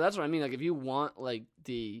what I mean. Like if you want like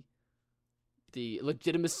the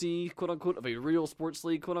legitimacy, quote unquote, of a real sports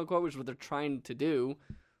league, quote unquote, which is what they're trying to do.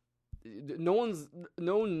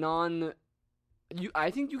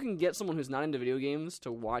 I think you can get someone who's not into video games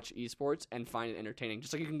to watch esports and find it entertaining.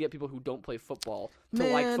 Just like you can get people who don't play football to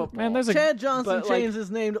like Man, football. Man, there's a Chad Johnson but, like- changed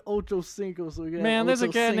his name to Ocho Cinco, so we got man. There's a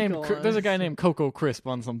Ocho guy named Cinco on there's a it. guy named Coco Crisp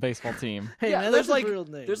on some baseball team. Hey, Yeah, man, there's that's his like- real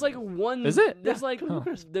name. There's like one. Is it? There's like Cool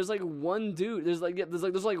Chris. there's like one dude. There's like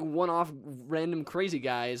one-off random crazy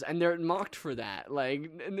guys, and they're mocked for that.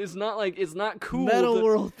 Like, and it's not cool. Metal to-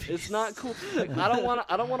 World. It's not cool. Like, I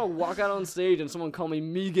don't want to walk out on stage and someone call me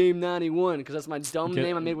Me Game 91 because that's my dumb Get-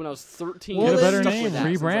 name I made when I was 13. Get a I'm better stuck name, with that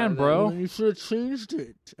since rebrand, then. bro. Well, you should have changed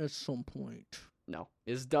it at some point. No,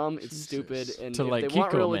 it's dumb. It's Jesus. stupid. And To, if like, they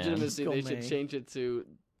want real Kiko Man. legitimacy, they Kiko should Man. change it to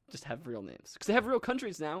just have real names because they have real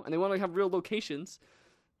countries now, and they want to have real locations.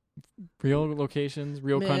 Real locations,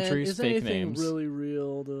 real Man, countries, is fake anything names. really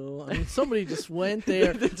real though? I mean, somebody just went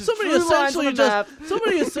there. Just somebody drew lines on essentially the map.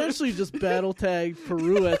 somebody essentially just battle tagged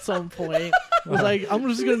Peru at some point. Was like, I'm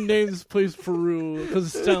just gonna name this place Peru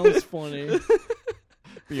because it sounds funny.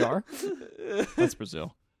 BR? That's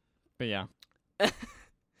Brazil. But yeah.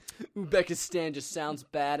 Uzbekistan just sounds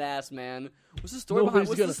badass, man. What's the story Nobody's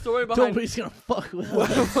behind? What's the story behind? Nobody's gonna fuck with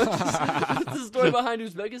What's us. the story behind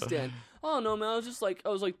Uzbekistan? Oh no, man! I was like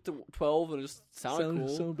 12 and it just sounded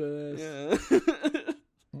cool. So badass.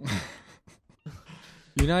 Yeah.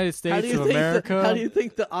 United States of America. How do you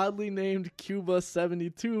think the oddly named Cuba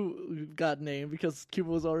 72 got named? Because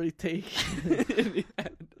Cuba was already taken.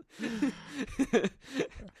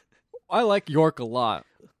 I like York a lot.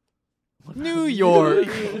 New York.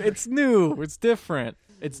 It's new. It's different.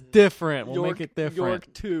 It's different. We'll make it different.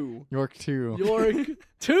 York 2. York 2. York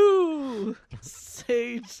 2!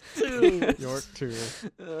 Sage 2! York 2.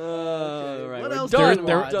 All right, What we're else done. do There,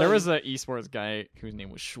 we We're watch? done. there was an esports guy whose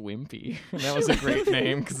name was Schwimpy. And that was a great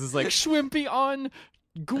name because it's like Schwimpy on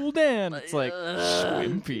Gul'dan. It's like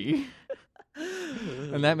Schwimpy.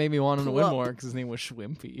 And that made me want him to win Clup. more because his name was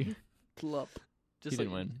Schwimpy. Club. Just He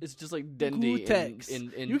didn't like, win. It's just like Dendy Gutex.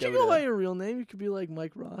 in You can Dota. go by your real name. You could be like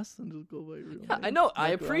Mike Ross and just go by your real Yeah, name. I know. I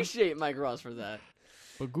Mike Ross. appreciate Mike Ross for that.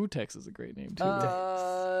 But Gutex is a great name too. Next thing.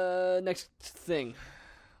 What's the next thing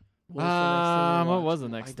we What watched? was the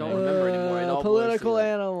next I don't thing? remember anymore. It all blurs Political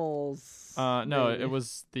together. animals. No, Maybe. it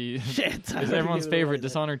was the Shit. it's I don't everyone's give it away favorite then.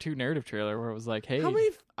 Dishonored 2 narrative trailer where it was like, hey, How many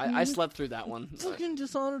I slept through that one. fucking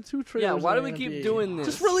Dishonored 2 trailers? Yeah, why are do we gonna keep be? doing this?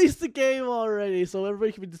 Just release the game already, so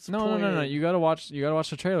everybody can be disappointed. no. You gotta watch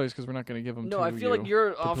the trailers because we're not gonna give them. No, to I feel like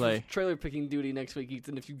you're off play. of trailer picking duty next week,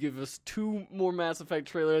 Ethan. If you give us 2 more Mass Effect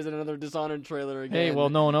trailers and another Dishonored trailer again. Hey, well,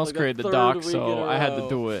 no one else like the created the third doc, week in so a I had to row.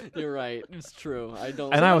 do it. You're right. It's true. I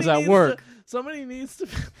don't. And I was Somebody at needs work. Somebody needs to.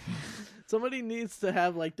 Somebody needs to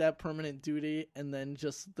have like that permanent duty, and then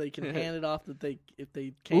just they can hand it off that if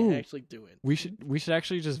they can't Ooh. actually do it. We should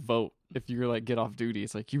actually just vote if you're like get off duty.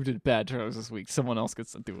 It's like you did bad trailers this week. Someone else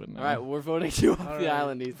gets to do it now. All right, well, we're voting you off All the right.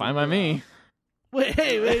 island, Ethan. Fine by me. Wait,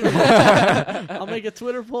 wait. I'll make a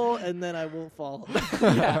Twitter poll, and then I won't follow.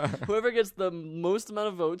 Yeah, whoever gets the most amount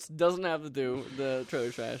of votes doesn't have to do the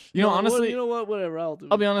trailer trash. You know, No, honestly, you know what? Whatever, I'll do.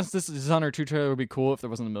 I'll be honest. This Dishonored 2 trailer would be cool if there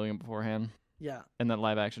wasn't a million beforehand, Yeah, and that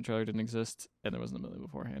live action trailer didn't exist, and there wasn't a million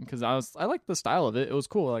beforehand. Because I liked the style of it. It was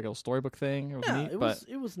cool, like a storybook thing. It was yeah, neat,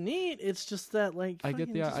 it was neat. It's just that like I get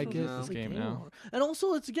fucking the- just I fucking get play this the game now. more. And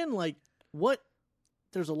also, it's again like what.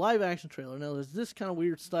 There's a live action trailer. Now there's this kind of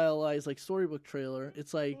weird stylized like storybook trailer.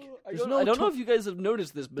 It's like I there's don't, no I don't know to- if you guys have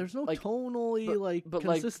noticed this, but there's no like, tonally but,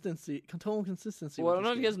 like- consistency, tonal consistency. well, I with don't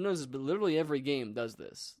know if this you guys game. noticed this, but literally every game does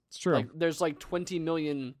this. it's true. Like, there's like 20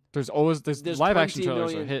 million. there's there's live action 20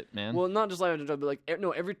 trailers are million- hit, man. Well, not just live action, but like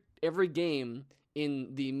every game in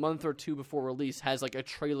the month or two before release has like a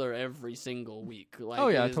trailer every single week. Like, Oh,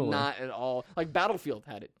 yeah, it is totally. not at all like Battlefield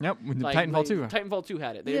had it. Yep, Like, Titanfall 2. Titanfall 2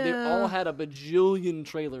 had it. They Yeah. all had a bajillion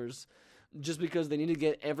trailers just because they need to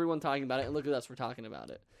get everyone talking about it. And look at us, we're talking about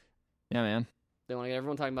it. Yeah, man. They want to get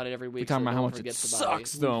everyone talking about it every week. We're talking so about no how one much it forgets to buy.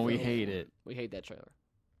 sucks, though, and we Yeah. hate it. We hate that trailer.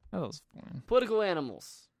 That was fun. Political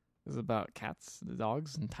animals. It was about cats, the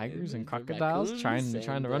dogs, and tigers, and the crocodiles raccoons trying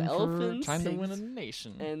to and run the for, elephants. trying to win a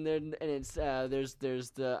nation. And then it's there's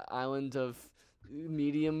the island of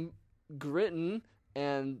Medium Britain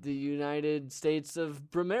and the United States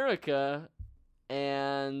of Bramerica,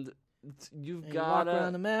 and you've And you got walk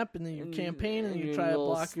around the map, and then you campaign, and you try to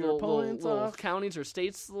block your opponents little off. counties or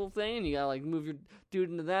states little thing, and you gotta like move your dude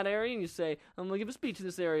into that area, and you say, "I'm gonna give a speech in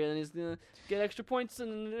this area," and he's gonna get extra points.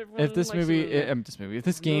 And everyone If this likes movie, him. if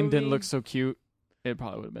this game didn't movie- look so cute, it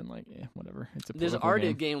probably would have been like, whatever. It's a There's political already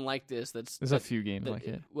a game. game like this. There's a few games like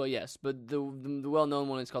it. Well, yes, but the well-known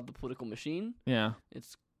one is called The Political Machine. Yeah,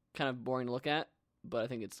 It's kind of boring to look at, but I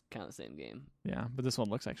think it's kind of the same game. yeah. But this one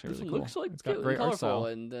looks actually This really one cool. looks like It's got good, great art colorful, style.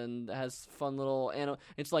 and then it has fun little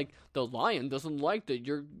It's like the lion doesn't like that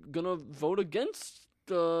you're gonna vote against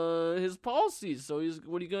his policies. So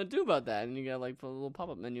what are you gonna do about that? And you got like a little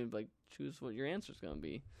pop-up menu, like choose what your answer's gonna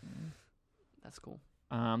be. That's cool.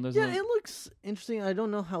 There's Yeah, it looks interesting. I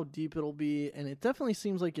don't know how deep it'll be, and it definitely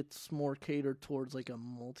seems like it's more catered towards like a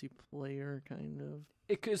multiplayer kind of.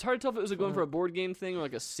 It's hard to tell if it was going for a board game thing or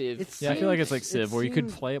like a Civ. I feel like it's like it Civ, where you could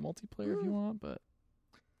seems- play it multiplayer if you want. But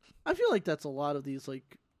I feel like that's a lot of these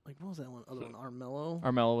like what was that one? Other one, Armello.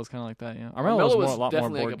 Armello was kind of like that. Yeah, Armello was was a lot more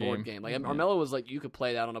definitely board like a board game. Like Yeah. Armello was like you could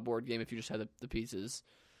play that on a board game if you just had the pieces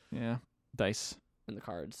Yeah, dice. and the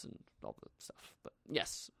cards and all the stuff. But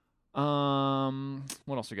yes,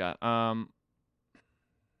 What else we got?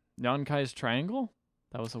 Yonkai's Triangle.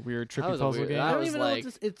 That was a weird That trippy was a puzzle weird- game. that I don't was even know like,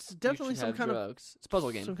 what this. It's definitely you should some have kind drugs. It's a puzzle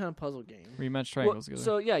of game. some kind of puzzle game. Rematch triangles together.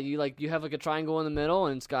 So yeah, you have like a triangle in the middle,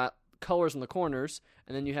 and it's got colors in the corners,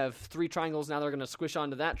 and then you have three triangles. Now they're going to squish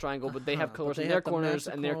onto that triangle, but they have colors in their corners,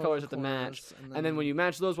 and their colors have to match. And then when you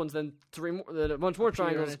match those ones, then a bunch more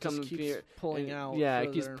triangles come and it just keeps appear. pulling and- out. Yeah, it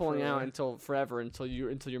further keeps and pulling out further. until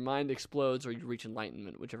your mind explodes or you reach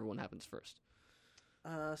enlightenment, whichever one happens first.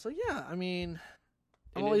 So yeah, I mean,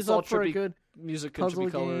 I'm And always it's all up for a trippy good. music, puzzle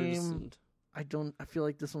trippy colors. game. And I feel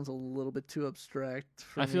like this one's a little bit too abstract.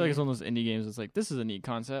 For I feel like me. it's one of those indie games. It's like, this is a neat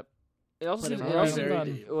concept. it also But seems, it it was also, very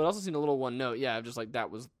seemed- deep. it also seemed a little one note. Yeah, just like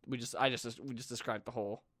that was we just described the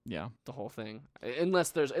whole Yeah. thing.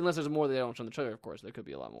 Unless there's more that they don't show in the trailer, of course, there could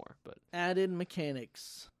be a lot more. But added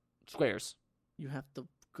mechanics. squares. You have to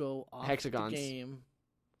go off Hexagons. the game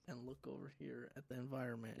and look over here at the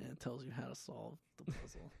environment, and it tells you how to solve the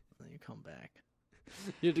puzzle. And then you come back.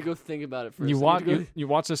 You have to go think about it first. You have watch to go- you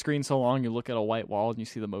watch the screen so long, you look at a white wall and you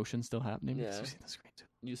see the motion still happening. Yeah. You see the screen too.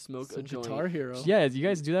 you smoke Some a joint. Guitar Hero. Yeah, do you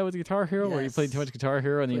guys do that with Guitar Hero, where you play too Yes. much Guitar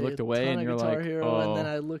Hero and then you Play looked a away ton and of you're Guitar like, Hero, oh, and then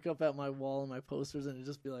I look up at my wall and my posters, and it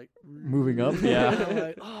just be like Moving up, yeah. I'm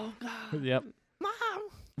like, oh god, yep.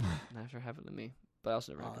 Mom. Never happened to me, but I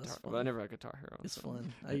also never Oh, had that's guitar. fun. But I never had Guitar Hero. It's so.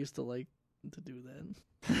 fun. I used to like to do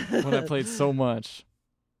that. When I played so much,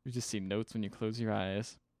 you just see notes when you close your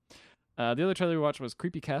eyes. The other trailer we watched was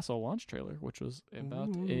Creepy Castle launch trailer, which was about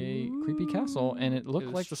a creepy castle, and it looked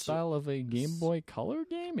was like the style of a Game Boy Color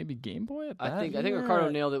game, maybe Game Boy at that. I think Yeah. Ricardo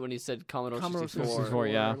nailed it when he said Commodore Commodore 64. 64,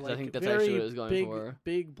 yeah. I think that's very actually what it was going big, for.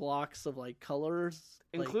 Big blocks of like colors,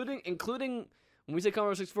 like, Including when we say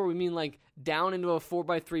Commodore 64, we mean like down into a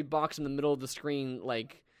 4x3 box in the middle of the screen,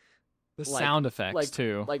 like the like- sound effects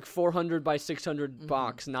too. like 400 by 600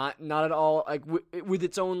 box, not at all like with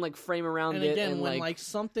its own like frame around And it. again, And when like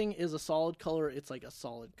something is a solid color, it's like a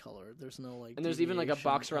solid color. There's no like. and there's even like a deviation,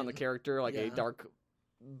 box around the and character, like a yeah. dark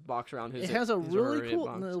box around his. It has a his or her really cool,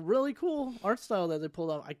 hitbox. really cool art style that they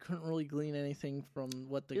pulled off. I couldn't really glean anything from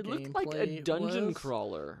what the It gameplay looked like a dungeon was.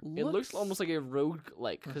 crawler. It looks Looks- almost like a rogue,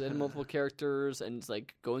 like because it had multiple characters and it's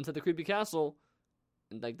like go into the creepy castle,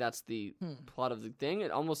 and like that's the plot of the thing.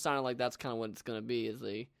 It almost sounded like that's kind of what it's gonna be, is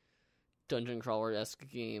a dungeon crawler esque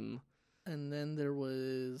game. And then there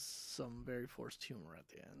was some very forced humor at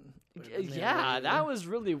the end. where the Yeah, narrator- that was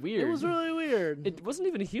really weird. It was really weird. It wasn't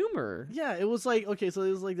even humor. Yeah, it was like okay, so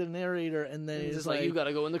it was like the narrator, and then It's he's just like you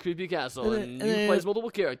gotta go in the creepy castle, and and, then- you and play then- as multiple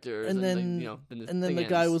characters, and then then you know, then and then thing the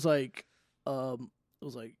guy ends. was like,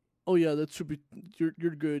 oh yeah, that should be you're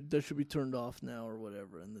good. That should be turned off now or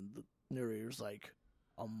whatever. And then the narrator's like,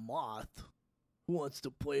 a moth. Who wants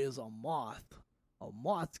to play as a moth? A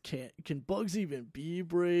moth can't. Can bugs even be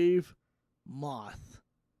brave? Moth.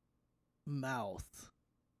 Mouth.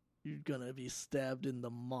 You're gonna be stabbed in the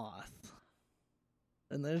moth.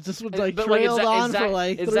 And then it just would but trailed on for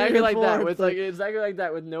exactly 3 or like 4. that with exactly like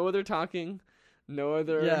that with no other talking, no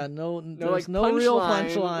other there's no real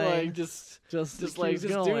punchline. Just keeps like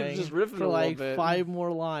going just riffing for a like little bit. 5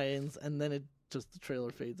 more lines, and then the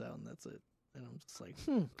trailer fades out, and that's it. And I'm just like,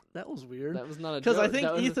 that was weird. That was not a because I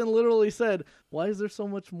joke. think Ethan literally said, "Why is there so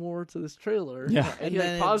much more to this trailer?" Yeah, and he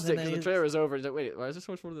paused it because the trailer was over. He's like, "Wait, why is there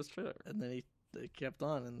so much more to this trailer?" And then it kept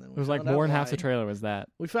on, and then it was like more than half the trailer was that.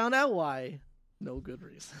 We found out why. No good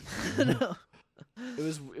reason. No.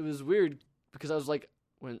 It was weird because I was like,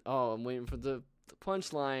 I'm waiting for the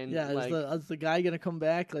punchline. Yeah, like, is the guy gonna come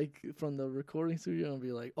back from the recording studio and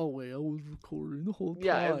be like, "Oh wait, I was recording the whole time"?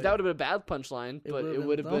 Yeah, that would have been a bad punchline, but it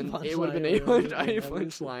would have been a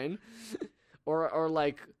punchline, or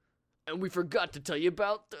like, and we forgot to tell you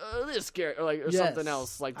about this character, or something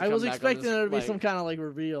else. Like I was expecting there to be some kind of like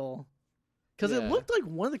reveal, because it looked like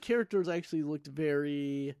one of the characters actually looked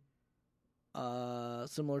very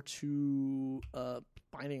similar to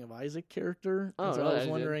Binding of Isaac character. Oh, so really? I was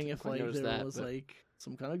wondering if there was but... like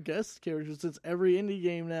some kind of guest character, since every indie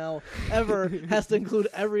game now ever has to include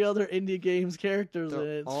every other indie game's characters in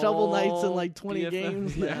it. Shovel Knight's in like 20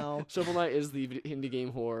 games now. Shovel Knight is the indie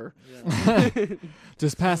game horror. Yeah.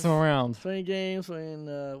 Just pass him around. 20 games.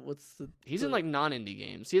 He's in like non-indie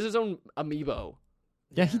games. He has his own amiibo.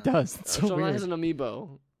 Yeah, he does. It's so Shovel weird. Knight has an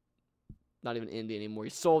amiibo. Not even indie anymore. He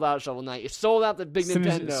sold out Shovel Knight. He sold out the big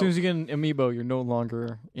Nintendo. As soon as you get an amiibo, you're no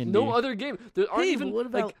longer indie. No other game. There aren't even what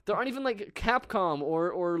about... there aren't even like Capcom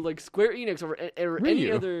or like Square Enix or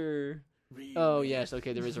any other. Ryu. Oh yes,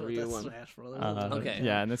 okay, there is a Ryu one. Smash Brothers. Okay.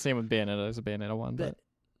 Yeah, and the same with Bayonetta. There's a Bayonetta one, but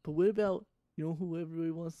what about who everybody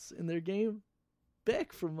wants in their game?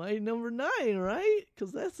 Beck from My Number 9, right?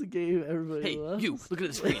 Because that's the game everybody loves. Hey, you! Look at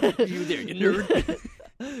the screen. You there, you nerd.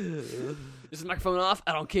 Is the microphone off?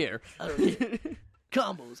 I don't care.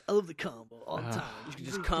 Combos. I love the combo all the time. You can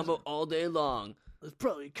just combo all day long. There's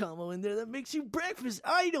probably a combo in there that makes you breakfast.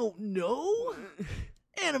 I don't know.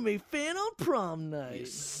 Anime fan on prom night. You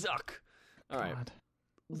suck. All right.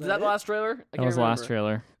 Was that the last trailer? That was the last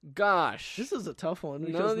trailer. Gosh. This is a tough one.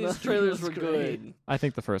 None of these trailers were good. I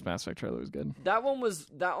think the first Mass Effect trailer was good. That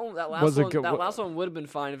last one would have been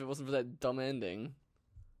fine if it wasn't for that dumb ending.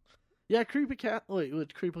 Yeah, Creepy Castle. Wait,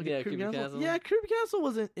 Creepy Castle? Yeah, Creepy Castle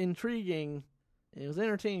was intriguing. It was an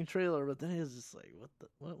entertaining trailer, but then it was just like,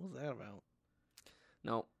 what was that about?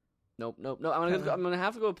 Nope. I'm gonna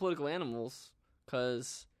have to go with Political Animals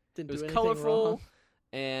because it was colorful wrong.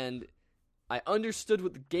 and I understood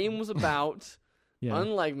what the game was about. Yeah.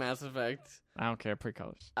 Unlike Mass Effect. I don't care,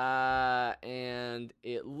 pre-colors. And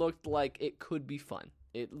it looked like it could be fun.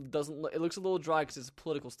 It doesn't. It looks a little dry because it's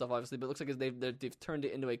political stuff, obviously, but it looks like they've turned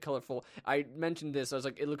it into a colorful. I mentioned this. I was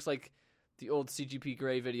like, it looks like the old CGP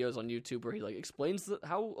Grey videos on YouTube where he like explains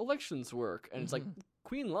how elections work, and it's like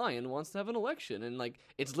Queen Lion wants to have an election, and like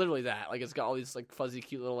it's literally that. Like it's got all these like fuzzy,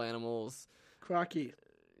 cute little animals. Crocky.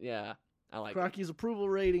 Yeah, I like Crocky's approval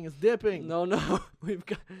rating is dipping. No, we've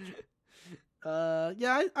got.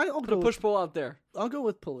 Yeah, I'll put a push pull out there. I'll go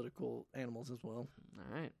with Political Animals as well.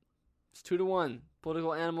 All right, it's 2-1.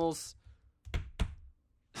 Political Animals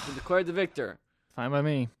has been declared the victor. Fine by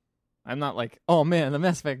me. I'm not like, oh man, the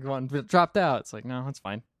Mass Effect one dropped out. It's like, no, it's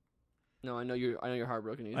fine. No, I know you're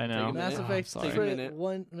heartbroken. I know. Mass Effect Take a minute.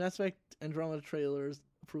 Mass Effect Andromeda trailers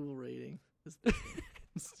approval rating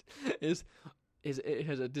is it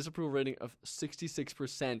has a disapproval rating of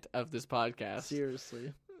 66% of this podcast.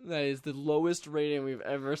 Seriously. That is the lowest rating we've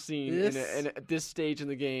ever seen at this stage in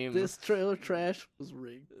the game. This trailer trash was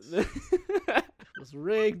rigged. Was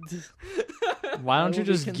rigged. Why don't you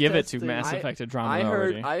just give it to Mass Effect Andromeda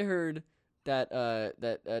already? I heard that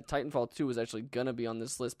Titanfall 2 was actually gonna be on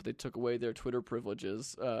this list, but they took away their Twitter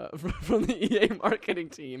privileges from the EA marketing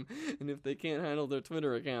team. And if they can't handle their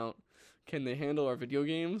Twitter account, can they handle our video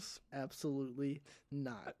games? Absolutely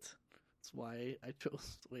not. That's why I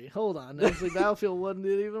chose. Wait, hold on. Actually, Battlefield 1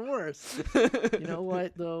 did even worse. You know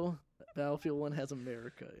what, though? Battlefield 1 has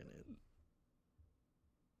America in it.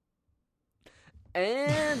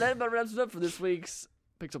 And that about wraps it up for this week's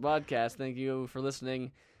Pixel Podcast. Thank you for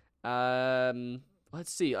listening.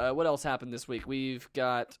 Let's see. What else happened this week? We've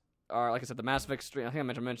got like I said, the Mass Effect stream. I think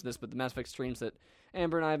I mentioned this, but the Mass Effect streams that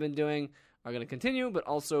Amber and I have been doing are going to continue, but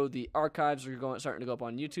also the archives are starting to go up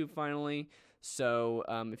on YouTube finally. So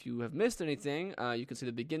if you have missed anything, you can see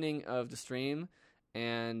the beginning of the stream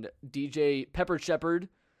and DJ Pepper Shepherd's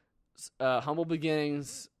humble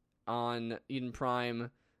beginnings on Eden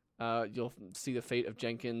Prime. You'll see the fate of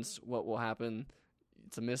Jenkins, what will happen.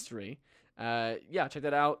 It's a mystery. Yeah, check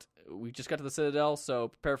that out. We just got to the Citadel, so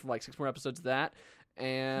prepare for like 6 more episodes of that.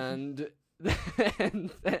 And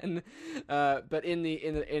then, but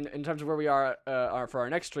in terms of where we are for our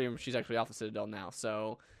next stream, she's actually off the Citadel now.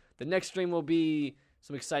 So the next stream will be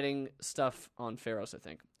some exciting stuff on Pharos, I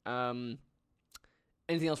think.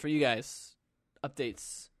 Anything else for you guys?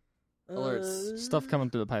 Updates, alerts, Stuff coming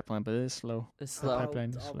through the pipeline, but it is slow. It's The slow. pipeline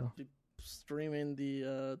is I'll slow. be streaming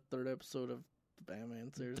the third episode of the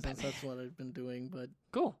Batman series. Since that's what I've been doing. But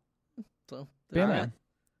Cool. so Batman.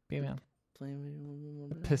 Batman. play me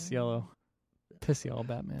Piss yellow. Piss yellow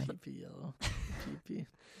Batman. PP yellow. PP.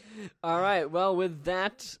 All right. Well, with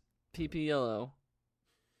that, PP Yellow,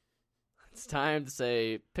 it's time to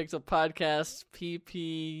say Pixel Podcast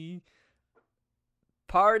PP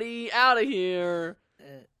Party out of here.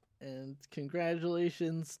 And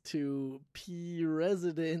congratulations to P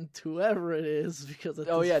Resident, whoever it is, because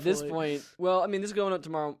at this point. Well, I mean, this is going up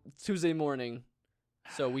tomorrow, Tuesday morning,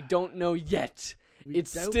 so we don't know yet.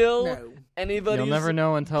 It's don't still know. anybody's. You'll never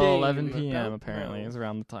know until game. 11 Don't p.m. Apparently, know. is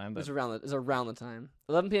around the time. It's around the time.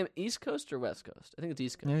 11 p.m. East Coast or West Coast? I think it's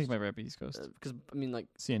East Coast. I think it might be up East Coast. Because I mean, like,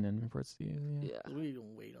 CNN reports to you. Yeah. yeah. We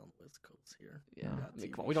don't wait on the West Coast here. Yeah, No. I mean,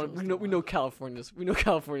 TV come on. We shows know tomorrow.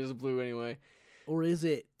 California's blue anyway. Or is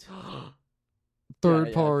it? Third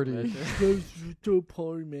Yeah, party. Third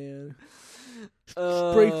party, man.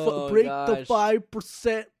 Oh, break gosh. the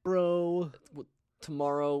 5%, bro.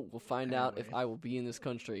 Tomorrow we'll find out if Anyway. I will be in this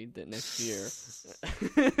country next year.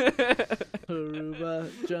 Aruba,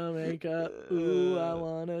 Jamaica. Ooh, I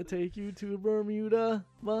wanna take you to Bermuda,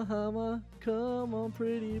 Bahama. Come on,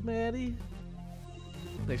 pretty Maddie.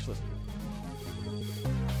 Thanks for listening.